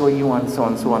 I saw you on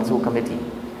so-and-so committee.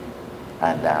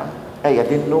 And hey, I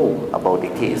didn't know about the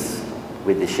case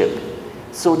with the ship.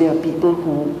 So there are people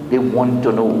who, they want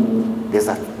to know. There's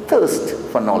a thirst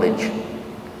for knowledge.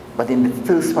 But in the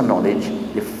thirst for knowledge,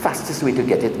 the fastest way to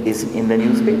get it is in the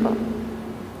newspaper.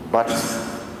 But,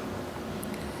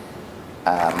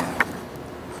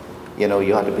 you know,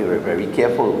 you have to be very, very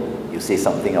careful. You say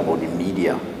something about the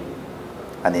media,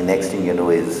 and the next thing you know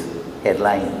is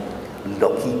headline,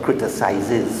 Lucky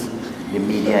criticizes the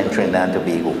media in Trinidad and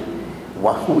Tobago.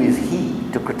 Well, who is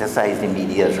he to criticize the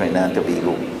media in Trinidad and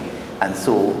Tobago? And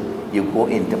so you go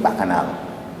into Bacchanal.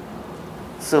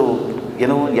 So, you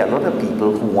know, there are a lot of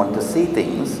people who want to say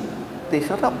things, they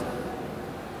shut up.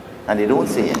 And they don't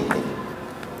say anything.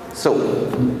 So,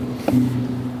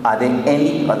 are there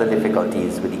any other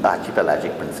difficulties with the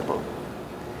archipelagic principle?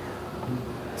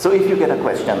 So if you get a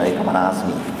question and they come and ask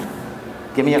me,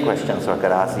 give me a question so I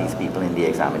could ask these people in the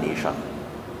examination.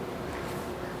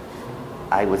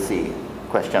 I would say,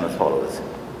 question as follows.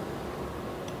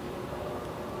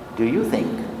 Do you think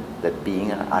that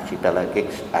being an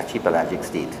archipelagic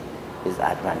state is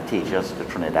advantageous to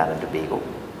Trinidad and Tobago?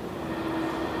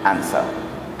 Answer.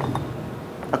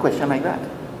 A question like that.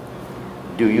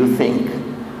 Do you think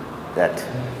that,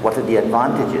 what are the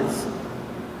advantages?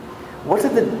 What are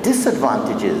the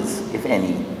disadvantages, if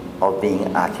any, of being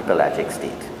an archipelagic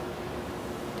state?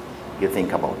 You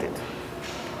think about it.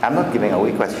 I'm not giving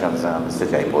away questions, Mr.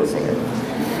 Jaipal Singh.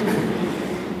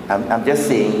 I'm just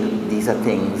saying these are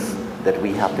things that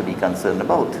we have to be concerned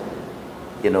about.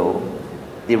 You know,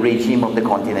 the regime of the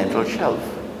continental shelf.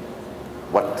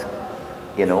 What,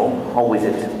 you know, how is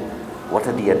it,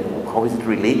 how is it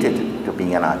related to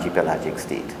being an archipelagic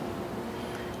state?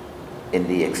 In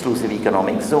the exclusive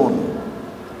economic zone,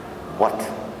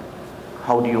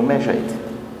 how do you measure it?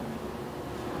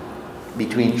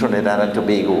 Between Trinidad and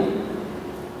Tobago,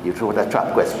 you throw that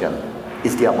trap question,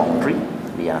 is there a boundary?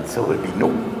 The answer will be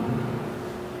no.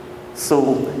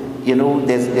 So, you know,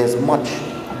 there's much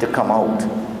to come out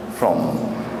from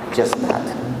just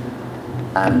that.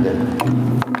 And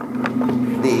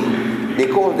they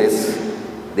call this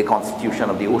the Constitution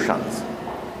of the Oceans,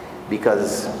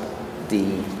 because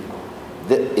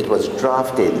it was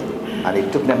drafted and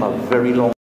it took them a very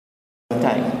long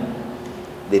time.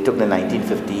 They took the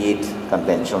 1958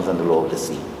 Conventions on the Law of the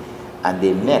Sea, and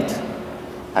they met,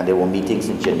 and there were meetings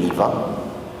in Geneva,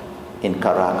 in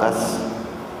Caracas,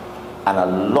 and a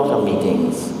lot of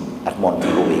meetings at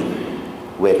Montego Bay,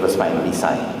 where it was finally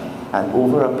signed. And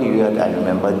over a period, I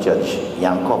remember Judge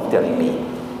Yankov telling me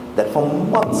that for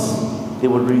months they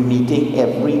would be meeting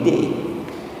every day.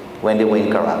 When they were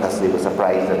in Caracas, they were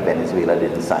surprised that Venezuela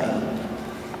didn't sign.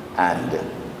 And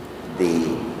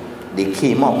they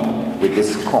came up with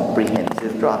this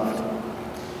comprehensive draft.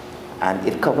 And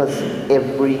it covers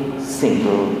every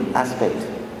single aspect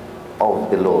of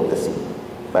the law of the sea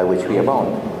by which we are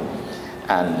bound.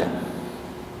 And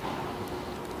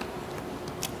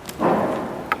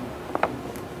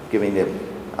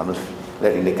I'm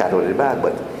letting the cat out of the bag,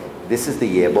 but this is the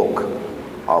yearbook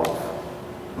of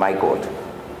my court,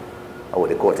 or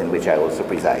the court in which I also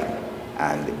preside.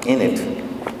 And in it,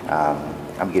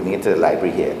 I'm giving it to the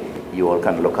library here. You all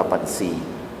can look up and see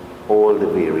all the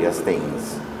various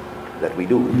things that we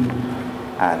do.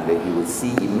 And you will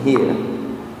see in here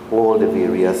all the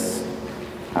various,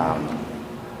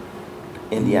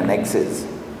 in the annexes,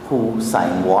 who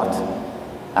signed what,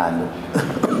 and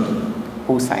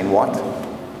who signed what,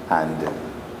 and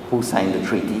who signed the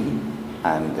treaty,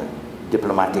 and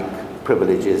Diplomatic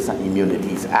Privileges and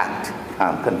Immunities Act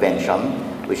Convention,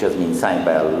 which has been signed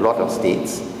by a lot of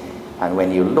states. And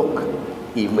when you look,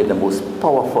 even with the most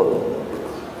powerful,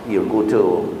 you go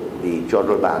to the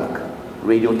Jodrell Bank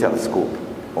radio telescope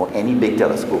or any big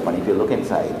telescope, and if you look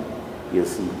inside, you'll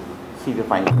see if you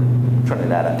find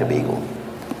Trinidad and Tobago.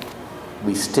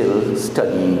 We're still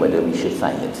studying whether we should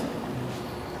sign it.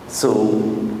 So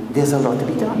there's a lot to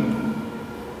be done.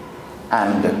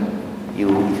 And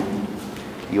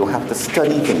you have to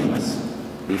study things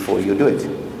before you do it.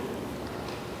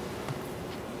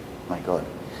 My God.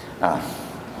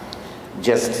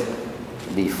 Just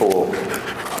before,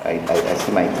 I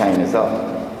see my time is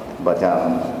up, but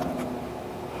I'm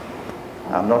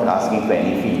not asking for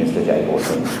any fee, Mr.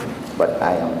 Jaiborson, but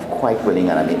I am quite willing,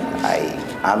 and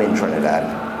I'm in Trinidad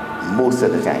most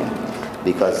of the time,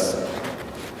 because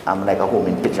I'm like a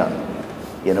homing pigeon.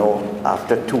 You know,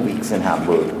 after 2 weeks in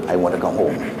Hamburg, I want to come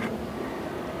home.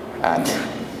 And,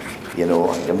 you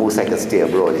know, the most I can stay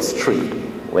abroad is 3.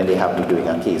 When they have me doing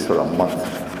a case for a month,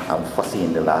 I'm fussy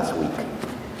in the last week.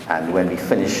 And when we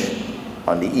finish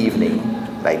on the evening,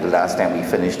 like the last time we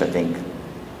finished, I think,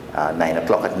 9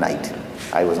 o'clock at night,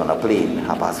 I was on a plane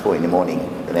 4:30 in the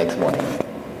morning, the next morning,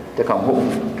 to come home.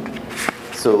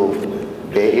 So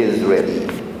there is really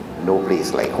no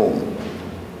place like home.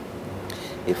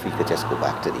 If we could just go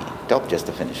back to the top just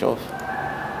to finish off.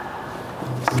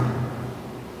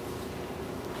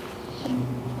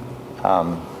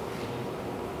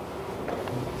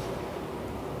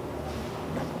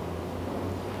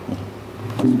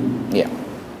 Yeah.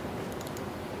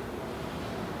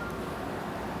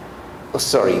 Oh,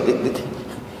 sorry,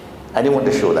 I didn't want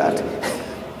to show that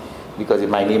because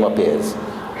my name appears.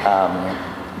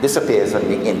 This appears on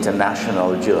the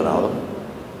International Journal,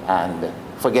 and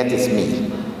forget it's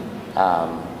me.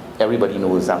 Everybody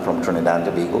knows I'm from Trinidad and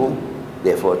Tobago.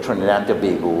 Therefore, Trinidad and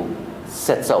Tobago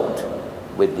sets out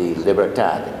with the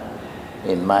Libertad.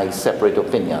 In my separate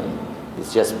opinion,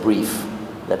 it's just brief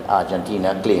that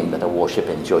Argentina claimed that a warship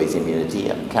enjoys immunity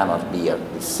and cannot be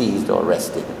seized or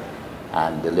arrested.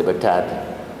 And the Libertad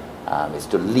is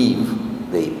to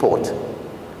leave the port,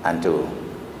 and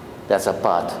that's a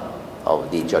part of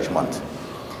the judgment.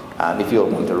 If you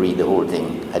want to read the whole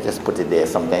thing, I just put it there.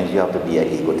 Sometimes you have to be an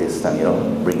egotist and, you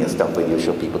know, bring your stuff with you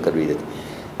so people could read it.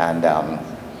 And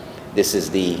this is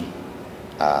the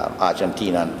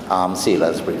Argentinian armed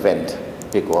sailors prevent.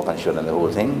 We go up and show them the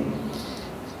whole thing.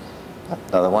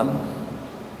 Another one.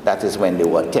 That is when they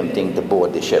were attempting to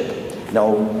board the ship.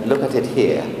 Now, look at it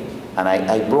here. And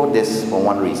I brought this for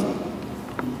one reason.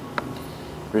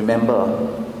 Remember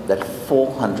that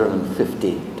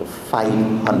 450 to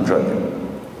 500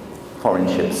 foreign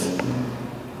ships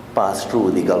pass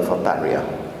through the Gulf of Paria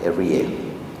every year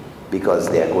because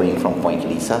they are going from Point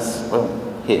Lisas, well,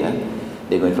 here,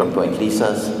 they're going from Point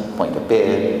Lisas, Point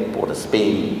Apare, Port of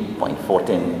Spain, Point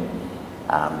Fortin.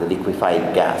 The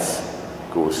liquefied gas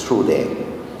goes through there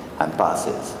and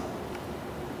passes.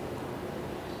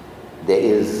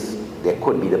 There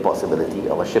could be the possibility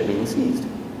of a ship being seized.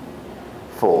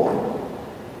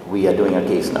 We are doing a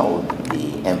case now,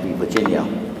 the MP Virginia,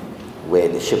 where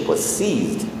the ship was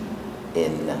seized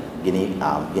in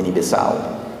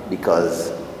Guinea-Bissau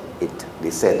because they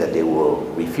said that they were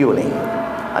refueling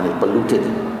and it polluted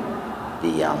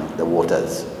the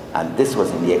waters. And this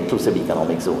was in the exclusive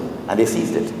economic zone, and they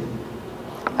seized it.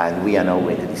 And we are now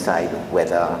going to decide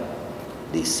whether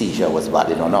the seizure was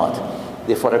valid or not.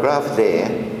 The photograph there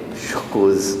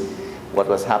shows what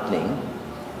was happening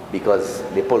because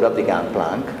they pulled up the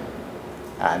gangplank,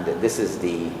 and this is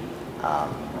the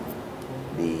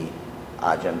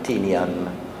Argentinian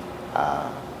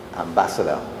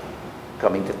ambassador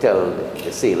coming to tell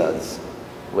the sailors,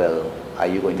 well, are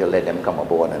you going to let them come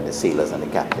aboard? And the sailors and the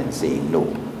captain saying no.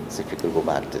 So if you could go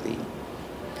back to the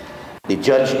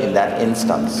judge in that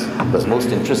instance was most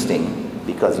interesting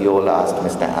because you all asked,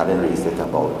 Mr. Allen raised it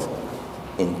about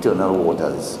internal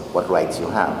waters, what rights you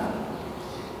have.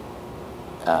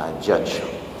 Judge.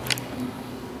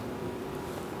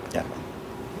 Yeah.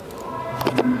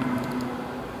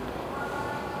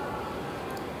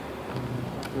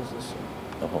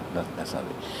 Oh, that's not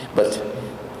it. But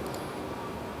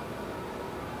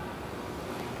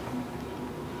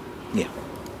yeah.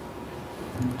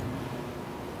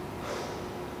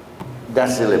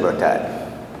 That's the Libertad.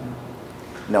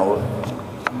 Now,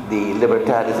 the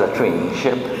Libertad is a training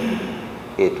ship.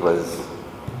 It was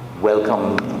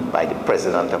welcomed by the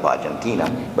president of Argentina.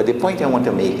 But the point I want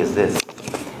to make is this,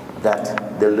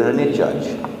 that the learned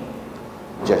judge,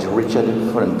 Judge Richard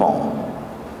Frimpong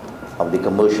of the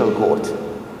Commercial Court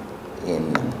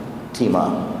in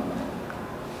Tima,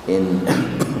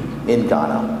 in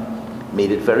Ghana,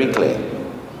 made it very clear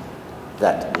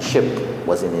that the ship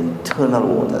was in internal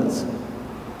waters.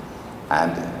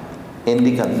 And in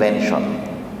the convention,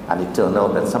 and it turned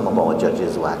out that some of our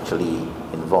judges were actually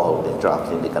involved in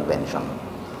drafting the convention,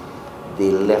 they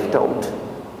left out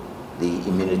the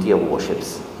immunity of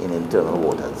warships in internal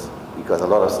waters. Because a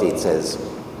lot of states says,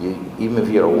 even if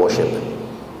you're a warship,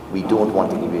 we don't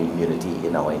want to give you immunity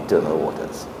in our internal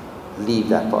waters. Leave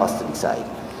that for us to decide.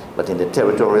 But in the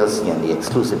territorial sea and the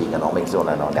exclusive economic zone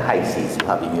and on the high seas, you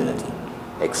have immunity,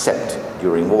 except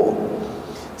during war.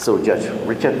 So Judge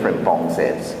Richard Frimpong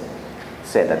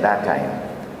said at that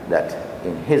time that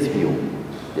in his view,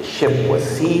 the ship was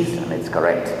seized and it's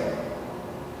correct,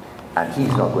 and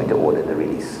he's not going to order the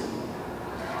release.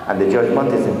 And the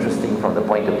judgment is interesting from the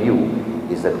point of view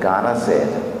is that Ghana said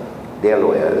their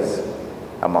lawyers,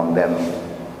 among them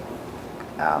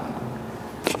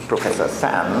Professor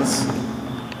Sands,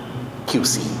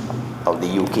 QC of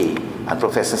the UK, and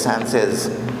Professor Sands says,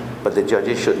 but the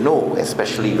judges should know,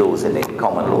 especially those in the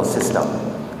common law system,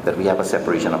 that we have a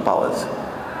separation of powers.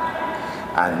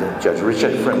 And Judge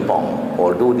Richard Frimpong,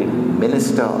 although the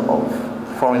Minister of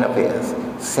Foreign Affairs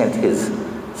sent his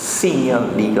senior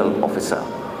legal officer,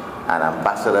 an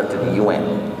ambassador to the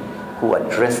UN, who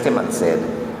addressed him and said,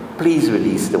 please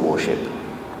release the warship.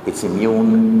 It's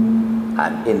immune,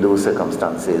 and in those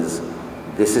circumstances,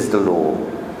 this is the law,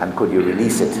 and could you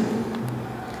release it?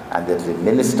 And that the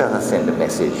minister has sent a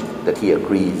message that he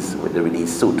agrees with the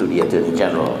release, so to the Attorney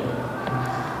General.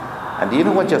 And do you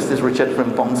know what Justice Richard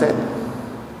Frimpong said?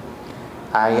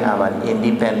 I am an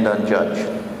independent judge.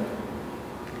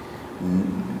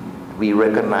 We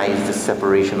recognize the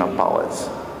separation of powers.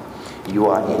 You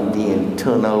are in the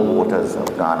internal waters of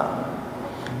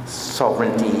Ghana.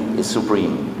 Sovereignty is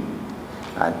supreme.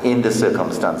 And in the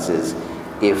circumstances,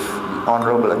 if the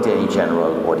Honorable Attorney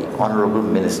General or the Honorable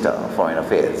Minister of Foreign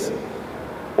Affairs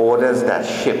orders that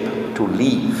ship to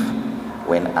leave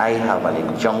when I have an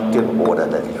injunctive order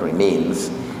that it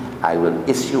remains, I will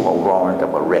issue a warrant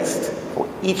of arrest for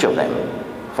each of them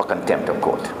for contempt of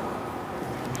court.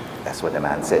 That's what the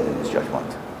man said in his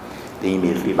judgment. They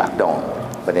immediately backed down.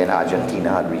 But then Argentina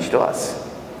had reached to us.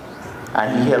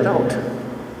 And he held out.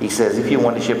 He says, if you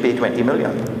want the ship, pay 20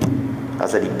 million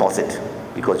as a deposit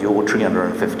because you owe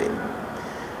 350.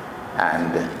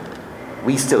 And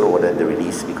we still ordered the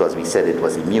release because we said it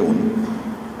was immune.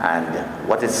 And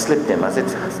what it slipped him, as it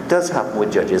does happen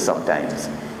with judges sometimes,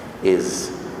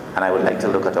 is, and I would like to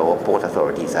look at our Port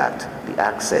Authorities Act. The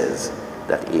Act says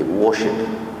that a warship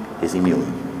is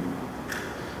immune.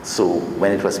 So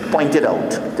when it was pointed out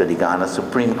to the Ghana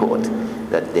Supreme Court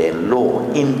that their law,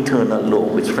 internal law,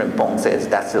 which Frimpong says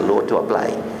that's the law to apply,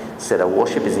 said our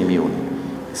warship is immune.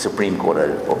 The Supreme Court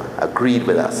agreed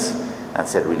with us and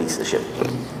said release the ship.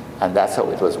 And that's how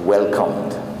it was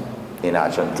welcomed in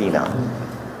Argentina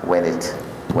when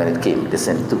it came, this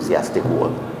enthusiastic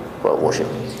war for a warship.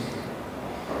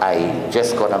 I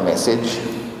just got a message,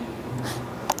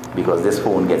 because this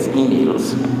phone gets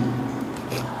emails,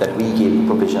 that we gave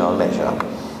provisional measure,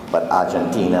 but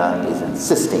Argentina is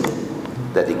insisting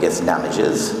that it gets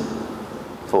damages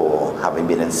for having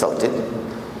been insulted.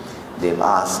 They've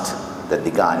asked that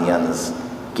the Ghanaians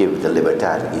give the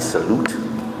Libertad a salute,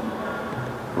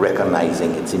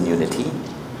 recognizing its immunity,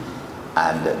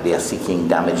 and they are seeking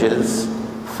damages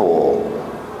for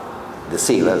the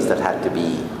sailors that had to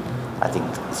be, I think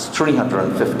it's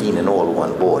 315 in all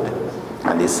on board,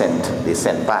 and they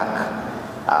sent back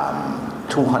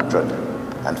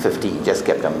 215, just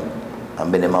kept them a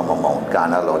minimum amount.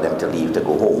 Ghana allowed them to leave to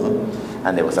go home,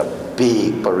 and there was a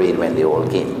big parade when they all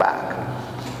came back.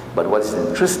 But what's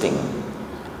interesting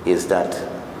is that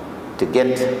to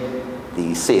get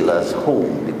the sailors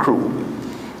home, the crew,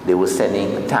 they were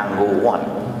sending Tango 1.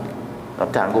 Now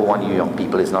Tango 1, you young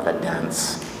people, is not a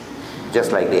dance.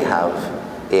 Just like they have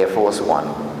Air Force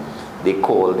 1, they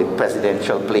call the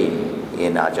presidential plane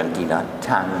in Argentina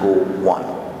Tango 1.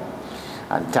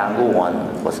 And Tango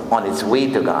 1 was on its way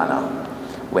to Ghana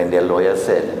when their lawyer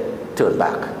said, turn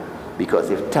back. Because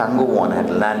if Tango 1 had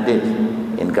landed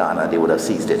in Ghana, they would have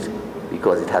seized it,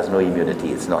 because it has no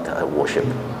immunity, it's not a warship.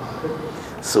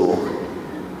 So,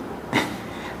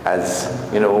 as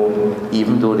you know,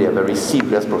 even though they are very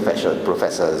serious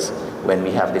professors, when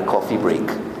we have the coffee break,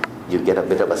 you get a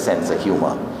bit of a sense of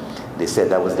humor. They said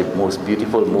that was the most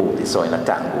beautiful move they saw in a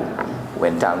tango,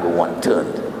 when Tango 1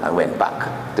 turned and went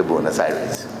back to Buenos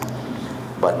Aires.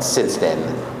 But since then,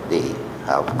 they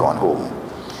have gone home.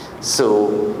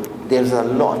 So there's a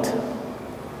lot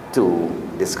to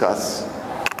discuss.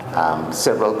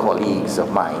 Several colleagues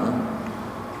of mine,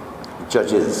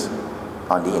 judges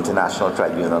on the International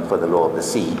Tribunal for the Law of the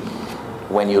Sea,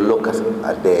 when you look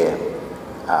at their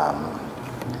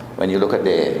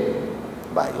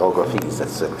biographies,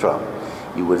 etc.,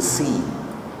 you will see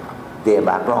their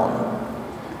background,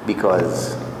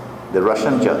 because the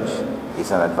Russian judge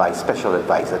is an special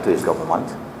advisor to his government.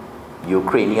 The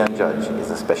Ukrainian judge is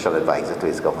a special advisor to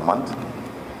his government.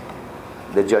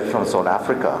 The judge from South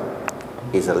Africa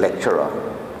is a lecturer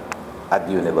at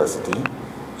the university.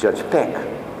 Judge Peck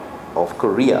of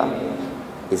Korea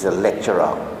is a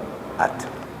lecturer at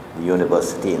the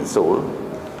university in Seoul.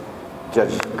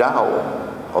 Judge Gao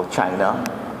of China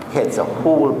heads a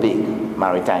whole big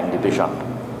maritime division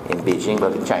in Beijing,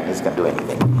 but the Chinese can do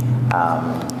anything.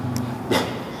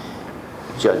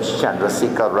 Judge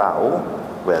Chandrasekhar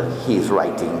Rao, well, he's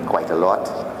writing quite a lot.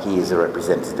 He is a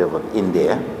representative of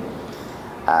India.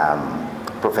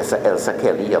 Professor Elsa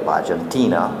Kelly of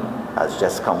Argentina has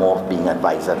just come off being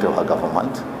advisor to her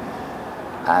government.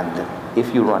 And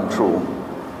if you run through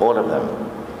all of them,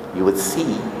 you would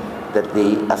see that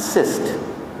they assist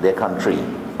their country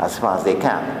as far as they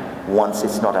can, once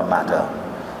it's not a matter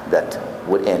that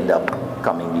would end up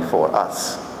coming before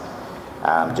us.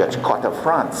 Judge Cotte of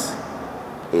France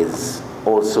is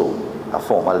also a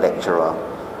former lecturer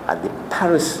at the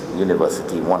Paris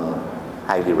University, one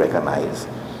highly recognized.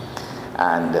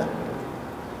 And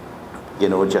you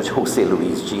know, Judge Jose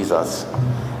Luis Jesus,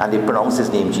 and they pronounce his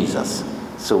name Jesus,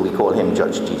 so we call him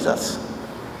Judge Jesus.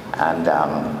 And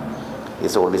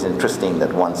it's always interesting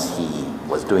that once he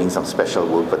was doing some special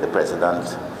work for the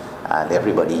president, and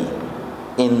everybody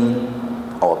in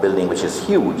our building, which is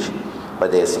huge,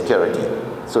 but there's security,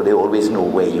 so they always know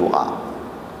where you are.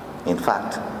 In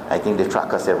fact, I think they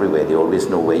track us everywhere. They always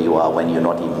know where you are when you're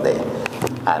not even there.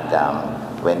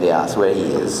 And when they ask where he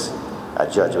is, a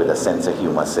judge with a sense of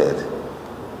humor said,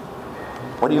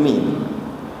 "What do you mean?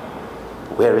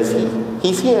 Where is he?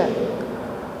 He's here.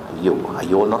 Are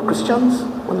you all not Christians?"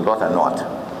 Well, a lot are not.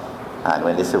 And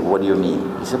when they said, "What do you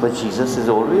mean?" He said, "But Jesus is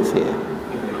always here."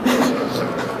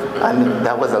 And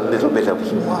that was a little bit of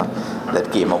humor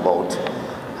that came about.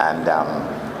 And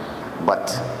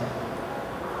but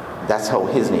that's how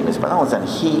his name is pronounced. And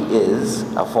he is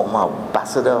a former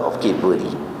ambassador of Cape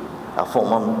Verde, a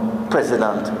former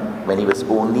president when he was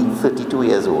only 32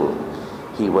 years old.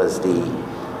 He was the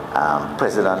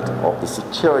president of the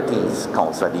Securities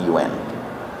Council at the UN.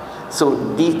 So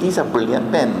these are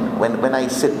brilliant men. When I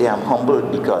sit there, I'm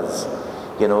humbled because,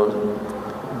 you know,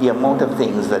 the amount of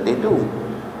things that they do.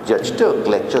 Judge Turk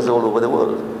lectures all over the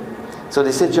world. So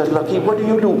they said, "Judge Lucky, what do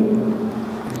you do?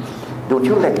 Don't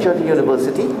you lecture at the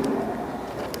university?"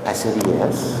 I said,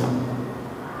 "Yes."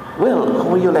 "Well,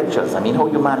 how are your lectures? I mean, how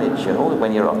you manage, you know,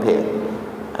 when you're up here?"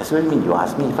 I said, what do you mean? You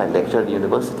asked me if I lecture at the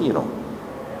university, you know.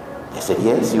 They said,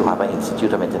 yes, you have an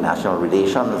Institute of International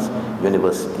Relations,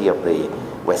 University of the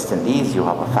West Indies, you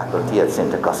have a faculty at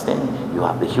St. Augustine, you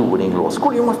have the Hugh Wooding Law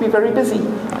School, you must be very busy.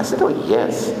 I said, oh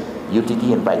yes, UTT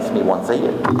invites me once a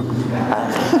year.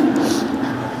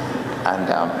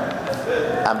 And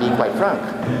I'm being quite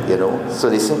frank, you know. So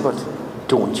they said, but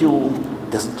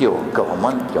doesn't your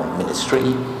government, your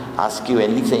ministry ask you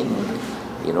anything,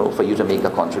 you know, for you to make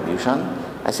a contribution?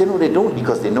 I said, no, they don't,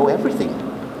 because they know everything.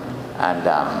 And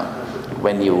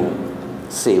when you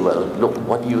say, well, look,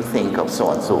 what do you think of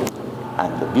so-and-so?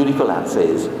 And the beautiful answer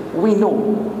is, we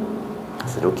know. I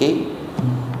said, okay,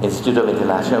 Institute of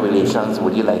International Relations,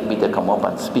 would you like me to come up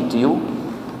and speak to you?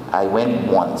 I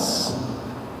went once,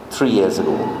 3 years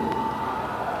ago.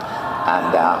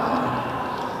 And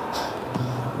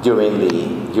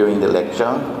during the lecture,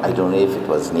 I don't know if it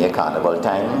was near carnival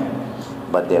time,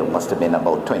 but there must have been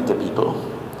about 20 people.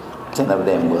 10 of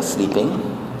them were sleeping.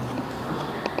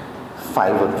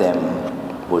 5 of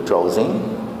them were drowsing.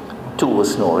 2 were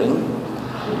snoring.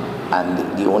 And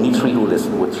the only 3 who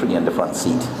listened were 3 in the front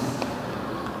seat.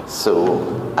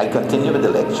 So I continued with the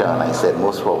lecture, and I said,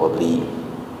 most probably,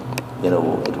 you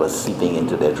know, it was seeping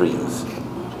into their dreams.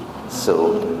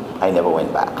 So I never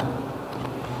went back.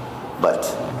 But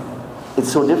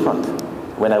it's so different.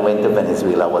 When I went to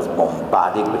Venezuela, I was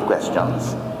bombarded with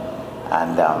questions.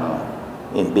 And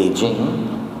in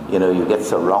Beijing, you know, you get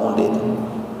surrounded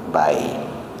by,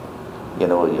 you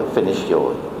know, you finish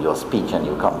your speech and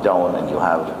you come down and you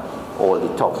have all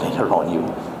the talking around you.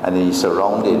 And then you're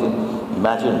surrounded.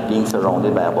 Imagine being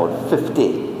surrounded by about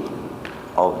 50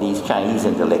 of these Chinese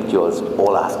intellectuals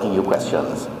all asking you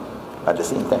questions at the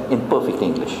same time in perfect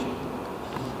English.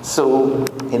 So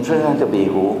in Trinidad and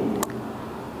Tobago,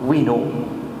 we know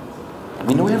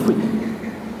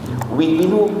everything. We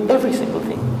know every single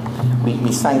thing.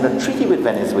 We signed a treaty with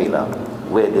Venezuela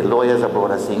where the lawyers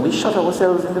abroad are saying we shot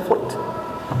ourselves in the foot.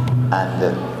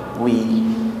 And we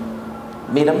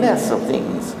made a mess of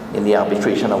things in the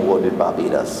arbitration award with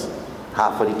Barbados.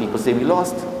 Half of the people say we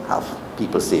lost, half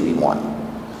people say we won.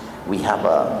 We have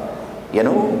you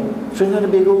know, Trinidad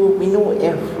and Tobago, we know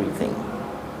everything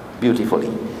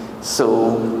beautifully.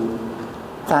 So,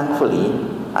 thankfully,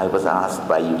 I was asked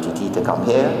by UTT to come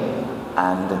here,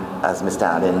 and as Mr.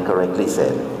 Allen correctly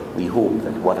said, we hope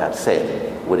that what I've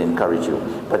said would encourage you.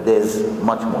 But there's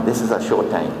much more. This is a short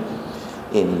time.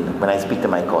 When I speak to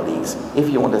my colleagues, if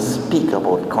you want to speak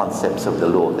about concepts of the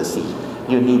law of the sea,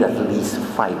 you need at least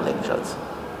 5 lectures.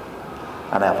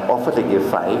 And I've offered to give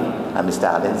 5, and Mr.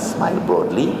 Allen smiled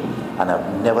broadly, and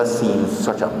I've never seen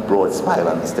such a broad smile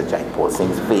on Mr. Jack Paul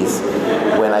Singh's face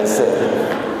when I said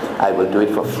I will do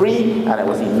it for free, and I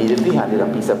was immediately handed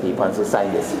a piece of paper and said,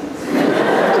 sign this.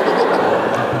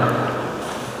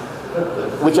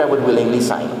 Which I would willingly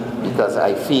sign, because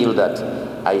I feel that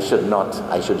I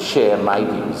should share my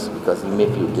views, because even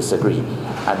if you disagree.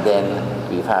 And then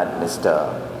we've had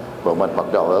Mr. Bowman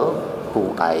McDowell,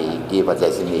 who I gave a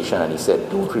designation, and he said,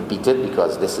 don't repeat it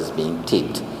because this is being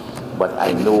taped. But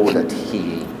I know that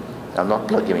I'm not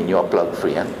giving you a plug for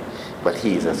him, but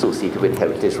he is associated with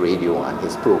Heritage Radio and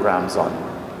his programs on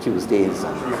Tuesdays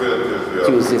and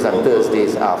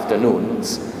Thursdays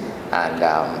afternoons. And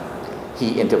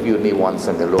he interviewed me once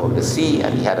on the law of the sea,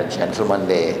 and he had a gentleman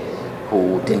there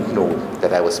who didn't know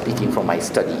that I was speaking from my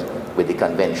study with the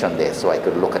convention there, so I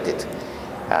could look at it.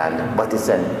 But it's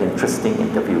an interesting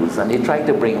interviews, and they try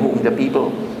to bring home the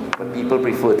people, but people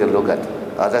prefer to look at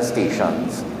other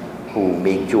stations who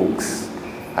make jokes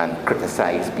and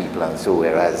criticize people, and so,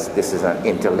 whereas this is an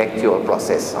intellectual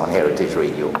process on Heritage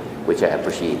Radio, which I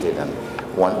appreciated.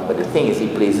 But the thing is, he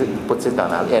puts it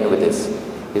on. I'll end with this,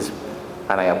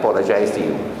 and I apologize to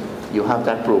you. You have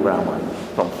that program on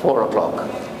from 4 o'clock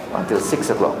until 6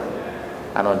 o'clock.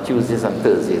 And on Tuesdays and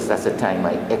Thursdays, that's the time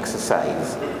I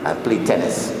exercise and play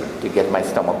tennis to get my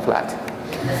stomach flat.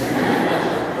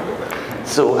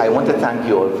 So I want to thank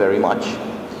you all very much.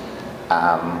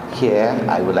 Here,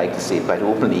 I would like to say quite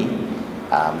openly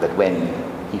that when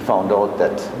he found out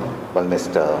that, well,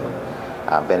 Mr.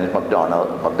 Bennett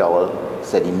McDowell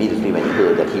said immediately when he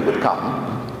heard that he would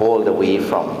come all the way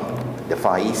from the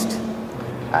Far East,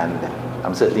 and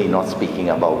I'm certainly not speaking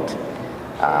about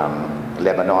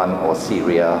Lebanon or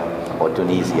Syria or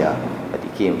Tunisia, but he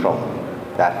came from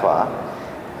that far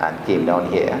and came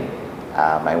down here.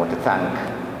 I want to thank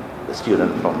the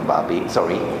student from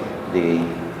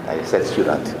I said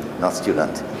student, not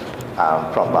student,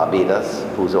 from Barbados,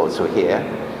 who's also here.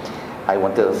 I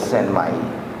want to send my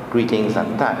greetings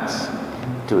and thanks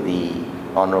to the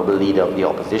Honorable Leader of the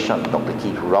Opposition, Dr.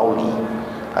 Keith Rowley,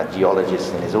 a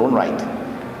geologist in his own right,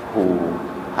 who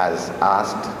has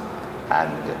asked,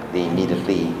 and they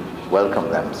immediately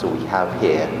welcomed them. So we have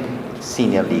here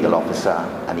senior legal officer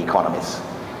and economist,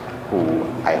 who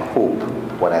I hope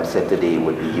what I've said today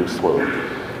would be useful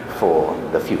for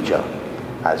the future.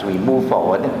 As we move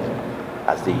forward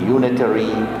as the unitary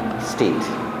state,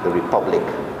 the Republic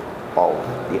of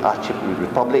the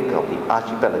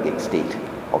Archipelagic State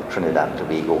of Trinidad and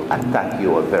Tobago, and thank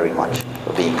you all very much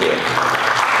for being here.